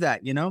believe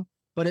that,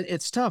 but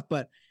it's tough.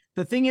 But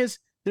the thing is,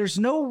 there's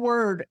no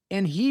word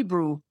in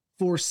Hebrew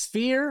for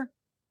sphere,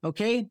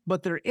 okay?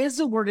 But there is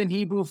a word in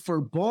Hebrew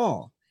for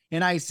ball.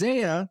 In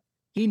Isaiah,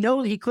 he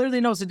clearly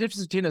knows the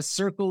difference between a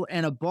circle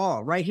and a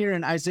ball. Right here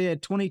in Isaiah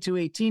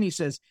 22:18, he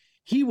says,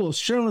 he will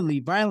surely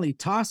violently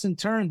toss and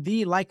turn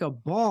thee like a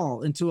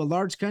ball into a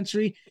large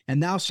country,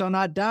 and thou shalt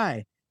not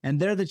die. And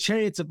there the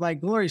chariots of thy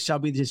glory shall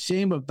be the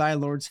shame of thy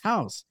Lord's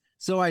house.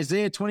 So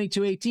Isaiah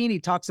 22:18, he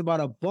talks about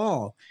a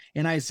ball.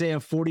 In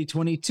Isaiah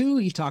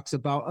 40:22, he talks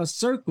about a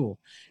circle.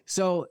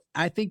 So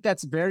I think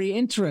that's very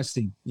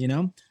interesting,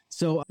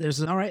 So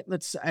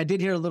I did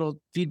hear a little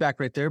feedback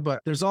right there,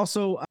 but there's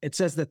also, it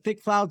says the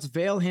thick clouds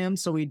veil him,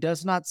 so he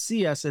does not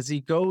see us as he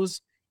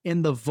goes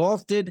in the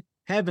vaulted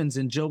heavens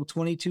in Job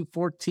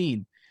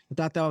 22:14. I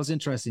thought that was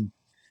interesting.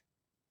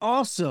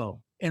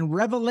 Also, in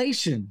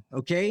Revelation,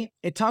 okay,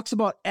 it talks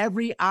about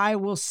every eye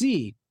will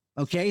see.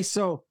 Okay,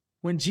 so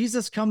when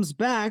Jesus comes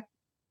back,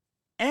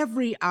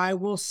 every eye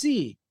will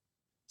see.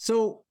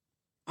 So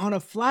on a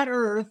flat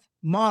earth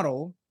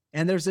model,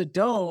 and there's a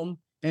dome,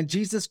 and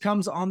Jesus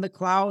comes on the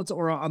clouds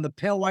or on the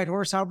pale white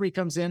horse, however he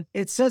comes in,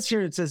 it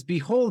says,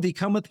 behold, he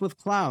cometh with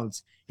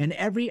clouds, and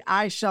every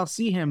eye shall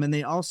see him, and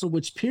they also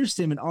which pierced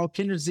him, and all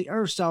kindreds of the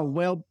earth shall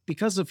wail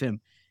because of him.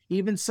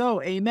 Even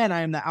so, amen.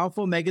 I am the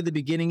Alpha, Omega, the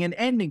beginning and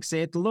ending,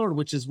 saith the Lord,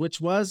 which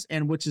was,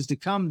 and which is to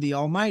come, the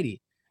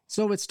Almighty.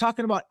 So it's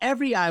talking about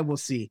every eye will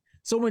see.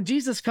 So when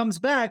Jesus comes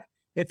back,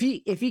 if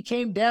he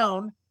came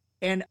down,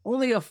 and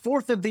only a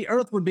fourth of the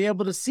earth would be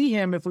able to see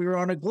him if we were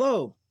on a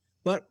globe.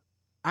 But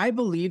I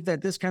believe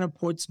that this kind of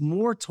points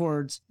more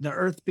towards the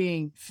earth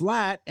being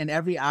flat and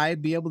every eye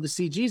be able to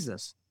see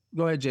Jesus.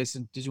 Go ahead,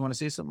 Jason. Did you want to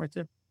say something right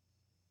there?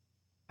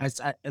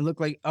 It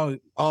looked like, no,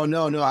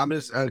 I'm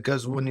just,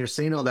 because when you're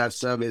saying all that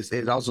stuff,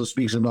 it also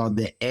speaks about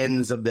the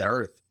ends of the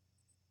earth.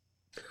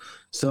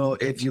 So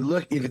if you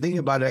think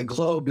about it, a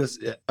globe,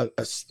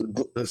 a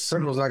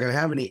circle's not going to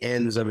have any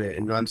ends of it.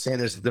 You know what I'm saying?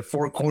 There's the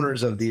four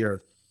corners of the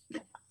earth,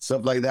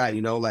 stuff like that.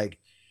 You know, like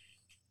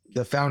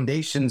the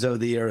foundations of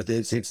the earth.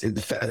 It's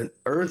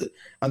earth.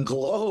 A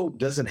globe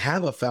doesn't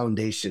have a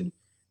foundation.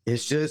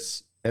 It's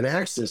just an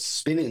axis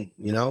spinning.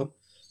 You know,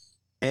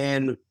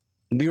 and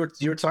you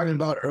were talking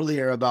about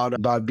earlier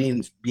about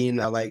being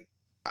like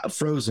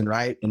frozen,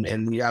 right?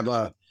 And you have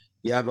a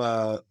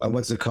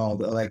what's it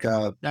called? Like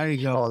There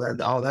you go.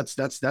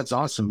 That's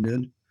awesome,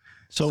 dude.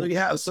 So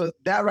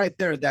that right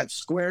there, that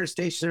square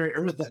stationary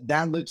Earth,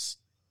 that looks.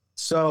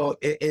 So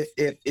if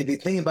you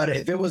think about it,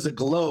 if it was a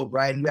globe,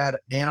 right, and you had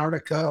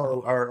Antarctica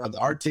or the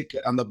Arctic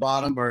on the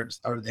bottom or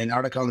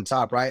Antarctica on the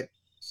top, right?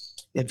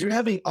 If you're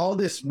having all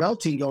this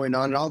melting going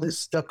on and all this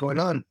stuff going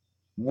on,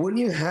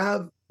 wouldn't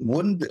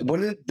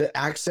the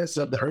axis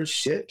of the Earth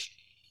shift?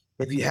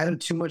 If you had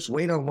too much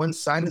weight on one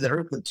side of the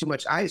Earth with too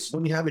much ice,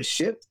 wouldn't you have it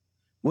shift?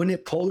 Wouldn't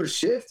it polar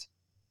shift?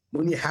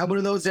 Wouldn't you have one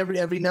of those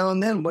every now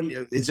and then?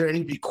 Is there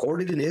any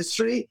recorded in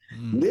history?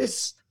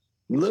 This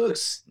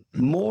looks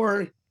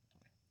more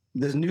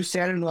the new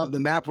Saturn of the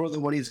map world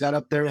than what he's got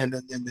up there, and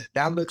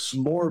that looks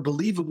more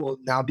believable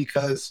now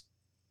because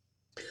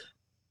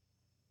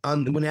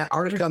when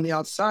Antarctica on the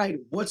outside,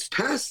 what's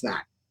past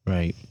that?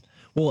 Right.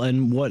 Well,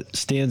 and what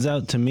stands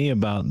out to me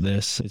about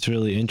this, it's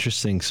really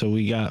interesting. So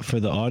we got, for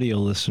the audio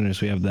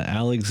listeners, we have the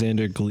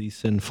Alexander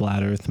Gleason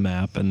flat Earth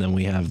map, and then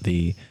we have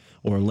the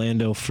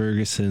Orlando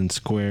Ferguson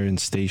square and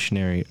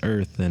stationary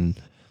Earth. And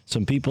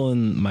some people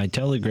in my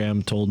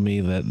Telegram told me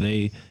that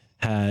they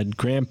had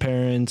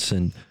grandparents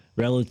and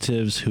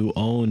relatives who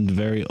owned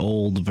very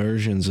old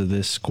versions of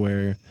this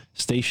square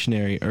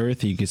stationary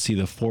Earth. You could see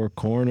the four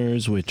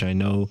corners, which I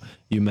know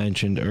you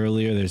mentioned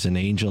earlier. There's an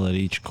angel at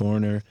each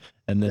corner.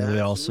 And then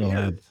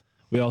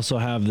we also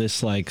have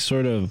this like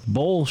sort of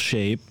bowl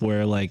shape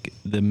where like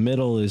the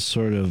middle is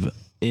sort of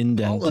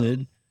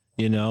indented,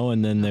 you know,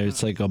 and then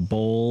there's like a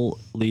bowl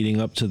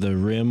leading up to the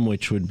rim,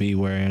 which would be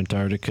where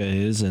Antarctica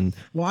is. And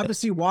Well,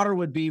 obviously, water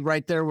would be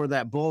right there where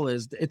that bowl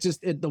is. It's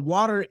just the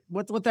water.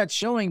 What that's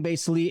showing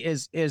basically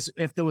is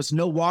if there was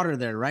no water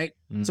there, right?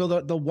 So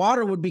the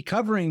water would be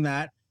covering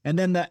that, and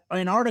then the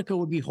Antarctica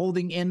would be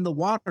holding in the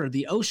water,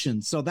 the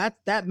ocean. So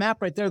that map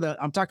right there,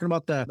 I'm talking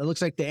about it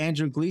looks like the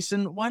Andrew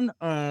Gleason one,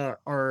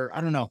 or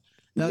I don't know.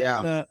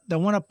 The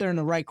one up there in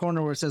the right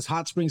corner where it says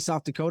Hot Springs,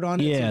 South Dakota on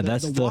it. Yeah, so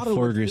that's the water would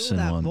fill Ferguson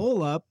that one.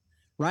 bowl up,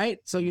 right?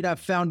 So you'd have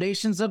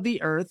foundations of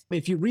the earth.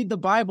 If you read the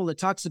Bible, it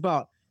talks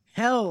about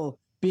hell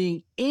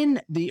being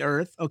in the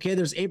earth. Okay,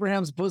 there's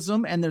Abraham's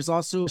bosom, and there's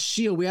also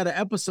Sheol. We had an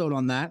episode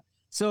on that.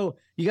 So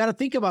you got to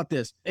think about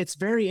this. It's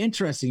very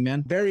interesting,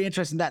 man. Very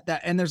interesting that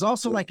and there's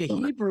also like a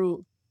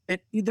Hebrew.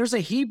 There's a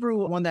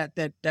Hebrew one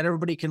that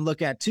everybody can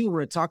look at too,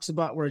 where it talks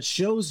about where it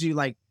shows you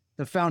like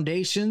the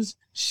foundations,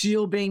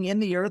 Sheol being in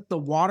the earth, the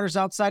waters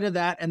outside of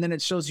that, and then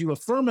it shows you a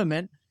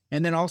firmament,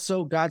 and then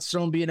also God's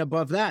throne being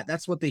above that.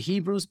 That's what the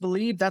Hebrews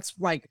believe. That's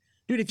like,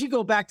 dude, if you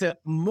go back to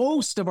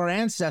most of our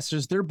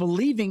ancestors, they're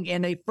believing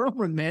in a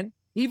firmament,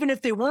 even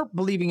if they weren't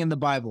believing in the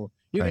Bible.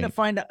 You're going to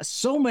find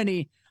so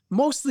many.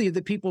 Mostly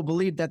the people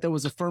believed that there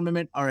was a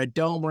firmament or a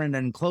dome or an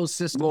enclosed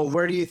system. Well,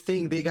 where do you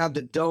think they got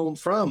the dome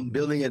from?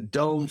 Building a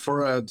dome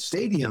for a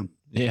stadium.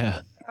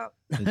 yeah,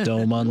 the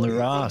dome on the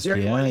rock.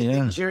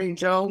 Yeah. Jerry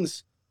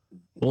Jones.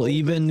 Well,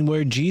 even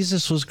where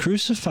Jesus was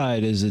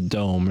crucified is a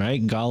dome,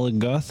 right?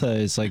 Golgotha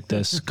is like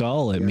the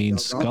skull. It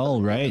means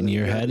skull, right? And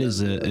your head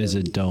is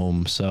a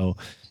dome. So,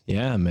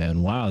 yeah,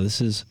 man. Wow,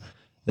 this is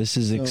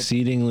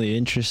exceedingly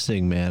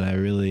interesting, man. I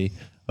really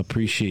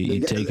appreciate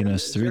you taking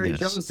us through Jerry this.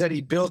 Jones said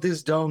he built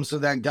his dome so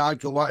that God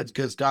could watch,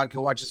 because God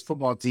could watch his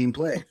football team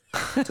play.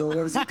 So what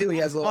does he do? He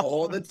has a little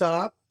hole at the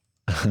top.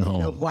 You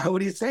know, why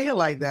would he say it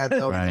like that,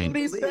 though? Right. What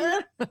he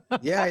said?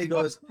 Yeah, he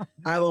goes,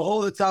 I have a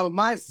hole at the top of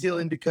my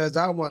ceiling because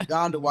I want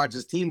God to watch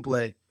his team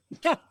play.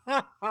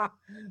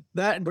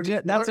 That's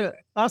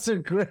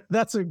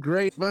a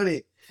great.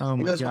 Funny. Oh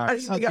He my goes, why god!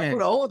 do you think I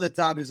put a hole at the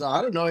top? He's like,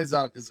 I don't know. He's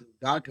like, because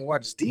God can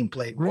watch his team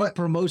play. Great What?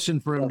 promotion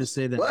for him to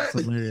say that. What?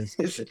 That's hilarious.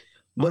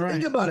 But All right.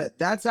 think about it.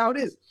 That's how it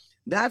is.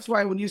 That's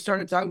why when you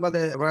started talking about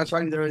that, when I was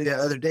talking to you the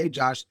other day,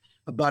 Josh,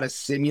 about a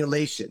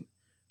simulation,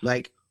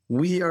 like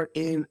we are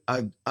in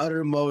a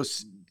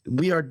uttermost,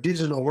 we are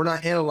digital. We're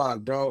not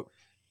analog, bro.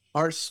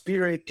 Our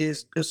spirit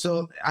is,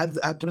 so I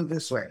put it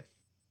this way.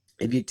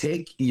 If you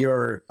take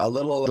a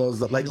little,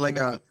 those like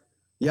a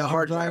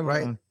hard drive,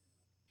 right?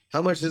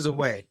 How much does it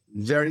weigh?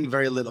 Very,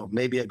 very little.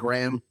 Maybe a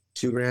gram,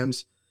 2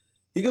 grams.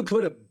 You can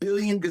put a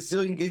billion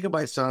gazillion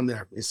gigabytes on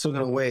there. It's still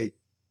gonna weigh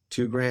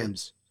 2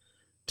 grams.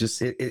 Just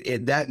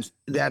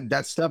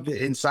that stuff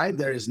inside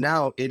there is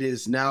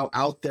now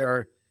out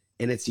there,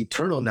 and it's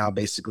eternal now,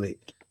 basically.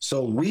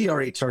 So we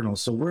are eternal.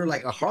 So we're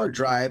like a hard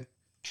drive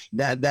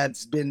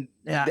that's been.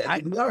 Yeah,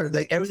 we are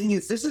like everything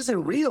is. This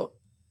isn't real.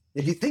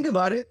 If you think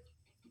about it,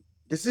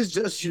 this is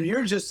just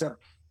you're just a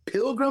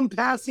pilgrim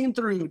passing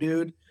through,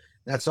 dude.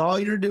 That's all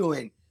you're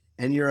doing,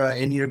 and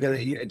you're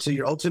gonna to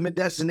your ultimate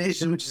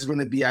destination, which is going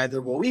to be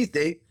either what we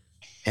think,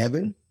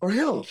 heaven or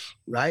hell,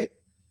 right?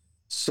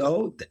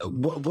 So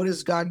what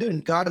is God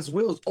doing? God's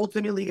will is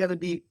ultimately going to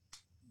be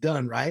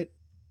done, right?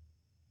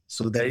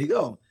 So there you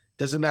go.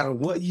 Doesn't matter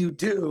what you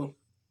do.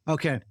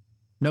 Okay,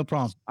 no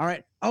problem. All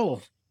right.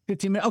 Oh,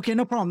 15 minutes. Okay,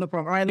 no problem. No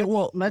problem. All right. Yeah,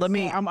 well, let's, let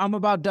me- I'm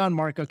about done,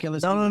 Mark. Okay,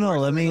 let's. No,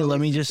 let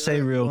me just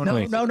say real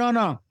quick.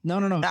 No.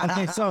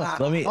 Okay, so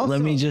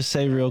Let me just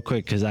say real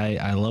quick, because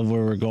I love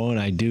where we're going.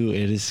 It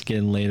is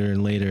getting later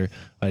and later.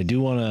 I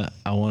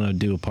wanna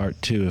do a part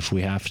 2 if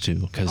we have to,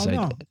 because Oh,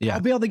 no. yeah.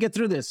 I'll be able to get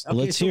through this. Okay,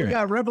 Let's so hear we it.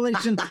 got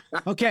Revelation.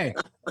 Okay.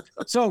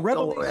 So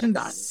Revelation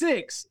worry.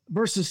 6,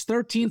 verses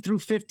 13 through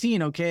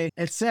 15. Okay.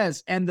 It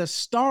says, and the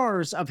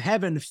stars of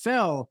heaven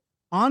fell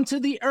onto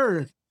the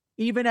earth,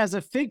 even as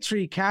a fig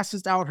tree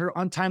casteth out her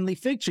untimely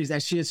fig trees,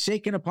 as she is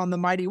shaken upon the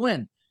mighty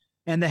wind.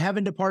 And the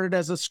heaven departed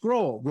as a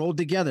scroll rolled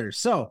together.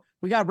 So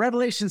we got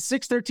Revelation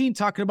 6:13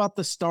 talking about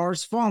the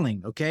stars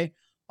falling. Okay.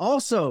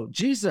 Also,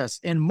 Jesus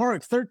in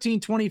Mark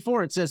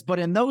 13:24, it says, but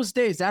in those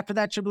days after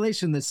that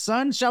tribulation, the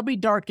sun shall be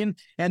darkened,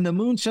 and the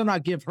moon shall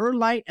not give her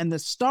light, and the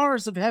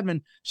stars of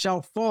heaven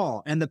shall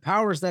fall, and the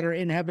powers that are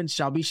in heaven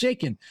shall be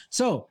shaken.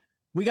 So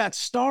we got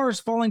stars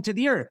falling to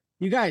the earth.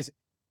 You guys,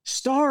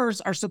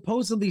 stars are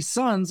supposedly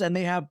suns, and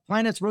they have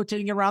planets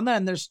rotating around that,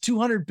 and there's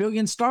 200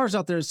 billion stars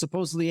out there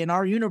supposedly in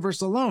our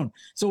universe alone.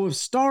 So if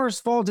stars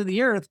fall to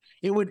the earth,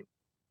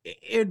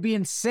 it'd be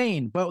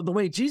insane. But the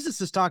way Jesus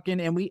is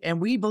talking,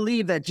 and we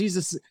believe that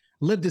Jesus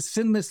lived a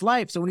sinless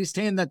life. So when he's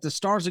saying that the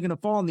stars are going to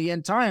fall in the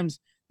end times,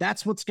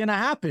 that's what's going to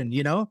happen,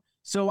 you know?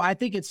 So I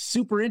think it's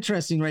super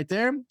interesting right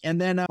there. And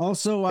then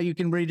also you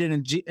can read it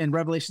in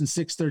Revelation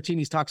 6:13.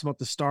 He talks about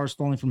the stars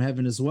falling from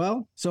heaven as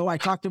well. So I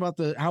talked about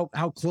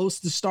how close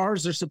the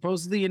stars are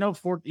supposedly, or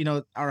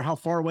how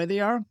far away they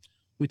are.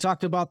 We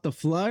talked about the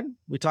flood.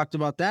 We talked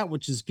about that,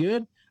 which is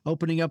good.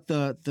 Opening up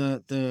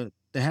the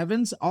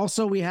heavens.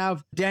 Also, we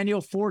have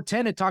Daniel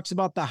 4:10. It talks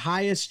about the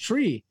highest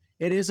tree.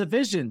 It is a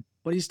vision,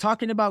 but he's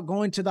talking about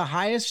going to the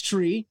highest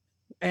tree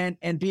and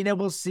being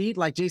able to see,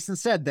 like Jason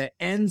said, the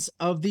ends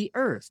of the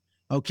earth.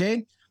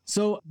 Okay.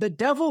 So the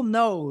devil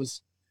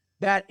knows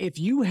that if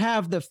you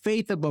have the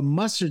faith of a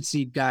mustard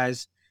seed,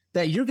 guys,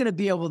 that you're going to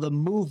be able to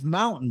move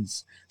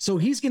mountains. So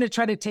he's going to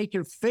try to take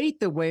your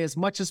faith away as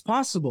much as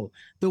possible.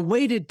 The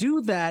way to do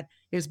that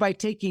is by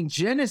taking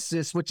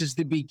Genesis, which is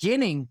the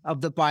beginning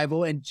of the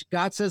Bible, and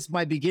God says,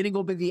 my beginning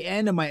will be the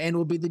end and my end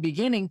will be the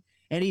beginning.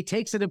 And he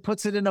takes it and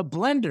puts it in a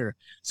blender.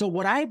 So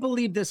what I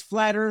believe this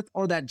flat earth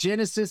or that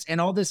Genesis and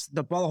all this,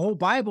 the whole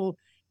Bible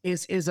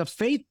is a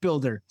faith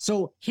builder.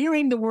 So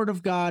hearing the word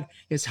of God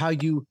is how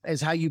you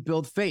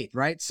build faith,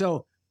 right?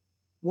 So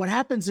what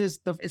happens is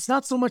it's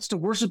not so much to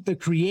worship the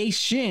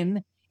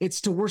creation, it's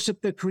to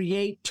worship the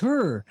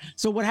creator.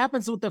 So what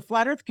happens with the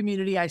flat earth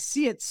community, I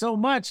see it so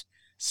much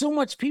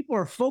people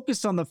are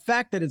focused on the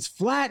fact that it's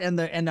flat and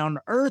on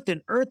earth,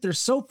 they're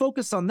so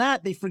focused on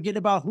that, they forget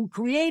about who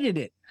created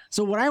it.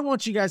 So what I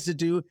want you guys to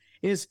do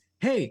is,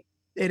 hey,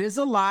 it is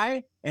a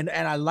lie, and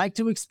I like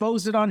to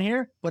expose it on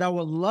here, but I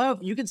would love,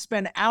 you can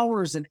spend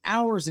hours and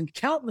hours and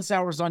countless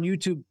hours on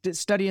YouTube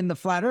studying the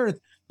flat earth.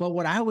 But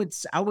what I would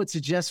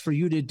suggest for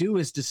you to do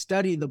is to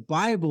study the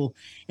Bible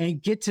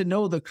and get to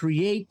know the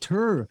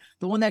creator,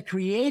 the one that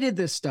created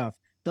this stuff.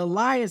 The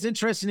lie is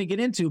interesting to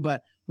get into,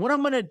 but what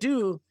I'm going to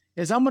do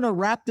is I'm going to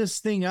wrap this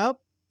thing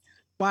up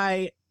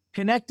by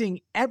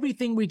connecting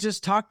everything we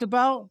just talked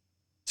about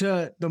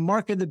to the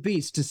mark of the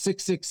beast, to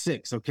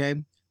 666, okay?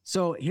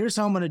 So here's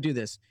how I'm going to do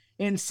this.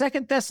 In 2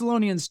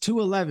 Thessalonians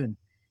 2:11,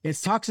 it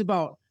talks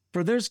about,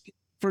 for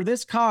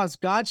this cause,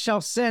 God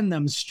shall send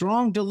them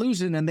strong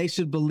delusion, and they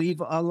should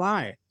believe a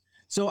lie.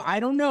 So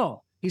I don't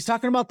know. He's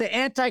talking about the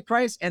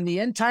Antichrist and the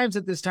end times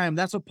at this time.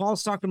 That's what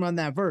Paul's talking about in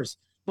that verse.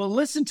 But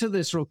listen to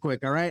this real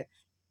quick, all right?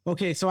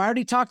 Okay, so I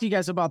already talked to you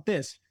guys about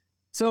this.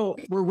 So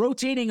we're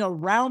rotating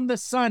around the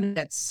sun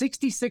at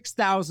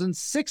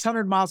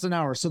 66,600 miles an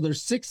hour. So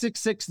there's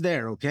 666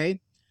 there, okay?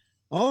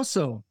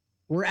 Also,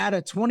 we're at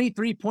a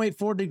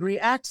 23.4 degree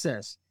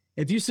axis.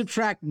 If you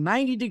subtract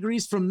 90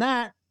 degrees from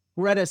that,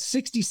 we're at a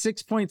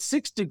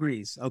 66.6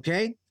 degrees,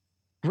 okay?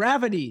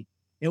 Gravity,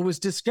 it was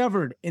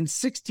discovered in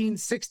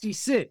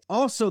 1666.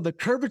 Also, the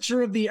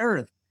curvature of the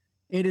earth,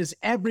 it is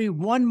every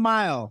 1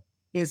 mile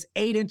is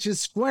 8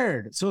 inches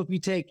squared. So if you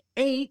take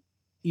 8,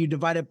 you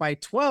divide it by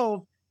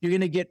 12, you're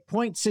going to get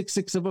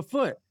 0.66 of a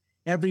foot.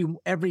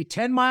 Every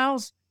 10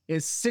 miles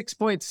is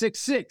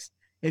 6.66.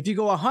 If you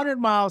go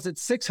 100 miles,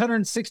 it's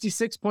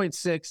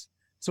 666.6.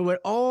 So it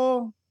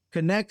all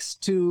connects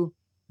to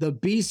the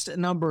beast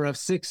number of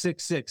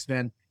 666,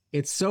 man.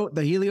 It's so,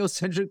 the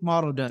heliocentric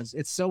model does.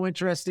 It's so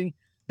interesting.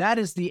 That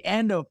is the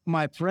end of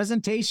my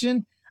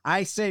presentation.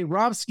 I say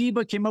Rob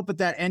Skiba came up with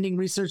that ending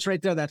research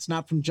right there. That's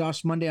not from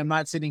Josh Monday. I'm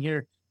not sitting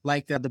here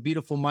like the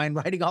beautiful mind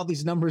writing all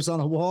these numbers on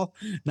a wall.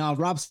 Now,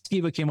 Rob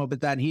Skiba came up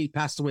with that, and he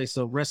passed away.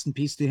 So rest in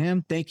peace to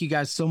him. Thank you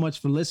guys so much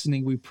for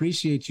listening. We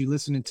appreciate you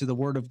listening to the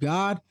word of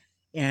God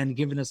and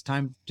giving us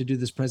time to do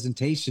this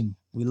presentation.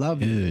 We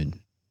love you.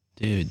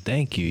 Dude,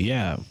 thank you.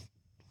 Yeah.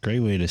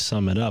 Great way to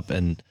sum it up.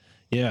 And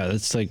Yeah,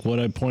 that's like what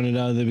I pointed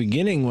out at the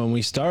beginning when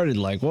we started.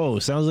 Like, whoa,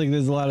 sounds like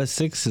there's a lot of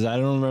sixes. I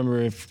don't remember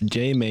if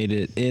Jay made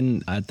it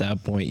in at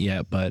that point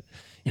yet, but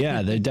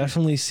yeah, there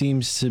definitely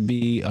seems to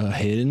be a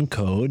hidden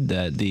code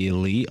that the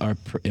elite are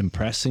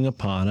impressing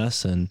upon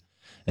us. And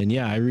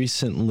yeah, I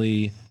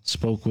recently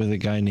spoke with a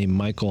guy named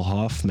Michael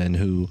Hoffman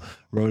who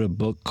wrote a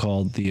book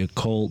called The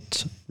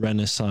Occult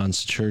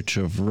Renaissance Church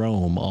of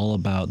Rome, all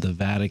about the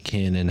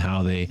Vatican and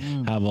how they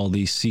have all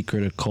these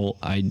secret occult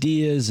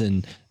ideas.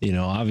 And, you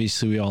know,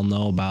 obviously we all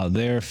know about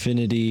their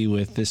affinity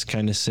with this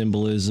kind of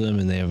symbolism,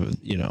 and they have,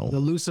 you know, The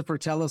Lucifer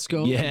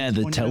telescope. Yeah,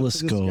 the pointed up to the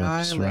sky.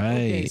 telescopes,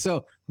 right.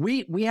 So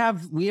we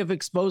have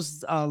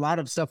exposed a lot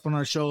of stuff on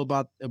our show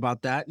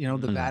about that, you know,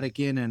 the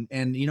Vatican,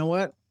 and you know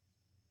what?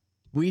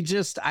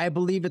 I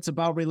believe it's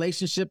about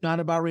relationship, not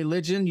about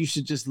religion. You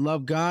should just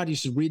love God. You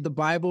should read the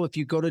Bible. If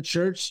you go to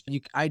church,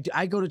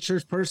 I go to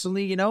church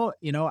personally, you know,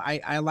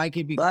 I like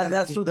it because But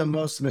that's where the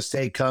most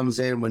mistake comes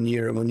in, when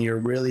you're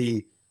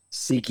really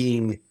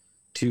seeking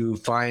to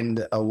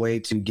find a way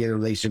to get a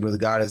relationship with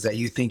God, is that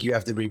you think you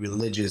have to be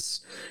religious.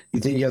 You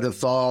think you have to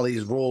follow all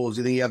these rules.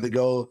 You think you have to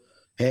go,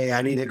 hey,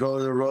 I need to go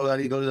to the road. I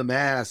need to go to the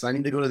mass. I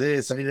need to go to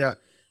this. I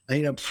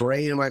need to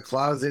pray in my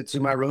closet to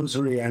my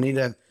rosary. I need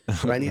to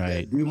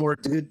Right. do more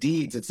good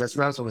deeds. That's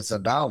not what it's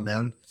about,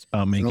 man. It's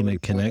about making Nobody a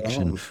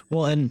connection. knows.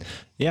 Well, and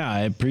yeah,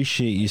 I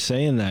appreciate you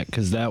saying that,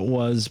 because that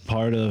was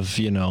part of,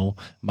 you know,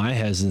 my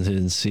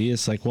hesitancy.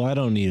 It's like, well, I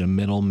don't need a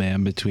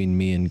middleman between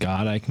me and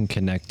God. I can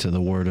connect to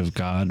the Word of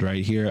God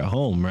right here at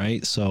home,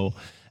 right? So,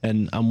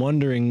 and I'm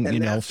wondering, And you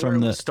know, that's where from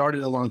it the was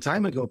started a long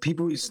time ago.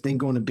 People used to think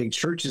going to big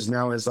churches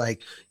now is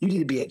like, you need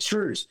to be at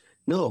church.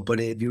 No, but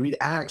if you read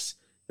Acts,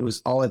 it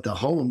was all at the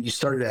home. You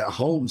started at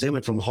homes. They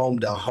went from home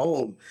to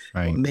home,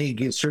 Right.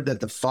 making sure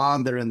that the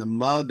father and the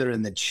mother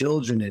and the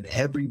children and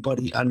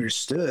everybody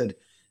understood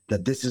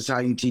that this is how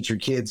you teach your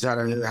kids how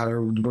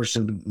to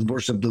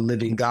worship the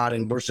living God,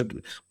 and worship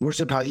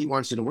how He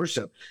wants you to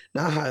worship,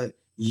 not how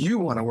you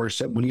want to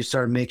worship. When you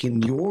start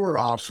making your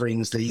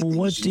offerings that you think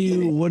what you do should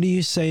you get. what do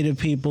you say to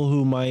people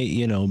who might,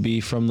 you know,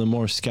 be from the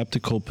more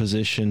skeptical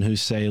position, who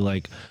say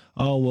like,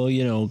 oh, well,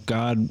 you know,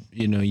 God,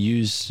 you know,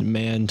 used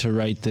man to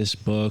write this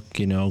book,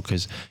 you know,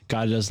 because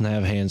God doesn't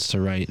have hands to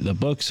write the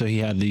book, so He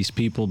had these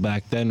people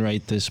back then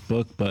write this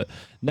book. But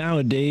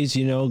nowadays,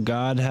 you know,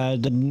 God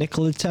had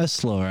Nikola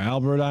Tesla or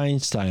Albert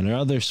Einstein or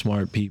other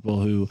smart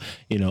people who,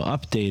 you know,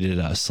 updated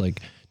us.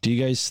 Like, do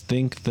you guys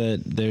think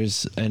that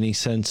there's any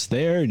sense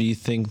there? Or do you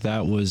think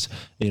that was,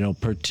 you know,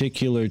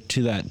 particular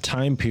to that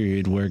time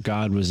period where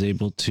God was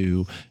able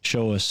to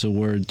show us the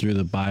Word through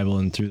the Bible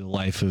and through the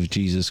life of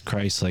Jesus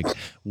Christ? Like,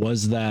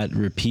 was that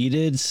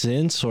repeated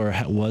since, or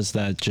was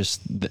that just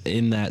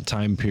in that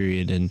time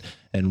period?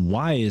 And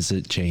why is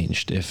it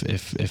changed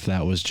if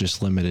that was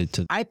just limited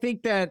to? I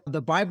think that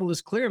the Bible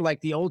is clear.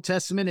 Like the Old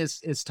Testament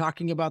is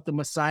talking about the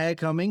Messiah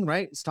coming,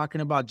 right? It's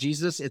talking about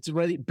Jesus. It's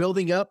already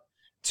building up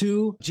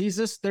to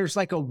Jesus. There's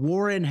like a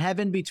war in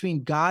heaven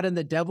between God and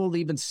the devil.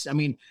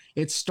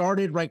 It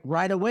started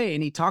right away.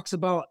 And He talks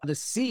about the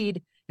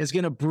seed is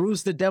going to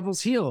bruise the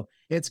devil's heel.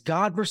 It's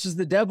God versus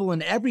the devil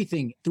and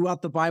everything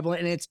throughout the Bible.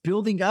 And it's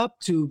building up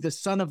to the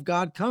Son of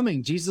God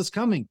coming, Jesus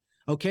coming.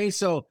 Okay.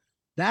 So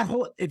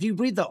if you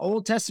read the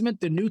Old Testament,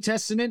 the New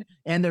Testament,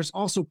 and there's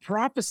also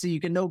prophecy, you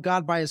can know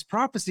God by His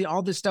prophecy.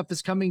 All this stuff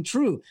is coming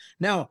true.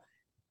 Now,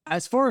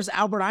 as far as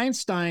Albert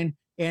Einstein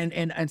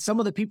and some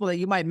of the people that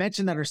you might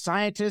mention that are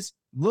scientists,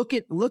 look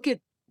at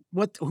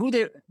what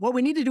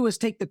we need to do is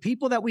take the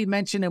people that we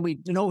mentioned and we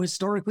know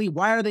historically,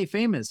 why are they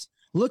famous?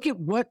 Look at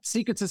what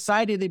secret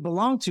society they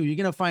belong to. You're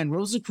going to find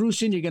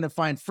Rosicrucian, you're going to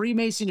find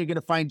Freemason, you're going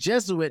to find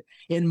Jesuit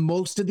in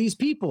most of these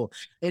people.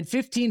 In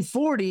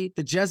 1540,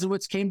 the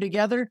Jesuits came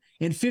together.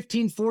 In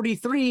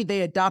 1543,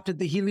 they adopted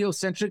the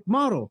heliocentric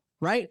model,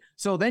 right?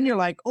 So then you're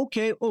like,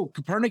 okay,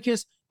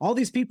 Copernicus, all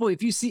these people,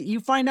 you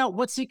find out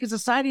what secret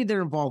society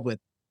they're involved with.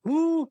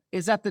 Who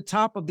is at the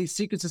top of these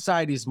secret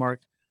societies,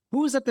 Mark?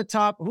 Who is at the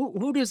top?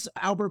 Who does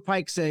Albert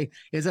Pike say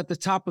is at the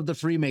top of the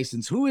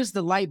Freemasons? Who is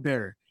the light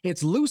bearer?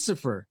 It's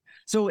Lucifer.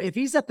 So if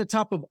he's at the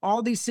top of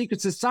all these secret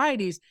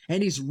societies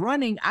and he's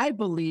running, I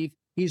believe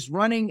he's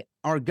running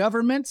our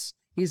governments.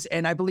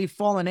 And I believe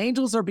fallen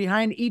angels are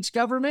behind each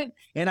government.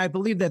 And I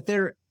believe that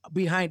they're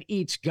behind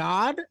each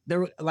god.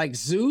 They're like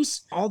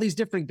Zeus, all these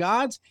different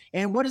gods.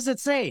 And what does it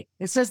say?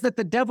 It says that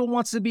the devil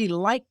wants to be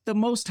like the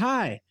Most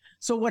High.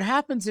 So what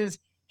happens is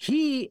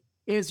he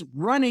is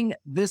running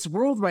this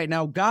world right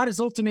now. God is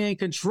ultimately in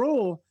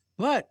control,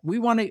 but we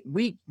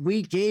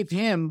gave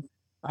him,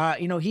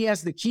 he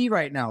has the key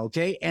right now.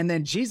 Okay. And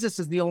then Jesus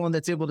is the only one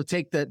that's able to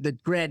take the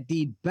grand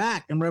deed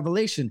back in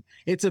Revelation.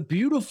 It's a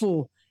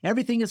beautiful,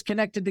 everything is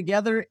connected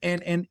together.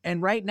 And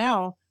right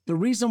now, the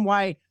reason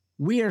why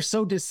we are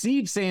so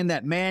deceived saying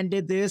that man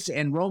did this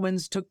and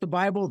Romans took the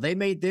Bible, they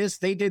made this,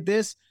 they did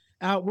this.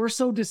 We're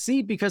so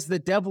deceived because the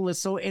devil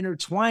is so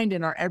intertwined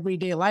in our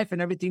everyday life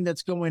and everything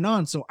that's going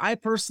on. So I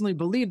personally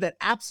believe that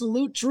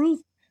absolute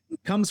truth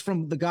comes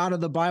from the God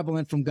of the Bible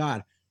and from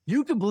God.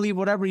 You can believe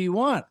whatever you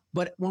want,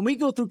 but when we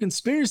go through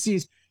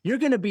conspiracies, you're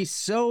going to be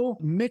so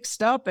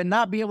mixed up and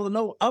not be able to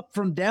know up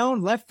from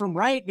down, left from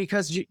right,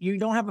 because you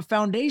don't have a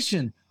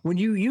foundation. When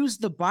you use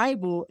the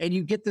Bible and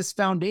you get this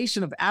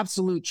foundation of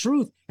absolute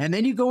truth, and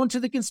then you go into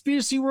the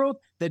conspiracy world,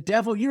 the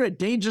devil, you're a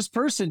dangerous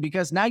person,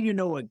 because now you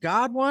know what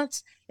God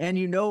wants and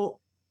you know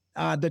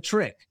the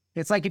trick.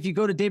 It's like if you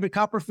go to David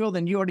Copperfield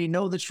and you already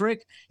know the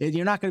trick,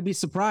 you're not going to be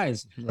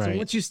surprised. Right. So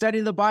once you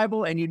study the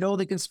Bible and you know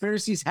the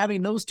conspiracies,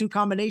 having those two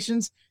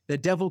combinations, the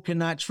devil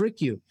cannot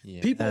trick you.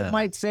 Yeah. People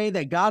might say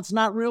that God's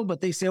not real, but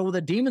they say, well,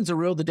 the demons are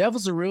real, the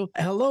devils are real.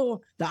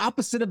 Hello, the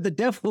opposite of the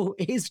devil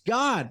is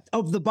God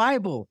of the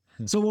Bible.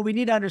 So what we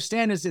need to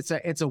understand is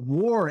it's a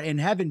war in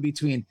heaven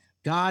between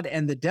God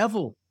and the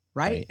devil,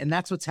 right? And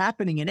that's what's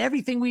happening in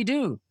everything we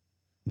do.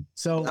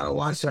 So Now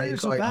watch how you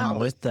call it I'm opposite.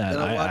 with that.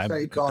 Now watch I how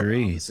you call it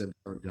agree. opposite,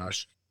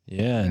 Josh.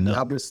 Yeah, The no,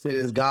 opposite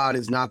is God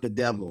is not the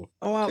devil.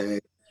 Oh, well, Okay?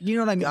 you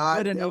know what I mean? God,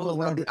 Good and devil evil is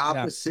not are- the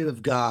opposite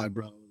of God,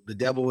 bro. The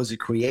devil was a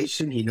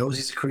creation. He knows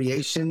he's a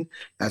creation.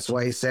 That's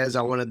why he says,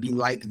 I want to be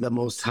like the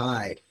Most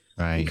High,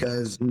 right.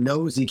 because he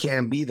knows he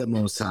can't be the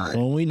Most High.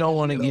 Well, we don't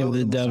want to give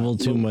the devil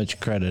too No. much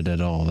credit at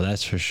all.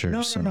 That's for sure.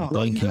 No, So no.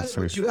 thank you gotta-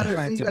 for. you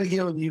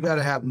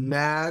gotta have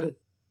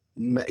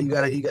you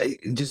gotta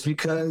just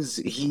because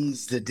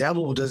he's the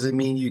devil doesn't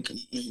mean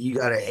you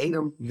gotta hate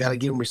him. You gotta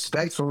give him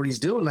respect for what he's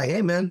doing. Like,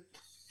 hey man,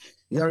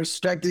 you gotta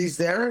respect that he's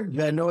there. You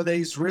gotta know that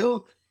he's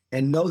real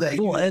and know that.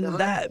 Well, and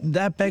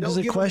that begs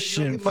a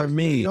question for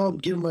me. You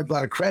don't give him a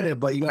lot of credit,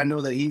 but you gotta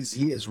know that he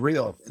is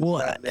real.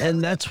 Well,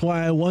 and that's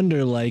why I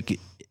wonder, like,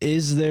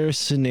 is there a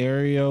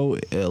scenario,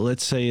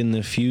 let's say in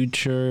the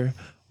future,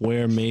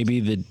 where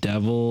maybe the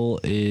devil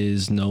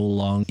is no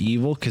longer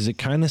evil? Because it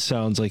kind of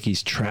sounds like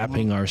he's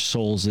trapping our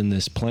souls in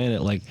this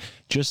planet. Like,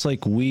 just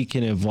like we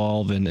can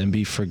evolve and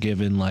be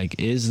forgiven, like,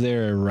 is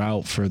there a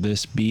route for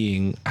this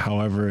being,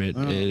 however it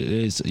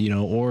is, you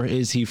know, or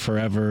is he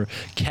forever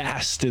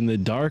cast in the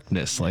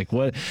darkness? Like,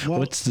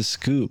 what's the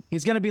scoop?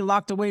 He's going to be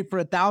locked away for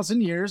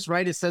 1,000 years,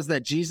 right? It says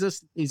that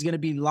Jesus is going to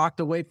be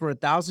locked away for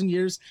 1,000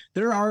 years.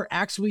 There are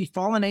actually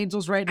fallen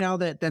angels right now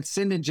that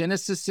sinned in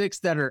Genesis 6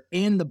 that are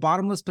in the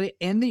bottomless pit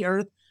in the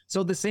earth.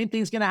 So the same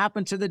thing's going to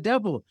happen to the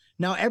devil.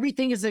 Now,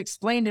 everything is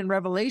explained in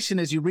Revelation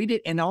as you read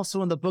it, and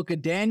also in the book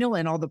of Daniel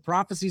and all the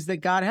prophecies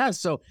that God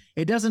has. So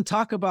it doesn't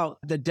talk about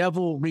the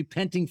devil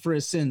repenting for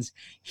his sins.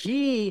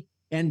 He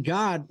and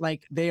God,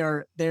 like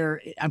they're,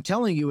 I'm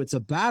telling you, it's a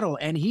battle,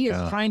 and he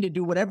is trying to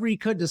do whatever he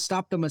could to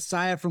stop the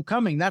Messiah from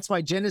coming. That's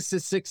why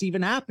Genesis 6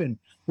 even happened,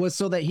 was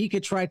so that he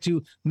could try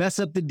to mess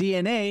up the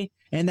DNA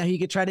and that he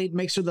could try to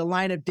make sure the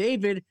line of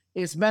David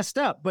is messed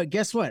up. But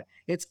guess what?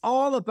 It's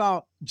all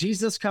about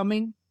Jesus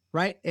coming,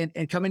 right?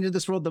 And coming to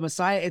this world, the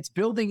Messiah. It's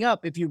building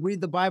up. If you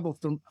read the Bible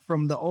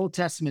from the Old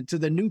Testament to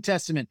the New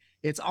Testament,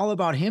 it's all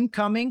about him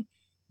coming,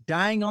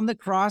 dying on the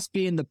cross,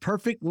 being the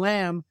perfect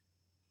lamb,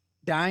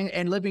 dying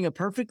and living a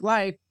perfect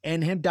life,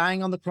 and him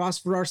dying on the cross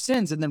for our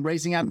sins and then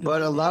raising up.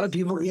 But a lot of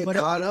people get But-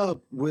 caught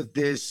up with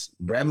this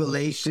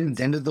revelation,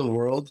 end of the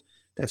world.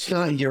 That's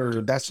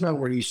not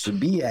where you should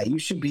be at. You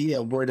should be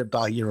worried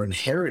about your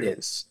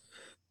inheritance.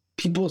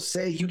 People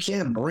say you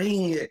can't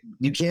bring it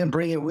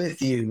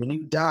with you. When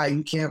you die,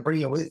 you can't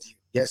bring it with you.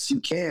 Yes, you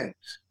can.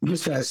 You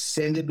just gotta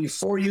send it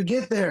before you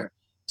get there.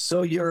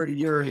 So your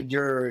thing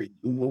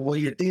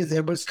is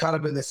everybody's caught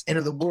up in this end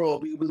of the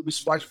world. We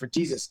should watch for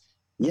Jesus.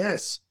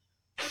 Yes,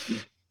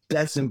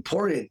 that's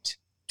important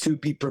to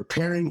be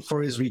preparing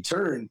for his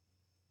return,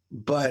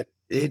 but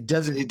it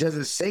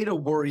doesn't say to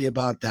worry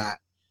about that.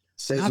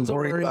 It says Not to to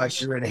worry worry. about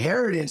your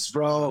inheritance,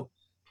 bro.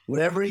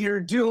 Whatever you're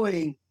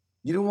doing,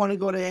 you don't want to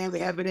go to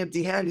heaven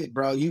empty-handed,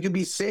 bro. You can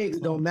be saved;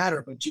 it don't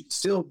matter, but you can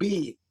still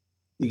be.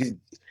 You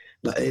can.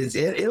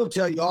 It'll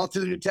tell you all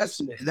through the New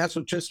Testament, and that's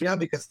what trips me out,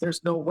 because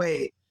there's no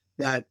way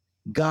that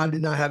God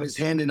did not have his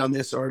hand in on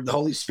this, or the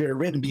Holy Spirit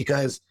written,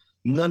 because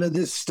none of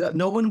this stuff,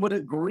 no one would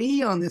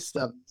agree on this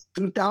stuff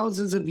through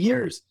thousands of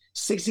years.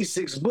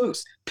 66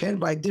 books penned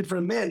by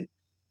different men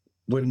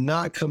would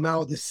not come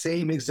out with the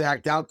same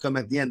exact outcome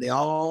at the end. They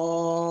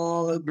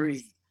all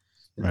agree.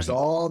 There's Right.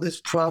 all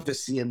this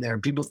prophecy in there.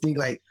 People think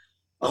like,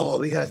 oh,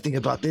 we got to think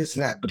about this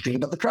and that, but think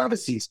about the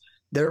prophecies.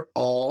 They're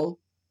all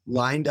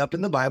lined up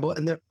in the Bible,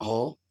 and they're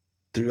all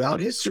throughout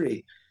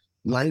history.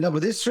 Lined up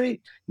with history,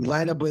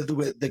 line up with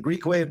the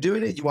Greek way of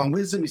doing it. You want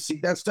wisdom, you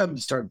seek that stuff. You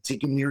start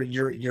seeking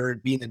your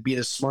being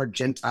a smart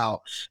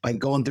Gentile by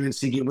going through and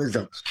seeking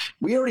wisdom.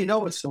 We already know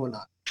what's going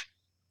on,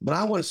 but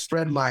I want to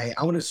spread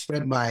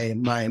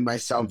my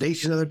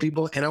salvation to other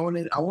people, and I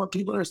want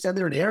people to understand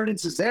their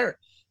inheritance is there.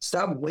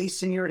 Stop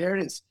wasting your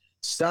inheritance.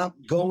 Stop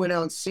going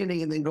out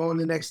sinning and then going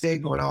the next day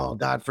going, oh,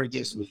 God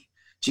forgives me.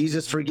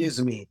 Jesus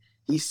forgives me.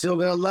 He's still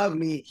gonna love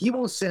me. He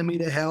won't send me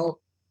to hell.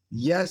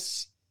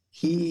 Yes,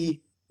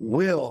 he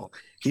will.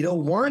 He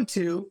don't want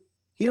to.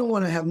 He don't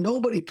want to have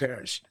nobody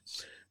perish.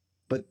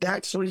 But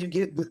that's where you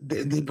get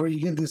where you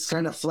get this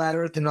kind of flat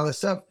earth and all this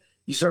stuff.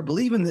 You start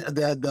believing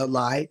the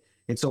lie.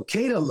 It's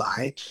okay to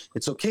lie.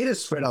 It's okay to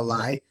spread a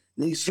lie.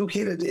 It's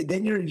okay to,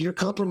 then you're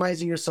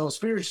compromising yourself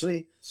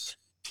spiritually.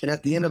 And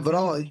at the end of it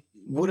all,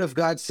 what if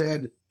God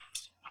said,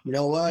 you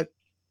know what?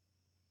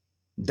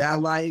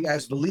 that lie you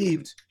guys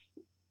believed,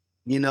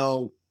 you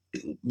know,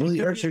 really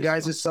hurts your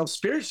guys' self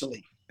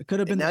spiritually. It could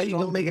have And been now you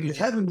don't make it to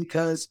heaven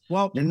because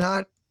well,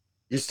 you're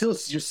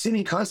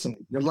sinning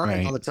constantly. You're lying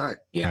Right. all the time.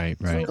 Yeah. Right,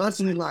 You're right.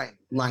 constantly lying.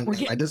 We're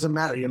getting- It doesn't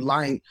matter. You're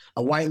lying.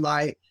 A white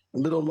lie, a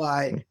little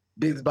lie,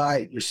 big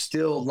lie. You're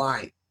still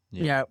lying.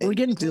 yeah, we're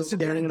getting Still close to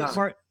carrying it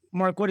on.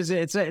 Mark, what is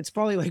it? It's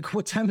probably like,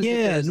 what time is it? Yeah,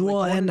 there? It's like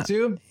well, and 1 or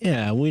 2?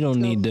 yeah, we don't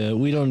need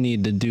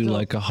to do So-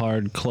 like a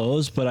hard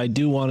close, but I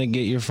do want to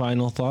get your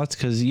final thoughts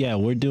because yeah,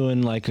 we're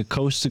doing like a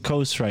coast to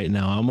coast right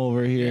now. I'm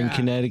over here in Yeah.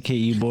 Connecticut,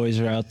 you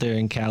boys are out there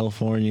in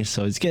California,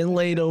 so it's getting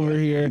late over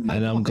here, and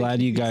I'm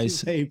glad you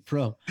guys. Hey,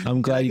 bro.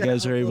 I'm glad you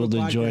guys are able to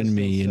Podcast join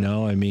me. You also.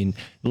 know, I mean,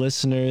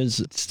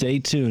 listeners, stay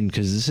tuned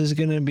because this is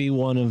going to be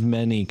one of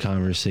many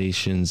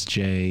conversations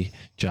Jay,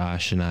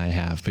 Josh, and I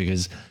have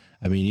because,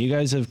 I mean, you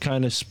guys have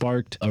kind of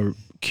sparked a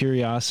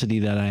curiosity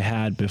that I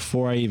had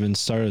before I even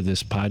started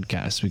this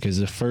podcast because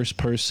the first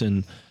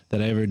person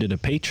that I ever did a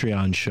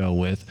Patreon show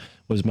with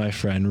was my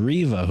friend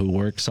Riva, who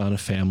works on a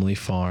family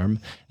farm,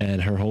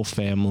 and her whole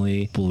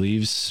family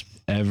believes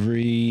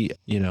every,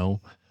 you know,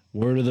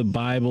 word of the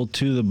Bible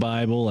to the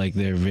Bible. Like,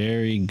 they're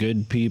very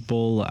good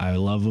people. I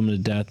love them to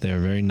death. They're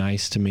very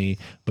nice to me,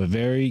 but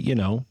very, you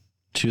know,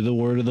 to the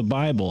word of the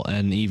Bible,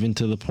 and even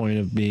to the point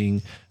of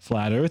being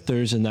flat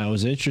earthers. And that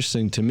was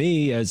interesting to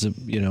me as a,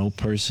 you know,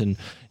 person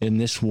in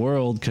this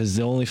world, because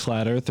the only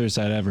flat earthers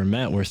I'd ever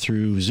met were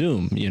through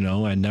Zoom. You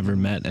know, I'd never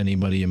met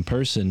anybody in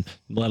person,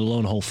 let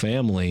alone whole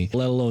family,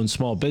 let alone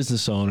small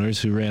business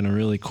owners who ran a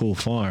really cool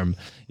farm.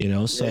 You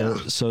know,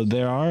 so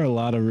there are a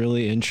lot of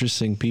really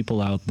interesting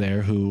people out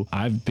there who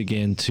I've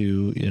began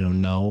to, you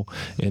know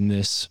in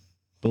this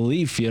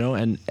belief, you know.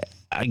 And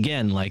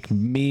again, like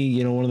me,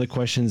 you know, one of the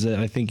questions that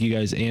I think you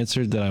guys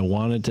answered that I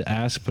wanted to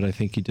ask, but I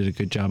think you did a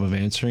good job of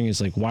answering,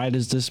 is like, why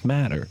does this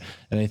matter?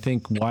 And I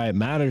think why it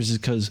matters is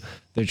because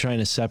they're trying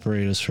to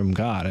separate us from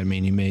God. I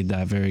mean, you made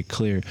that very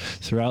clear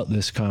throughout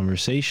this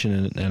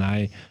conversation. And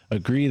I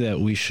agree that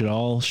we should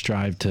all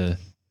strive to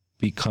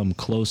become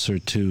closer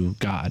to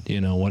God,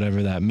 you know,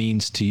 whatever that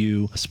means to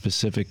you,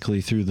 specifically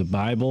through the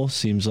Bible,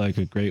 seems like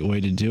a great way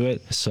to do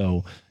it.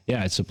 So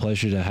yeah, it's a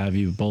pleasure to have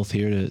you both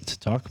here to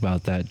talk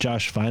about that.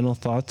 Josh, final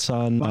thoughts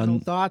Final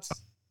thoughts?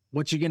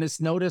 What you're going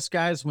to notice,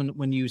 guys,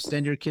 when you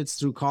send your kids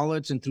through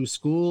college and through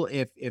school,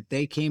 if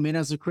they came in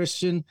as a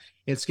Christian,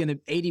 it's going to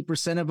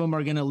 80% of them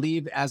are going to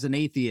leave as an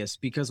atheist,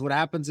 because what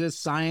happens is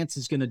science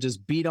is going to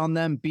just beat on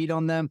them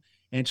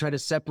and try to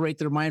separate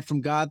their mind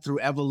from God through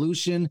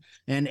evolution.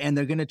 And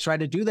they're going to try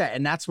to do that.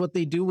 And that's what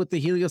they do with the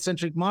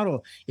heliocentric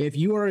model. If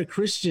you are a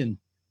Christian,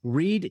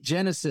 read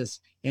Genesis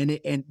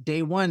and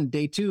day 1,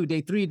 day 2, day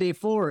 3, day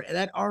 4,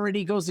 that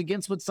already goes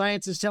against what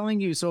science is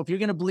telling you. So if you're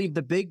going to believe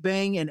the Big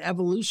Bang and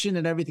evolution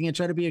and everything and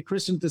try to be a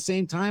Christian at the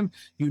same time,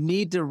 you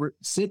need to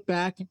sit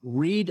back,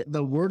 read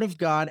the Word of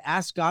God,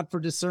 ask God for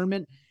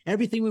discernment.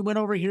 Everything we went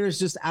over here is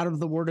just out of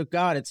the Word of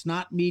God. It's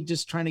not me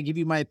just trying to give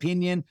you my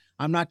opinion.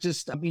 I'm not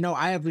just, you know,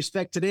 I have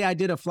respect. Today I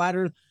did a flat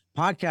earth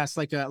podcast,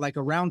 like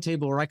a round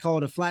table, or I call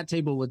it a flat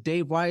table, with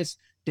Dave Weiss,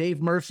 Dave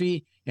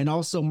Murphy, and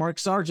also Mark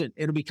Sargent.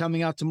 It'll be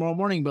coming out tomorrow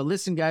morning. But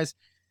listen, guys,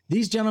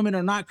 these gentlemen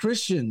are not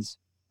Christians,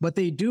 but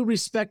they do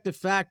respect the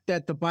fact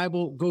that the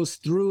Bible goes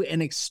through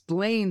and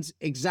explains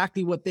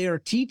exactly what they are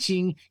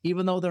teaching,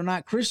 even though they're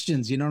not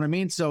Christians. You know what I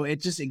mean? So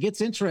it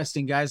gets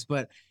interesting, guys.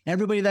 But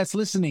everybody that's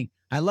listening,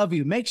 I love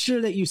you. Make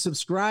sure that you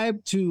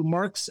subscribe to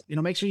Mark's, you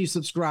know, make sure you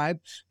subscribe.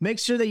 Make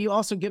sure that you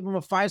also give him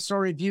a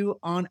 5-star review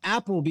on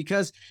Apple,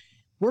 because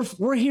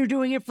we're here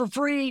doing it for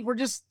free. We're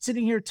just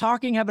sitting here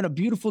talking, having a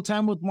beautiful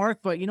time with Mark.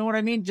 But you know what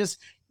I mean?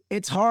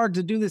 It's hard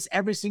to do this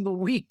every single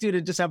week, dude,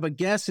 to just have a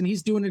guest, and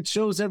he's doing it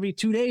shows every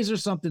 2 days or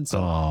something.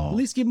 So at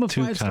least give him a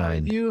too 5-star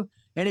kind. review.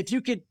 And if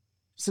you could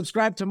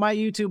subscribe to my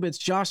YouTube, it's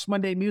Josh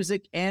Monday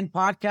Music and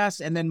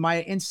Podcast. And then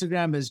my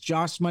Instagram is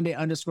Josh Monday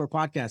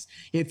 _podcast.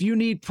 If you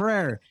need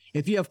prayer,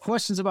 if you have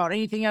questions about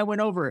anything I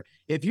went over,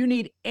 if you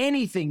need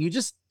anything, you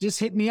just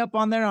hit me up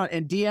on there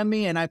and DM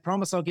me, and I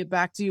promise I'll get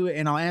back to you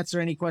and I'll answer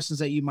any questions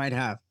that you might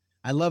have.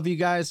 I love you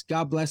guys.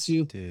 God bless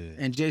you. Dude.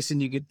 And Jason,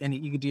 you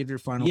could give your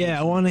final. Yeah,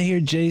 I want to hear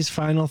Jay's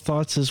final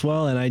thoughts as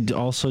well. And I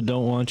also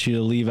don't want you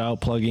to leave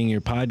out plugging your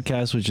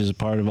podcast, which is a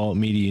part of Alt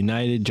Media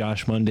United,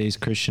 Josh Monday's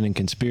Christian and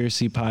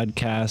Conspiracy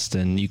podcast.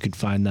 And you could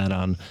find that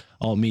on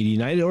Alt Media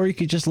United, or you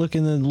could just look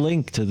in the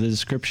link to the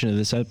description of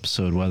this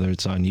episode, whether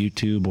it's on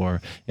YouTube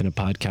or in a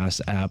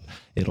podcast app.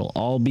 It'll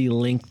all be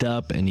linked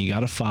up, and you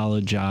got to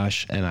follow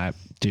Josh. And I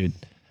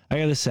got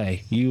to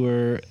say, you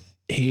were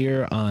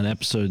here on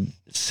episode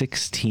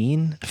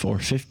 16 or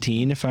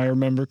 15, if I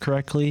remember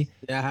correctly.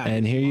 Yeah.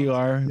 And here you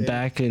are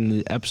back in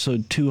the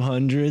episode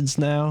 200s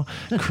now,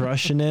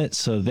 crushing it.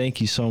 So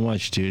thank you so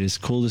much, dude. It's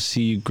cool to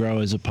see you grow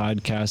as a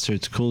podcaster.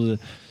 It's cool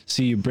to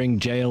see you bring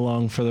Jay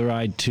along for the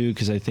ride too,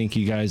 because I think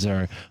you guys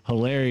are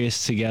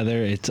hilarious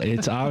together.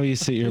 It's obvious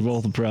that you're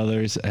both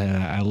brothers,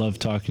 and I love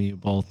talking to you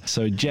both.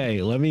 So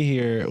Jay, let me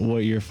hear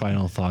what your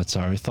final thoughts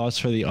are. Thoughts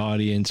for the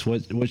audience.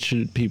 What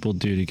should people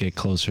do to get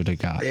closer to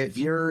God? If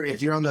you're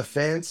on the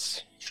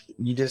fence,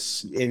 you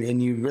just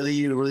and you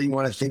really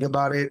want to think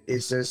about it.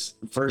 It's just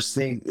first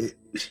thing.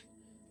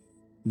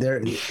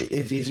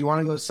 If you want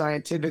to go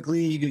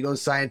scientifically, you can go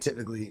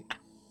scientifically.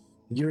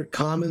 Your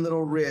common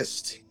little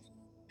wrist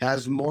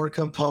has more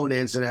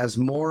components and has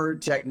more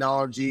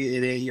technology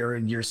in it.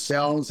 Your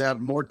cells have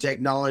more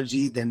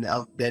technology than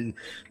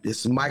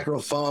this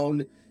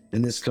microphone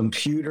and this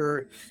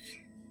computer,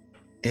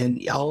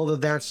 and all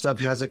of that stuff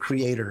has a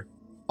creator.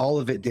 All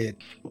of it did.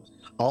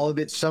 All of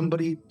it.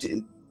 Somebody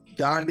did.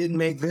 God didn't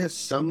make this.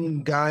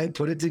 Some guy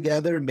put it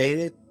together, made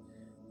it.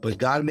 But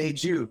God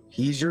made you.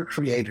 He's your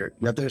creator.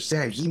 You have to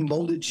understand, he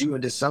molded you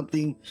into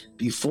something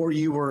before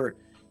you were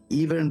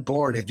even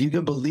born. If you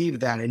can believe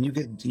that, and you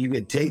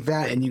could take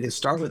that and you can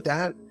start with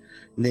that,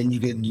 and then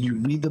you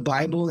read the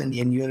Bible and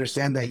you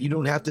understand that you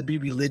don't have to be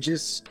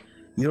religious.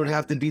 You don't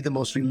have to be the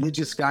most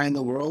religious guy in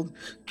the world.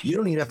 You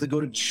don't even have to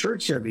go to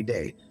church every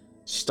day.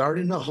 Start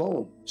in the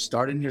home.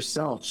 Start in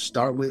yourself.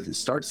 It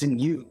starts in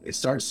you. It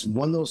starts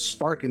one little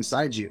spark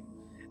inside you.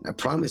 I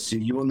promise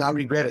you will not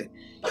regret it.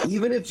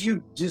 Even if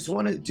you just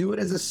want to do it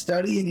as a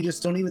study and you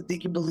just don't even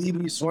think you believe,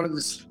 and you just want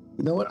to,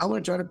 you know what, I'm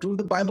going to try to prove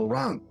the Bible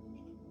wrong.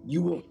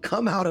 You will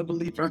come out a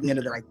believer at the end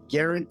of it. I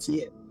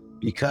guarantee it,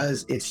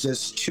 because it's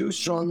just too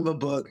strong of a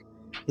book.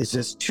 It's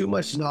just too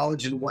much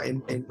knowledge in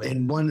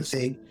one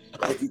thing.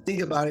 If you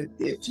think about it,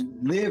 if you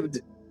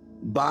lived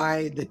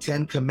by the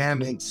 10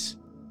 Commandments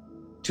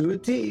to a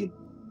T,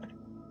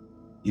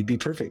 you'd be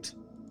perfect.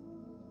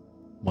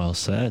 Well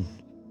said.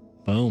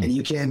 Boom. And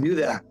you can't do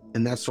that.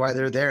 And that's why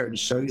they're there, to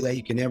show you that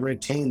you can never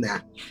attain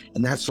that.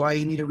 And that's why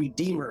you need a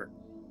redeemer.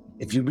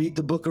 If you read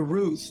the book of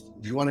Ruth,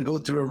 if you want to go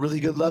through a really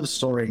good love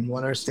story, and you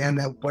want to understand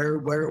that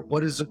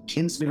what does a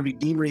kinsman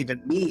redeemer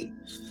even mean?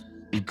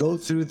 You go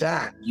through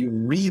that, you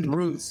read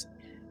Ruth,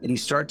 and you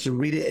start to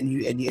read it, and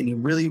you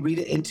really read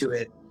it into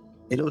it.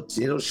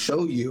 It'll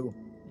show you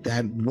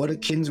that what a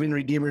kinsman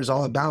redeemer is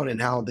all about,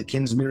 and how the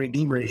kinsman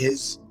redeemer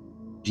is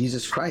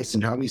Jesus Christ,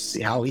 and how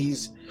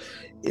he's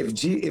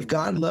if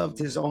God loved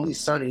his only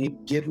son and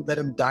he let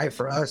him die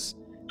for us,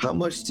 how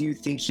much do you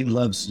think he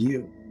loves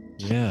you?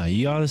 Yeah,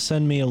 you ought to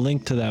send me a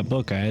link to that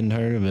book. I hadn't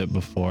heard of it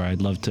before.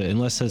 I'd love to,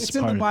 unless that's It's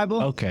in the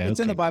Bible. Okay, It's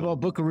in the Bible.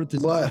 Book of Ruth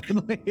is What?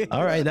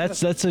 All right,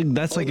 that's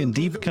like a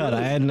deep cut.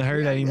 I hadn't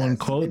heard anyone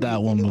quote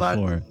that one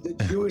before. The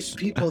Jewish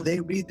people, they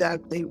read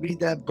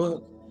that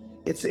book.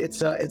 It's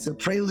a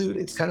prelude.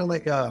 It's kind of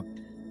like a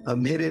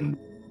hidden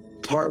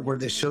part where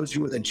this shows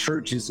you where the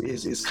church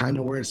is kind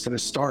of where it's going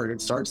to start.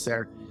 It starts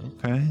there.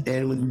 Okay.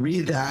 And when you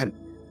read that,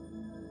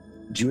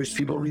 Jewish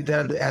people read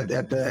that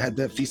at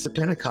the Feast of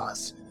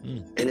Pentecost.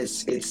 And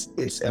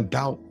it's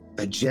about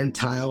a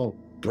Gentile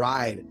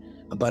bride,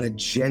 about a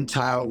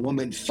Gentile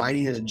woman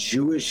finding a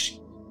Jewish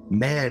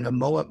man, a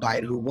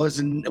Moabite, who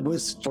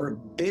was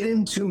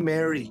forbidden to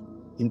marry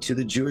into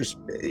the Jewish,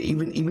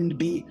 even to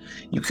be,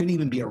 you couldn't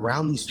even be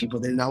around these people.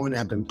 They didn't know what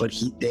happened, but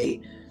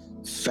they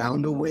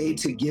found a way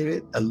to give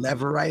it a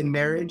levirate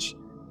marriage,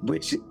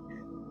 which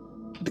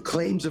the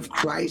claims of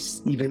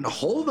Christ even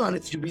hold on.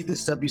 If you read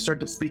this stuff, you start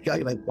to speak out.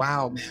 You're like,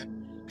 wow,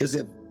 man. Because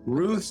if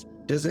Ruth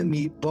doesn't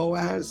meet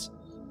Boaz,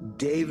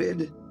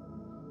 David,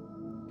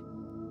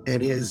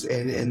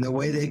 and the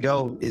way they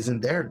go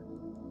isn't there.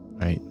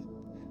 Right.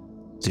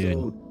 Dude,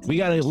 So, we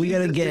gotta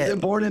Jesus get isn't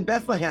born in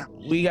Bethlehem.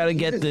 we gotta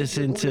get Jesus this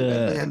isn't born in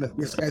into Bethlehem if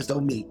these guys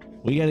don't meet.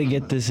 we gotta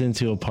get this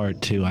into a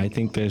part 2. I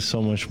think there's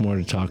so much more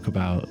to talk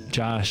about.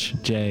 Josh,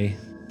 Jay,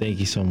 thank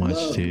you so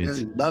much,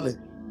 dudes. Love it.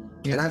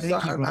 Yeah, And I've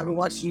thank you, bro. been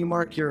watching you,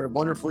 Mark. You're a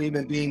wonderful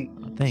human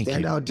being. Thank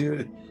Stand you. out,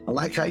 dude. I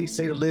like how you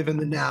say to live in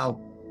the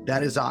now.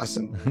 That is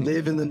awesome.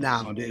 Live in the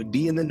now, dude.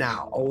 Be in the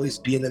now. Always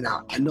be in the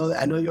now. I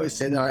know you always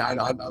say that.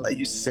 I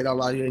used to say that a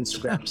lot of your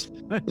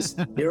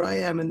Instagrams. Here I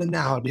am in the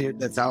now, dude.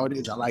 That's how it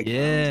is. I like it.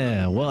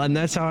 Yeah, well, and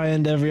that's how I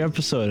end every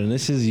episode. And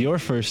this is your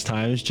first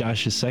time. It's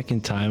Josh's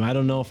second time. I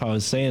don't know if I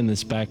was saying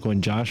this back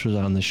when Josh was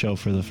on the show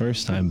for the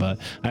first time, but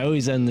I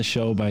always end the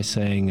show by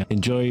saying,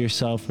 enjoy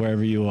yourself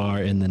wherever you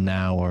are in the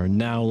now. Or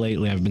now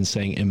lately, I've been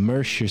saying,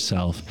 immerse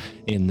yourself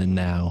in the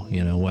now,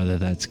 whether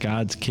that's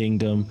God's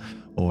kingdom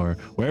or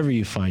wherever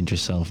you find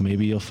yourself.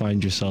 Maybe you'll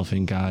find yourself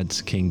in God's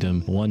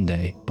kingdom one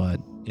day. But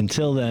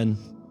until then,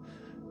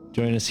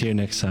 join us here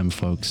next time,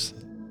 folks.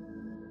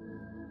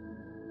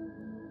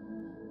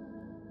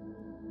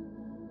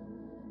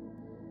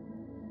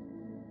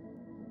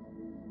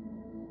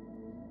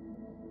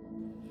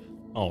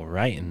 All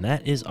right, and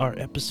that is our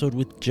episode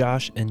with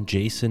Josh and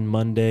Jason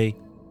Monday.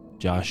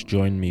 Josh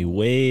joined me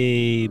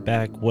way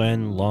back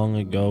when, long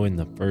ago, in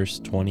the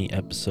first 20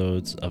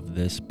 episodes of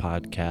this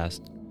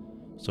podcast.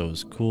 So it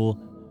was cool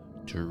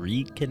to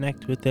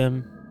reconnect with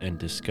him and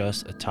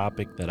discuss a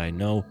topic that I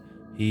know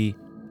he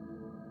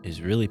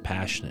is really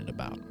passionate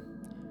about.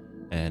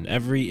 And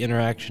every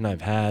interaction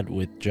I've had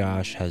with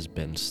Josh has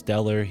been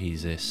stellar.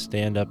 He's a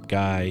stand-up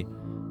guy,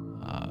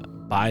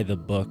 by the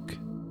book,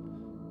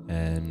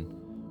 and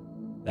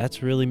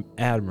that's really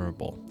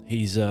admirable.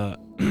 He's a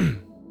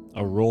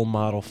role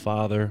model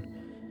father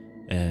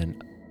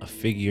and a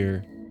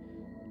figure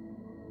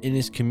in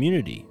his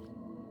community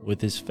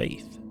with his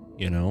faith.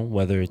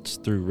 whether it's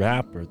through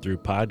rap or through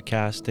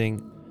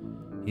podcasting.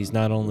 He's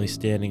not only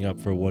standing up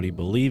for what he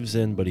believes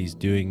in, but he's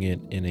doing it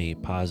in a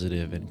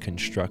positive and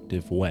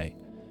constructive way.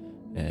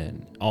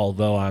 And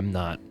although I'm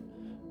not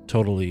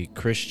totally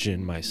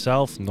Christian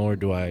myself, nor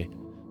do I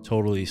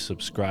totally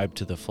subscribe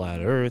to the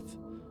flat earth,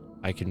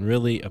 I can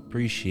really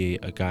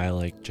appreciate a guy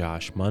like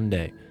Josh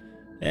Monday.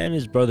 And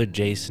his brother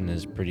Jason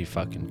is pretty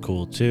fucking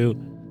cool too.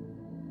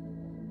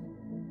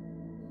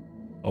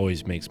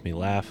 Always makes me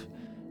laugh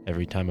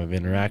every time I've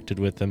interacted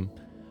with him.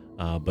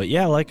 But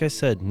yeah, like I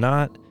said,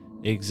 not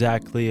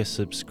exactly a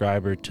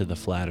subscriber to the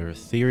flat earth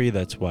theory.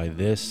 That's why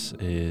this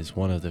is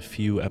one of the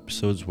few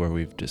episodes where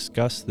we've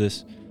discussed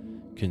this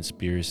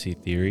conspiracy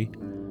theory.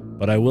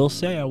 But I will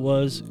say I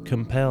was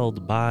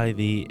compelled by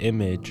the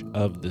image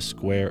of the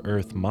square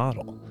earth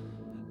model.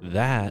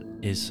 That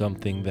is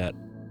something that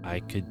I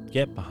could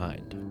get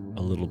behind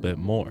a little bit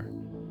more.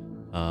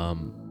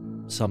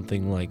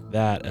 Something like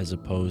that as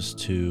opposed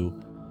to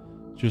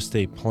just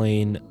a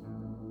plain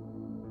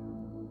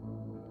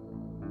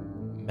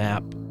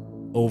map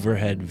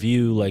overhead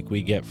view like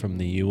we get from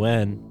the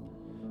UN.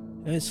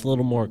 It's a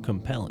little more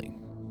compelling.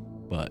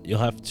 But you'll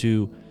have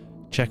to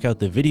check out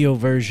the video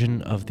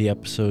version of the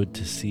episode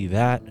to see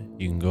that.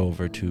 You can go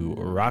over to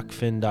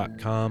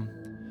rockfin.com,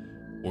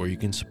 or you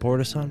can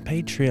support us on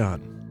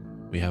Patreon.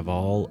 We have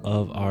all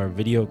of our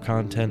video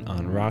content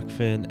on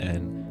Rockfin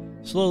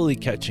and slowly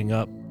catching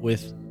up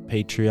with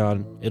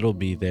Patreon. It'll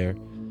be there.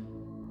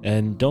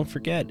 And don't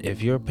forget,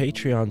 if you're a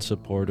Patreon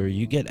supporter,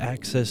 you get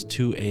access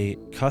to a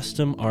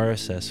custom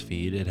RSS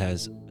feed. It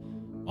has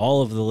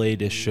all of the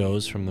latest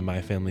shows from the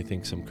My Family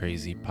Thinks I'm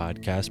Crazy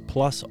podcast,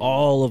 plus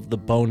all of the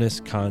bonus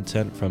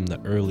content from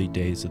the early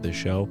days of the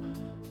show.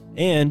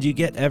 And you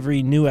get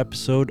every new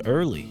episode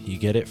early. You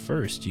get it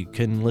first. You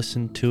can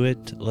listen to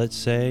it, let's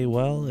say,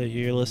 well,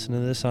 you're listening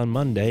to this on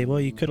Monday.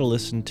 Well, you could have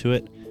listened to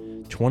it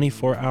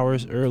 24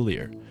 hours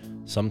earlier.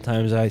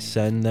 Sometimes I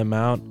send them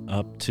out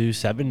up to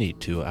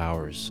 72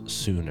 hours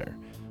sooner.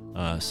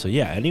 So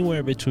yeah,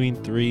 anywhere between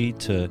 3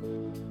 to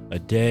a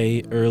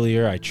day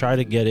earlier. I try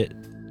to get it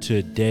to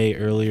a day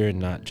earlier,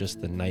 not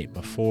just the night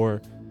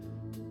before.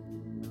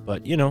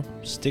 But,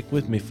 stick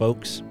with me,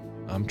 folks.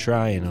 I'm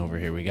trying over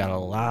here. We got a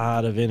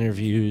lot of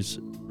interviews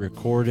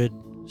recorded,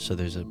 so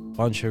there's a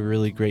bunch of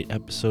really great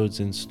episodes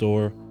in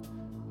store.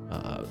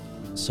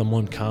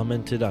 Someone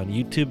commented on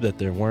YouTube that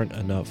there weren't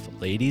enough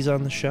ladies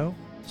on the show,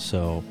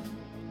 so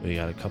we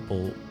got a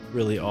couple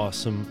really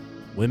awesome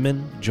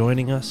women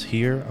joining us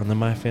here on the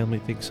My Family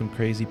Thinks I'm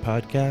Crazy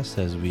podcast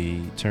as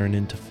we turn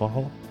into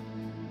fall.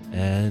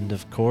 And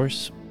of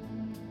course,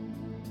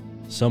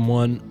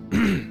 someone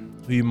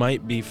who you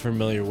might be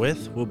familiar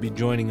with will be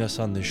joining us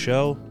on the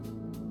show.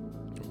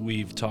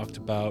 We've talked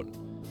about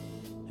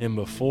him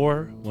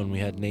before when we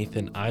had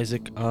Nathan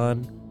Isaac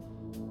on,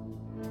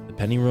 the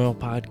Penny Royal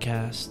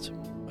podcast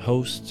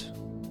host.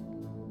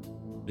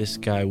 This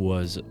guy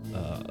was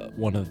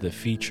one of the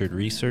featured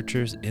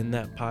researchers in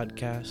that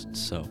podcast,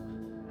 so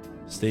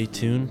stay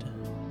tuned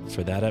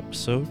for that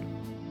episode.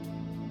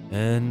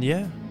 And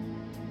yeah,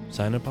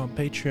 sign up on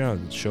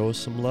Patreon, show us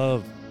some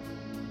love.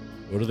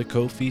 Go to the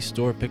Ko-fi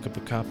store, pick up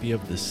a copy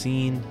of The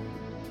Scene.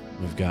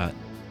 We've got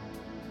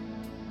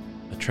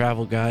a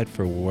travel guide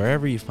for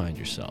wherever you find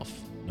yourself,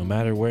 no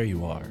matter where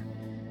you are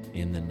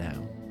in the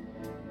now.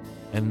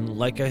 And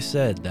like I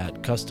said,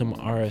 that custom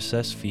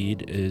RSS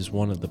feed is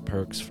one of the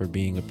perks for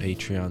being a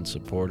Patreon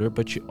supporter,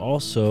 but you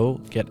also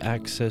get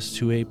access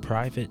to a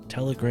private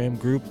Telegram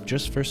group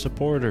just for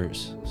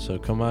supporters. So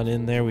come on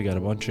in there. We got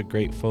a bunch of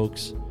great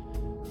folks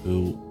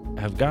who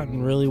have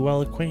gotten really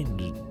well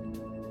acquainted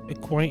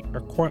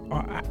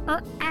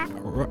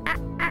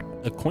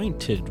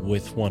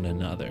with one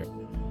another.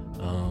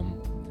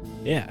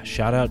 Yeah,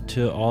 shout out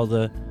to all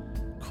the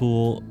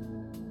cool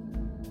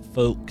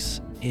folks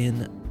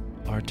in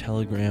our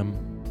Telegram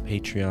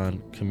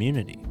Patreon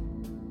community,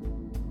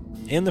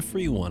 and the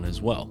free one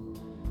as well.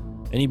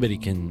 Anybody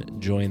can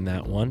join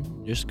that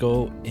one. Just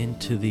go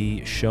into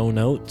the show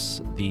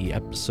notes, the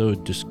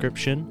episode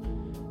description,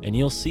 and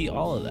you'll see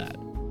all of that,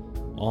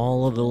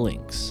 all of the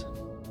links.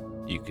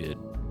 You could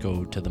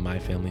go to the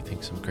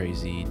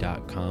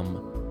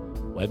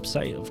myfamilythinksimcrazy.com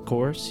website, of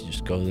course. You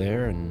just go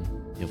there and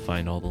you'll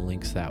find all the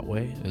links that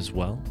way as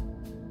well.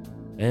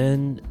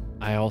 And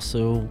I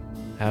also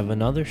have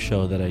another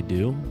show that I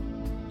do,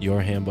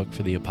 Your Handbook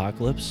for the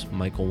Apocalypse.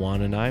 Michael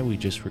Wan and I, we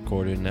just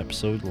recorded an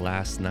episode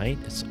last night.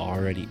 It's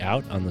already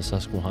out on the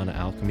Susquehanna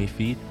Alchemy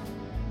feed.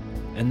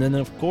 And then,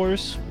 of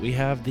course, we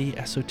have the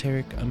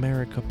Esoteric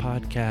America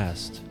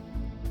podcast.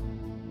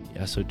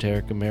 The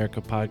Esoteric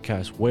America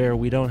podcast, where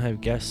we don't have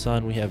guests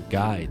on, we have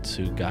guides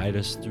who guide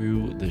us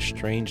through the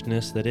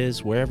strangeness that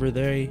is wherever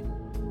they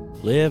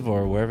live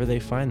or wherever they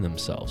find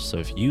themselves. So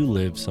if you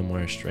live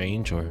somewhere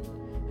strange or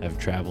have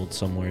traveled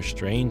somewhere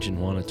strange and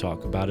want to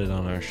talk about it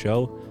on our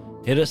show,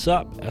 hit us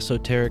up,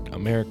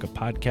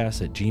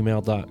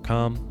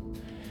 esotericamericapodcast@gmail.com.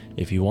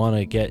 If you want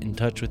to get in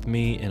touch with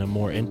me in a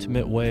more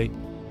intimate way,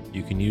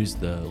 you can use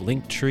the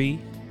link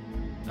tree.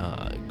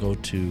 Go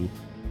to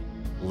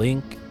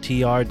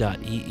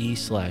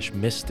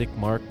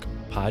linktr.ee/mysticmark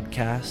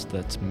podcast.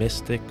 That's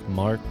Mystic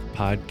Mark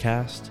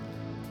Podcast.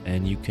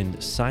 And you can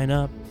sign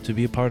up to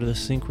be a part of the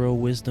Synchro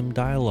Wisdom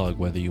Dialogue,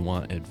 whether you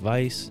want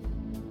advice,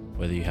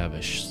 whether you have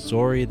a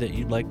story that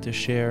you'd like to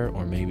share,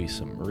 or maybe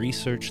some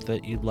research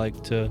that you'd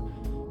like to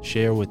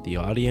share with the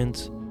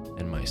audience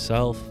and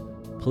myself.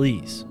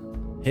 Please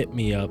hit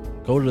me up,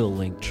 go to the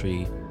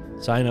Linktree,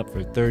 sign up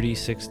for 30,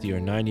 60, or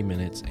 90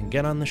 minutes, and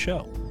get on the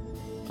show.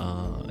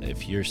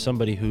 If you're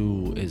somebody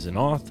who is an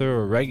author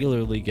or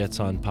regularly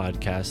gets on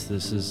podcasts,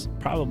 this is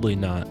probably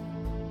not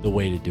the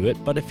way to do it.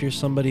 But if you're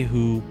somebody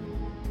who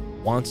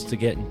wants to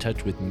get in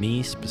touch with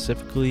me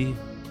specifically,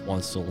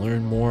 wants to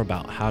learn more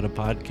about how to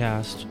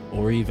podcast,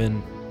 or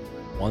even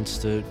wants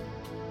to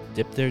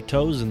dip their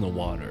toes in the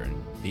water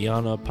and be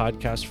on a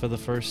podcast for the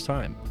first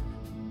time,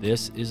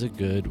 this is a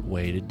good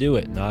way to do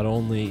it. Not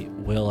only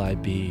will I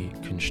be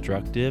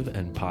constructive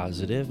and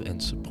positive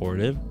and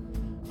supportive,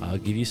 I'll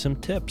give you some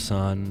tips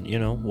on,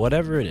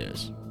 whatever it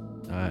is.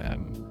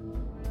 I'm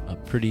a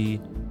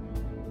pretty,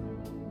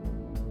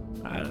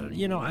 I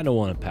don't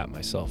want to pat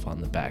myself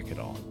on the back at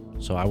all,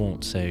 so I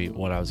won't say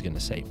what I was going to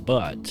say,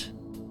 but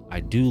I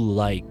do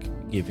like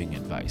giving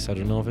advice. I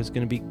don't know if it's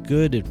going to be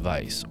good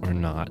advice or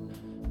not,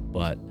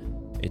 but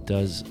it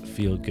does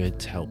feel good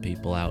to help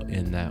people out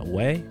in that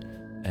way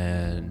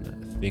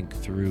and think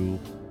through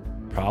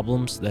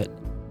problems that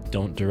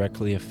don't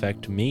directly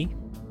affect me.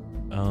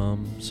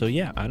 So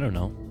yeah, I don't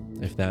know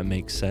if that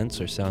makes sense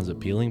or sounds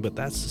appealing, but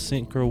that's the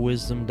Synchro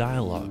Wisdom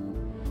Dialogue.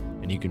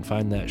 And you can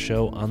find that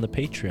show on the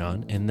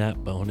Patreon in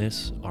that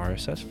bonus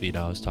RSS feed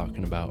I was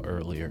talking about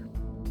earlier.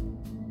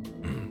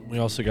 We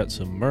also got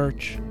some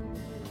merch.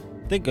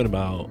 Thinking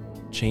about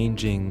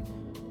changing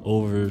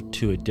over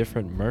to a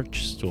different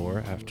merch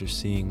store after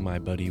seeing my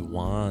buddy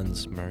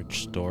Juan's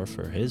merch store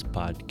for his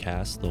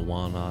podcast, the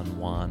Juan on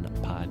Juan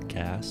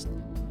podcast.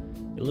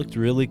 It looked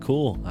really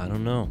cool. I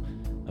don't know.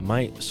 I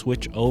might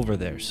switch over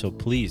there. So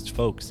please,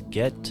 folks,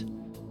 get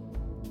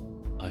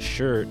a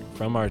shirt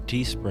from our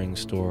Teespring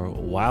store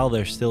while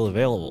they're still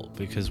available,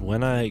 because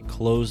when I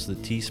close the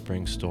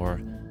Teespring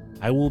store,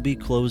 I will be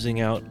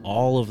closing out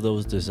all of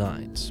those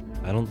designs.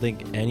 I don't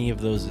think any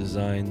of those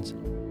designs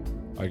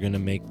are going to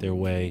make their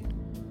way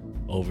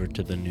over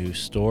to the new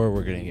store.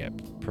 We're going to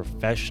get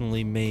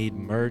professionally made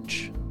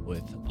merch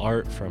with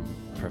art from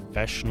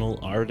professional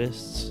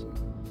artists,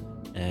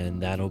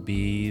 and that'll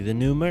be the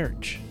new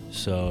merch.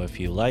 So if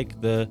you like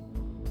the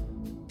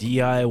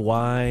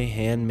DIY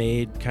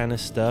handmade kind of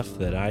stuff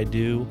that I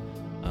do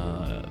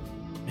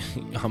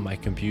on my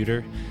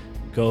computer,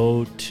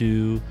 go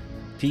to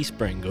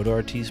Teespring. Go to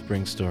our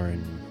Teespring store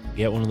and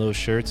get one of those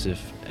shirts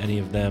if any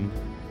of them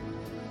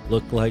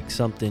look like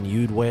something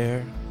you'd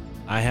wear.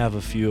 I have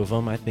a few of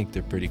them. I think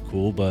they're pretty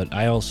cool, but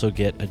I also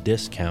get a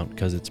discount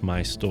because it's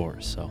my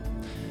store. So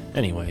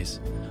anyways,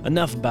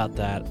 enough about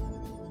that.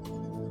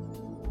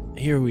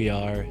 Here we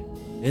are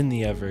in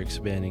the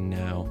ever-expanding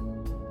now,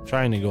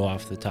 trying to go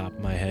off the top of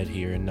my head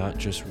here and not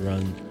just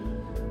run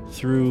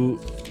through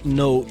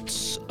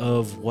notes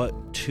of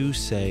what to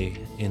say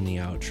in the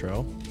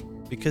outro,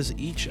 because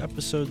each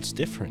episode's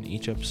different,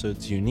 each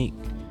episode's unique.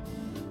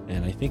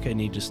 And I think I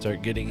need to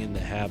start getting in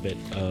the habit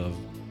of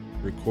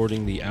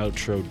recording the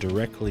outro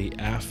directly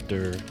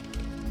after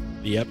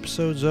the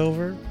episode's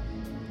over.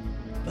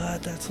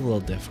 But that's a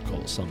little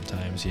difficult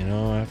sometimes,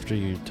 after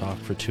you talk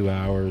for 2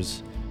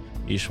 hours,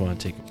 you just want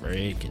to take a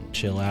break and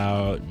chill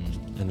out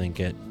and then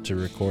get to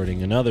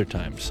recording another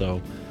time. So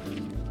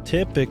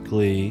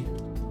typically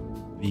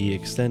the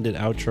extended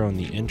outro and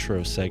the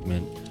intro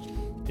segment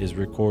is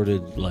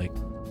recorded like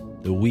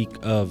the week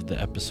of the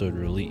episode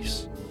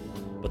release.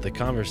 But the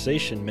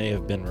conversation may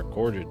have been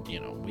recorded,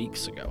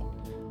 weeks ago.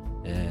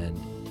 And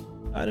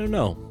I don't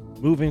know.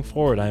 Moving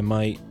forward, I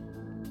might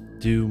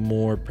do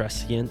more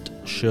prescient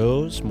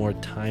shows, more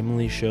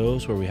timely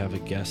shows where we have a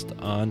guest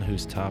on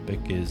whose topic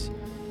is,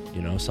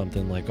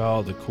 something like,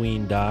 oh, the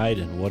Queen died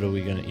and what are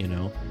we going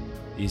to,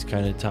 these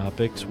kind of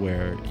topics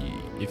where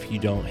if you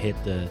don't hit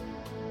the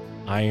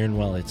iron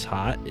while it's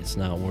hot, it's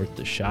not worth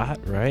the shot,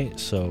 right?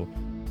 So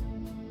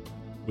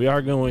we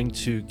are going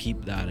to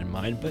keep that in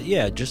mind. But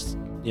yeah, just,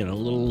 a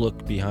little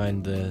look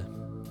behind the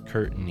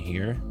curtain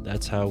here.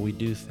 That's how we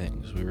do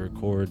things. We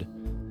record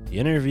the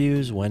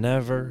interviews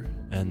whenever,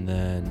 and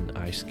then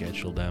I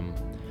schedule them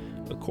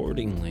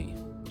accordingly,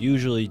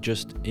 usually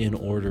just in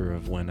order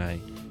of when I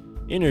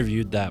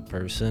interviewed that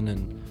person.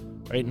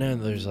 And right now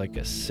there's like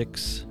a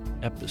 6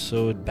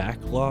 episode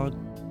backlog.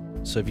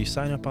 So if you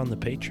sign up on the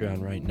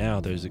Patreon right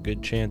now, there's a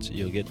good chance that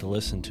you'll get to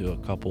listen to a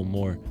couple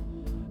more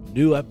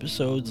new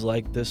episodes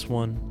like this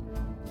one.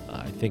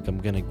 I think I'm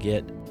gonna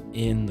get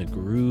in the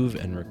groove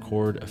and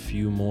record a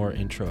few more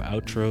intro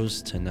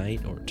outros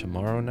tonight or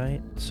tomorrow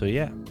night. So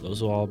yeah,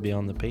 those will all be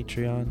on the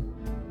Patreon.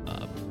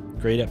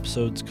 Great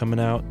episodes coming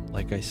out,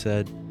 like I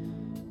said.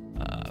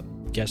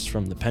 Guests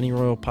from the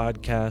Pennyroyal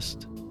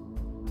podcast,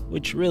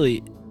 which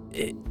really,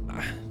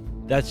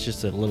 that's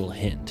just a little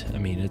hint. I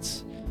mean,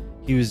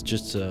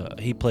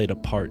 he played a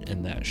part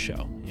in that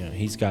show.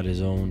 He's got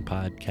his own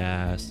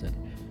podcast, and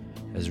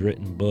has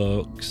written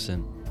books,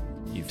 and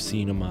you've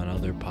seen him on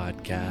other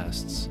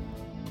podcasts.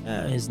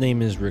 His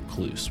name is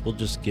Recluse. We'll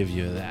just give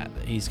you that.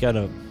 He's got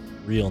a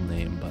real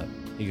name, but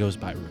he goes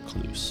by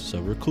Recluse. So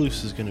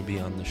Recluse is going to be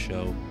on the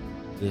show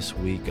this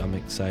week. I'm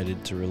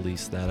excited to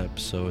release that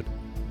episode.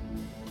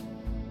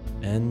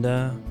 And,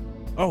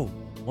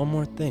 one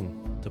more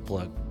thing to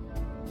plug.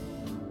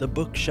 The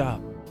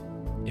bookshop.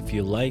 If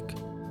you like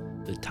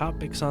the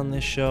topics on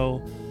this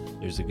show,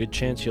 there's a good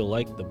chance you'll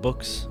like the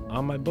books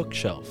on my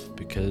bookshelf,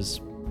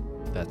 because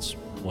that's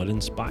what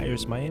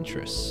inspires my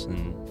interests,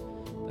 and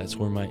that's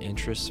where my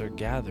interests are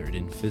gathered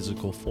in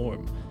physical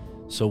form.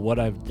 So what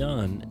I've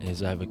done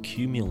is I've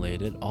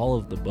accumulated all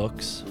of the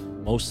books,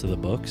 most of the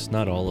books,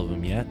 not all of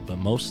them yet, but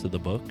most of the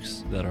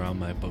books that are on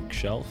my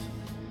bookshelf,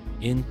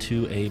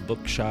 into a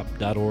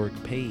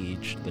bookshop.org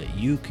page that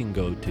you can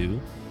go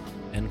to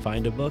and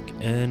find a book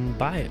and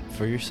buy it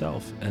for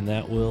yourself. And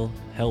that will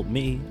help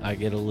me. I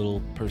get a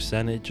little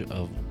percentage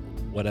of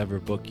whatever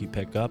book you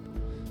pick up,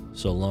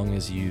 so long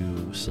as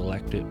you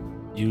select it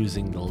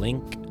using the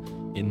link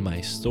in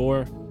my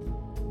store,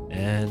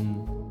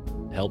 and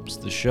helps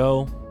the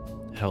show,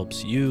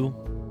 helps you.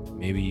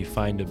 Maybe you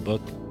find a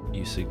book,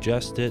 you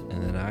suggest it,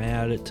 and then I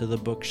add it to the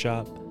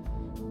bookshop.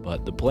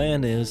 But the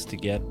plan is to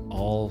get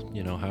all,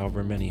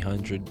 however many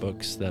 100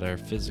 books that are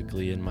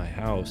physically in my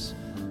house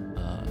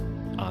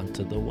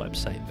onto the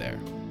website there.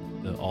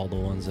 All the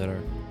ones that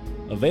are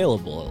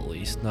available, at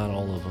least. Not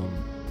all of them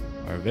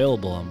are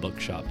available on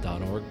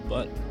bookshop.org,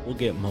 but we'll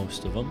get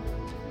most of them.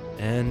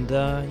 And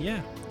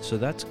so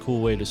that's a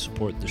cool way to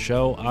support the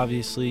show.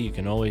 Obviously, you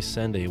can always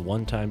send a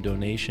one-time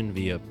donation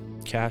via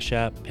Cash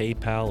App,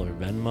 PayPal, or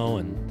Venmo,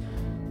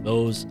 and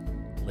those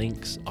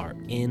links are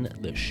in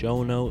the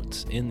show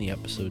notes in the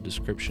episode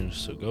description.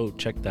 So go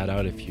check that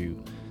out if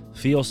you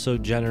feel so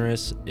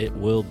generous. It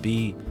will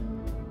be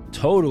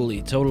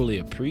totally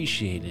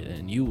appreciated,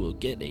 and you will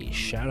get a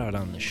shout out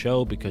on the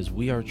show, because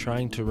we are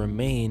trying to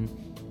remain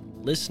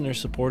listener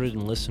supported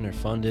and listener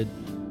funded.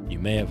 You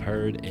may have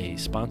heard a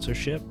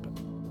sponsorship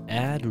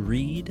ad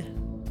read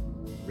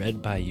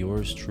by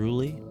yours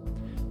truly.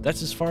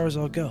 That's as far as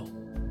I'll go.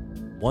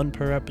 One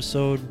per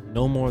episode,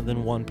 no more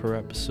than one per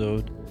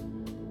episode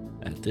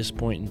at this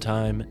point in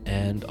time.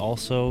 And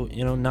also,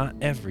 not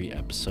every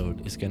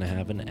episode is going to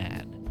have an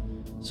ad.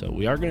 So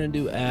we are going to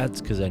do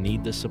ads because I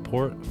need the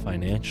support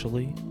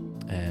financially.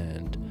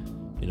 And,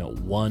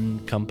 one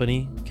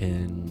company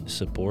can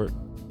support,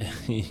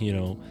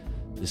 the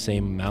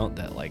same amount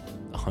that like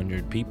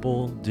 100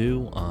 people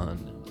do on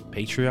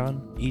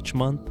Patreon each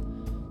month.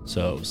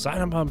 So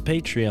sign up on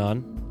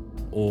Patreon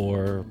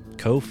or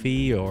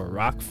Ko-fi or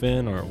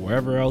Rockfin or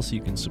wherever else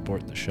you can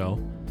support the show,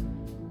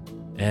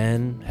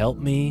 and help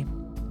me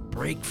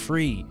break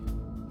free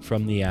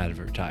from the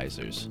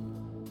advertisers.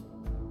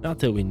 Not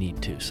that we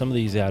need to. Some of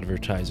these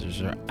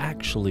advertisers are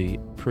actually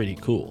pretty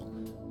cool.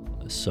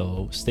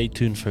 So stay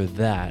tuned for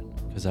that,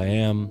 because I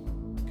am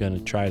going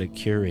to try to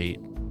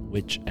curate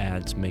which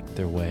ads make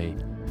their way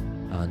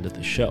onto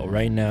the show.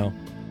 Right now,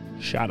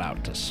 shout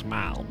out to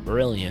Smile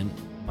Brilliant.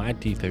 My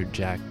teeth are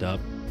jacked up,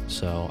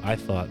 so I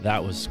thought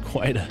that was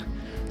quite a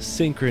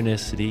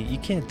synchronicity. You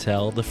can't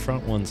tell. The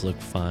front ones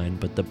look fine,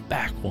 but the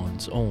back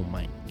ones, oh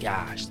my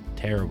gosh,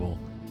 terrible.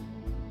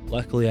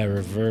 Luckily, I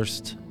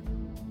reversed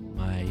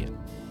my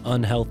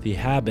unhealthy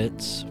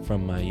habits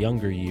from my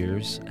younger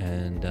years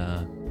and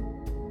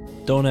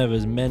don't have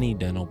as many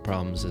dental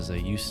problems as I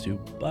used to.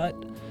 But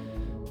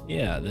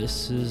yeah,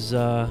 this is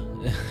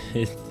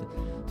it's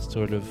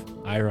sort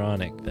of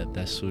ironic that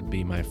this would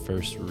be my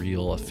first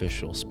real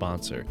official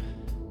sponsor.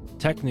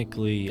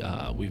 Technically,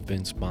 we've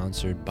been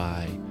sponsored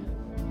by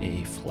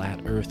a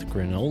Flat Earth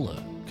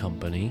granola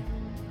company,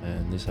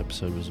 and this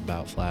episode was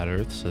about Flat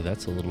Earth, so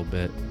that's a little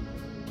bit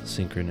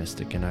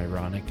synchronistic and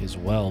ironic as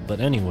well. But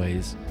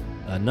anyways,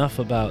 enough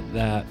about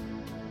that.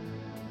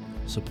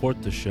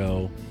 Support the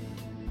show,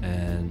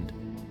 and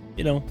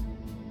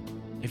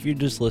if you're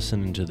just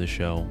listening to the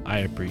show, I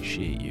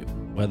appreciate you,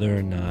 whether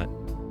or not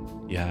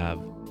you have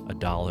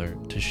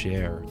 $1 to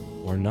share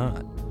or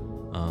not.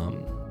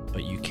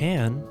 But you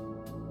can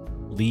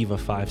leave a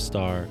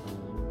 5-star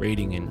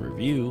rating and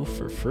review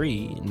for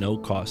free, no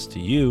cost to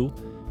you.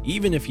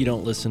 Even if you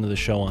don't listen to the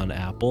show on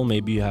Apple,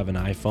 maybe you have an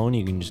iPhone,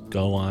 you can just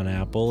go on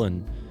Apple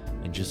and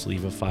just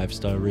leave a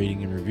 5-star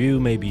rating and review.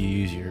 Maybe you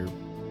use your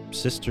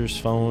sister's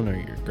phone or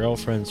your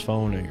girlfriend's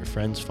phone or your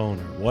friend's phone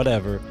or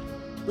whatever.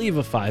 Leave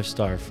a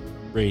 5-star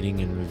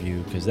rating and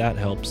review, because that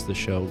helps the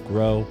show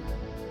grow,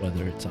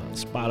 whether it's on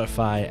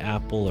Spotify,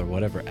 Apple, or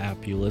whatever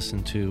app you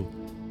listen to.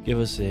 Give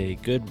us a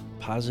good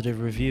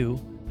positive review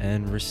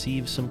and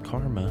receive some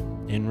karma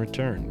in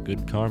return,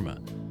 good karma.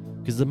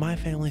 Because the My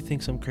Family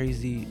Thinks I'm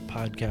Crazy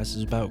podcast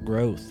is about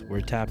growth.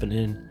 We're tapping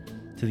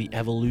in to the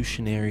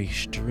evolutionary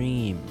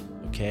stream,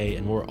 okay?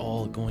 And we're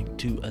all going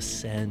to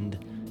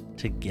ascend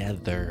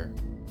together,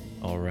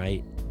 all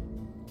right?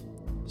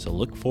 So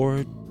look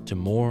forward to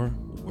more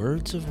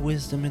words of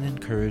wisdom and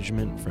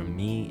encouragement from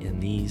me in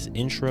these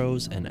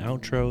intros and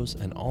outros,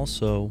 and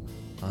also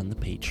on the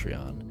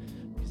Patreon.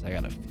 'cause I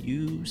got a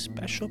few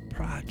special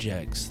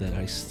projects that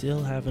I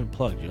still haven't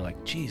plugged. You're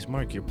like, geez,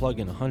 Mark, you're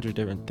plugging 100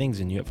 different things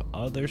and you have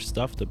other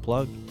stuff to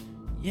plug?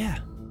 Yeah.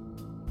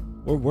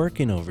 We're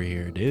working over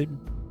here, dude.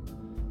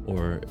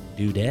 Or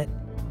dudette.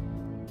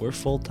 We're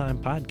full-time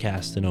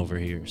podcasting over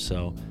here,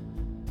 so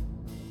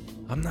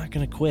I'm not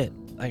gonna quit.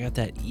 I got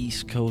that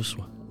East Coast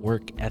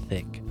work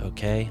ethic,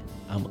 okay?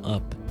 I'm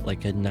up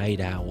like a night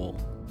owl,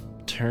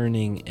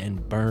 turning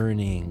and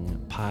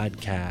burning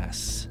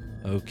podcasts,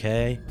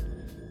 okay?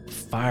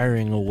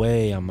 Firing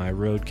away on my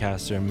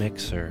Rodecaster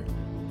mixer,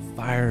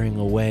 firing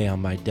away on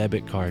my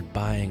debit card,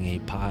 buying a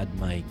pod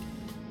mic.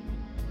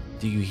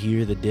 Do you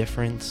hear the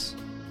difference?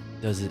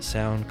 Does it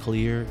sound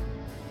clear?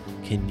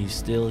 Can you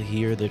still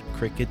hear the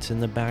crickets in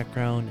the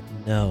background?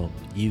 No,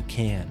 you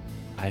can't.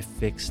 I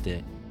fixed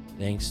it,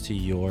 thanks to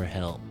your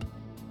help.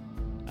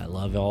 I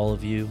love all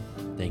of you.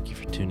 Thank you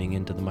for tuning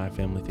into the My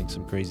Family Thinks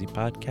I'm Crazy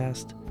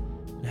podcast.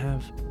 And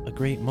have a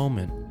great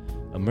moment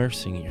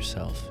immersing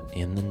yourself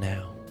in the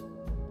now.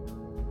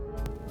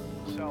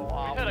 So,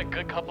 We've had a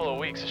good couple of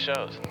weeks of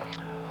shows,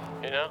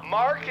 you know?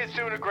 Mark is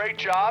doing a great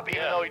job,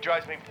 even though he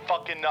drives me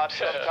fucking nuts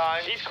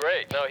sometimes. He's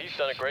great. No, he's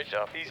done a great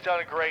job. He's done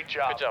a great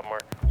job. Good job,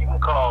 Mark. You can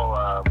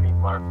call me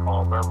Mark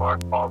Palmer.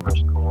 Mark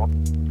Palmer's cool.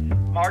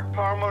 Mark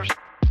Palmer's.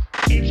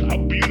 It's a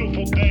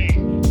beautiful day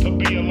to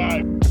be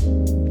alive.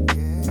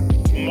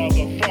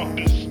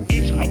 Motherfuckers,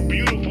 it's a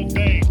beautiful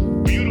day.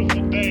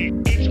 Beautiful day.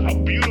 It's a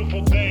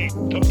beautiful day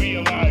to be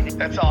alive.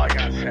 That's all I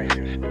gotta say,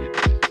 dude.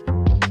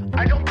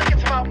 I don't think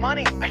it's about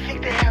money. I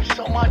think they have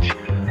so much.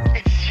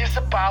 It's just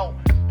about.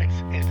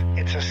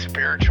 It's a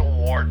spiritual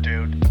war,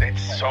 dude.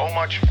 It's so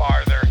much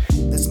farther.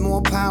 There's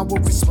more power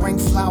in spring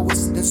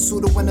flowers than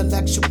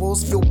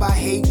pseudo-intellectuals fueled by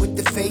hate with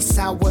the face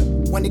sour.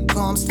 When it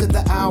comes to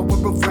the hour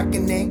of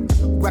reckoning,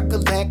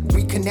 recollect,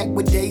 reconnect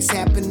with days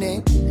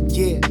happening.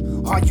 Yeah,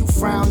 are you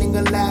frowning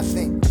or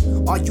laughing?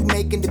 Are you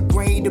making the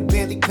grade or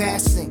barely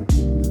passing?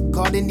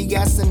 Caught in the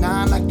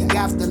asinine like the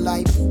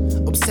afterlife.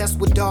 Obsessed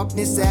with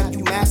darkness, have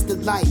you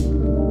mastered light?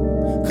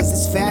 Cause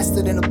it's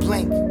faster than a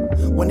blink.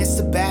 When it's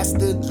a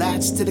bastard,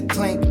 latch to the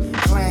clink,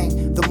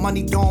 clang. The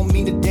money don't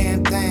mean a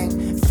damn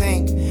thing.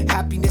 Think,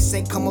 happiness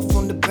ain't coming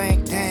from the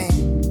bank, dang.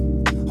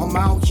 I'm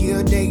out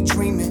here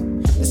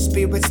daydreaming. The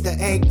spirit's the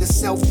egg, the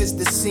self is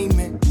the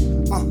semen.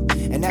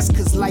 And that's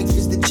cause life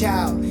is the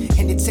child.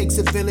 And it takes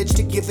a village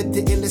to give it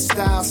the illest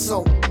style.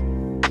 So,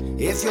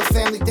 if your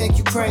family think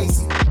you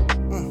crazy,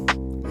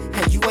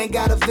 and you ain't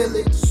got a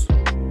village,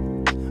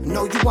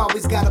 know you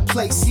always got a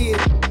place here.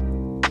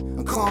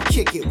 Come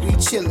kick it, we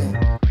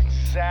chillin'.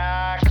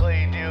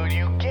 Exactly, dude.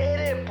 You get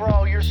it,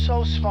 bro. You're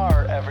so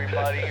smart,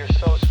 everybody. You're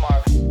so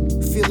smart.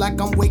 Feel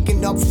like I'm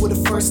waking up for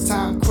the first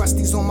time.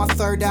 Krusty's on my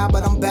third eye,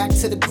 but I'm back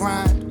to the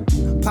grind.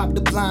 Pop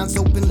the blinds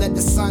open, let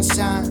the sun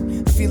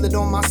shine. Feel it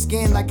on my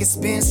skin like it's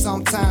been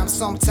sometimes.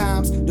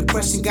 Sometimes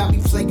depression got me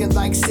flaking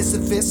like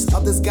Sisyphus.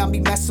 Others got me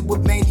messing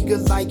with mania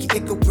like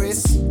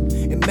Icarus.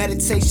 And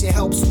meditation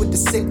helps with the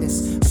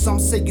sickness. Some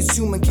say it's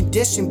human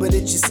condition, but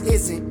it just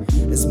isn't.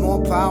 There's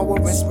more power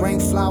in spring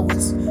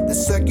flowers than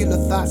circular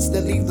thoughts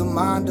that leave the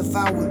mind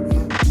devoured.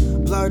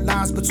 Blurred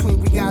lines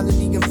between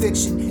reality and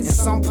fiction. And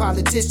some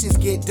politicians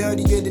get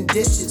dirtier than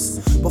dishes.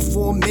 But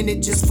for a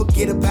minute, just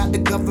forget about the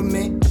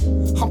government.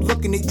 I'm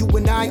looking at you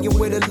and I and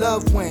where the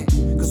love went.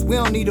 Cause we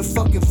don't need a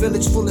fucking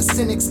village full of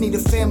cynics. Need a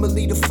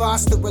family to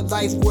foster a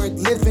life worth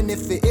living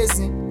if it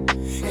isn't.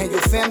 And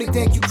your family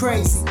think you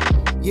crazy,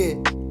 yeah.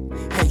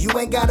 And you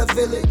ain't got a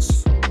village.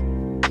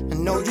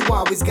 And know you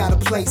always got a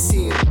place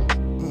here.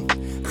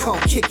 Come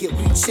kick it,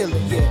 we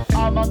chillin', yeah.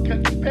 I'm a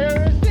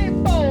conspiracy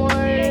boy.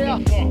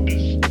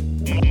 Motherfuckers.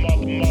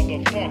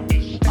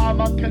 Motherfuckers.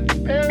 I'm a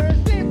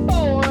conspiracy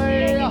boy.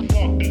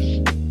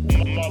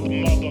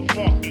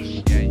 Motherfuckers.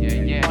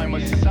 Yeah. I'm a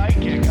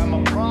psychic. I'm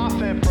a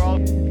prophet, bro.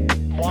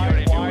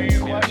 Why are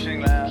you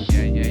questioning that?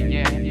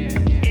 Yeah.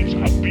 It's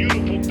a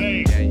beautiful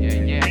day.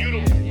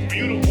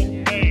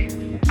 Beautiful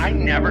day. I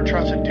never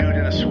trust a dude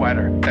in a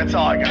sweater. That's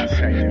all I gotta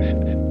say,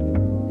 dude.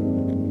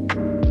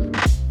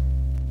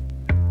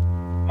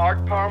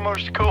 Mark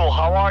Palmer's cool.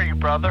 How are you,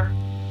 brother?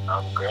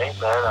 I'm great,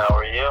 man. How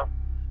are you?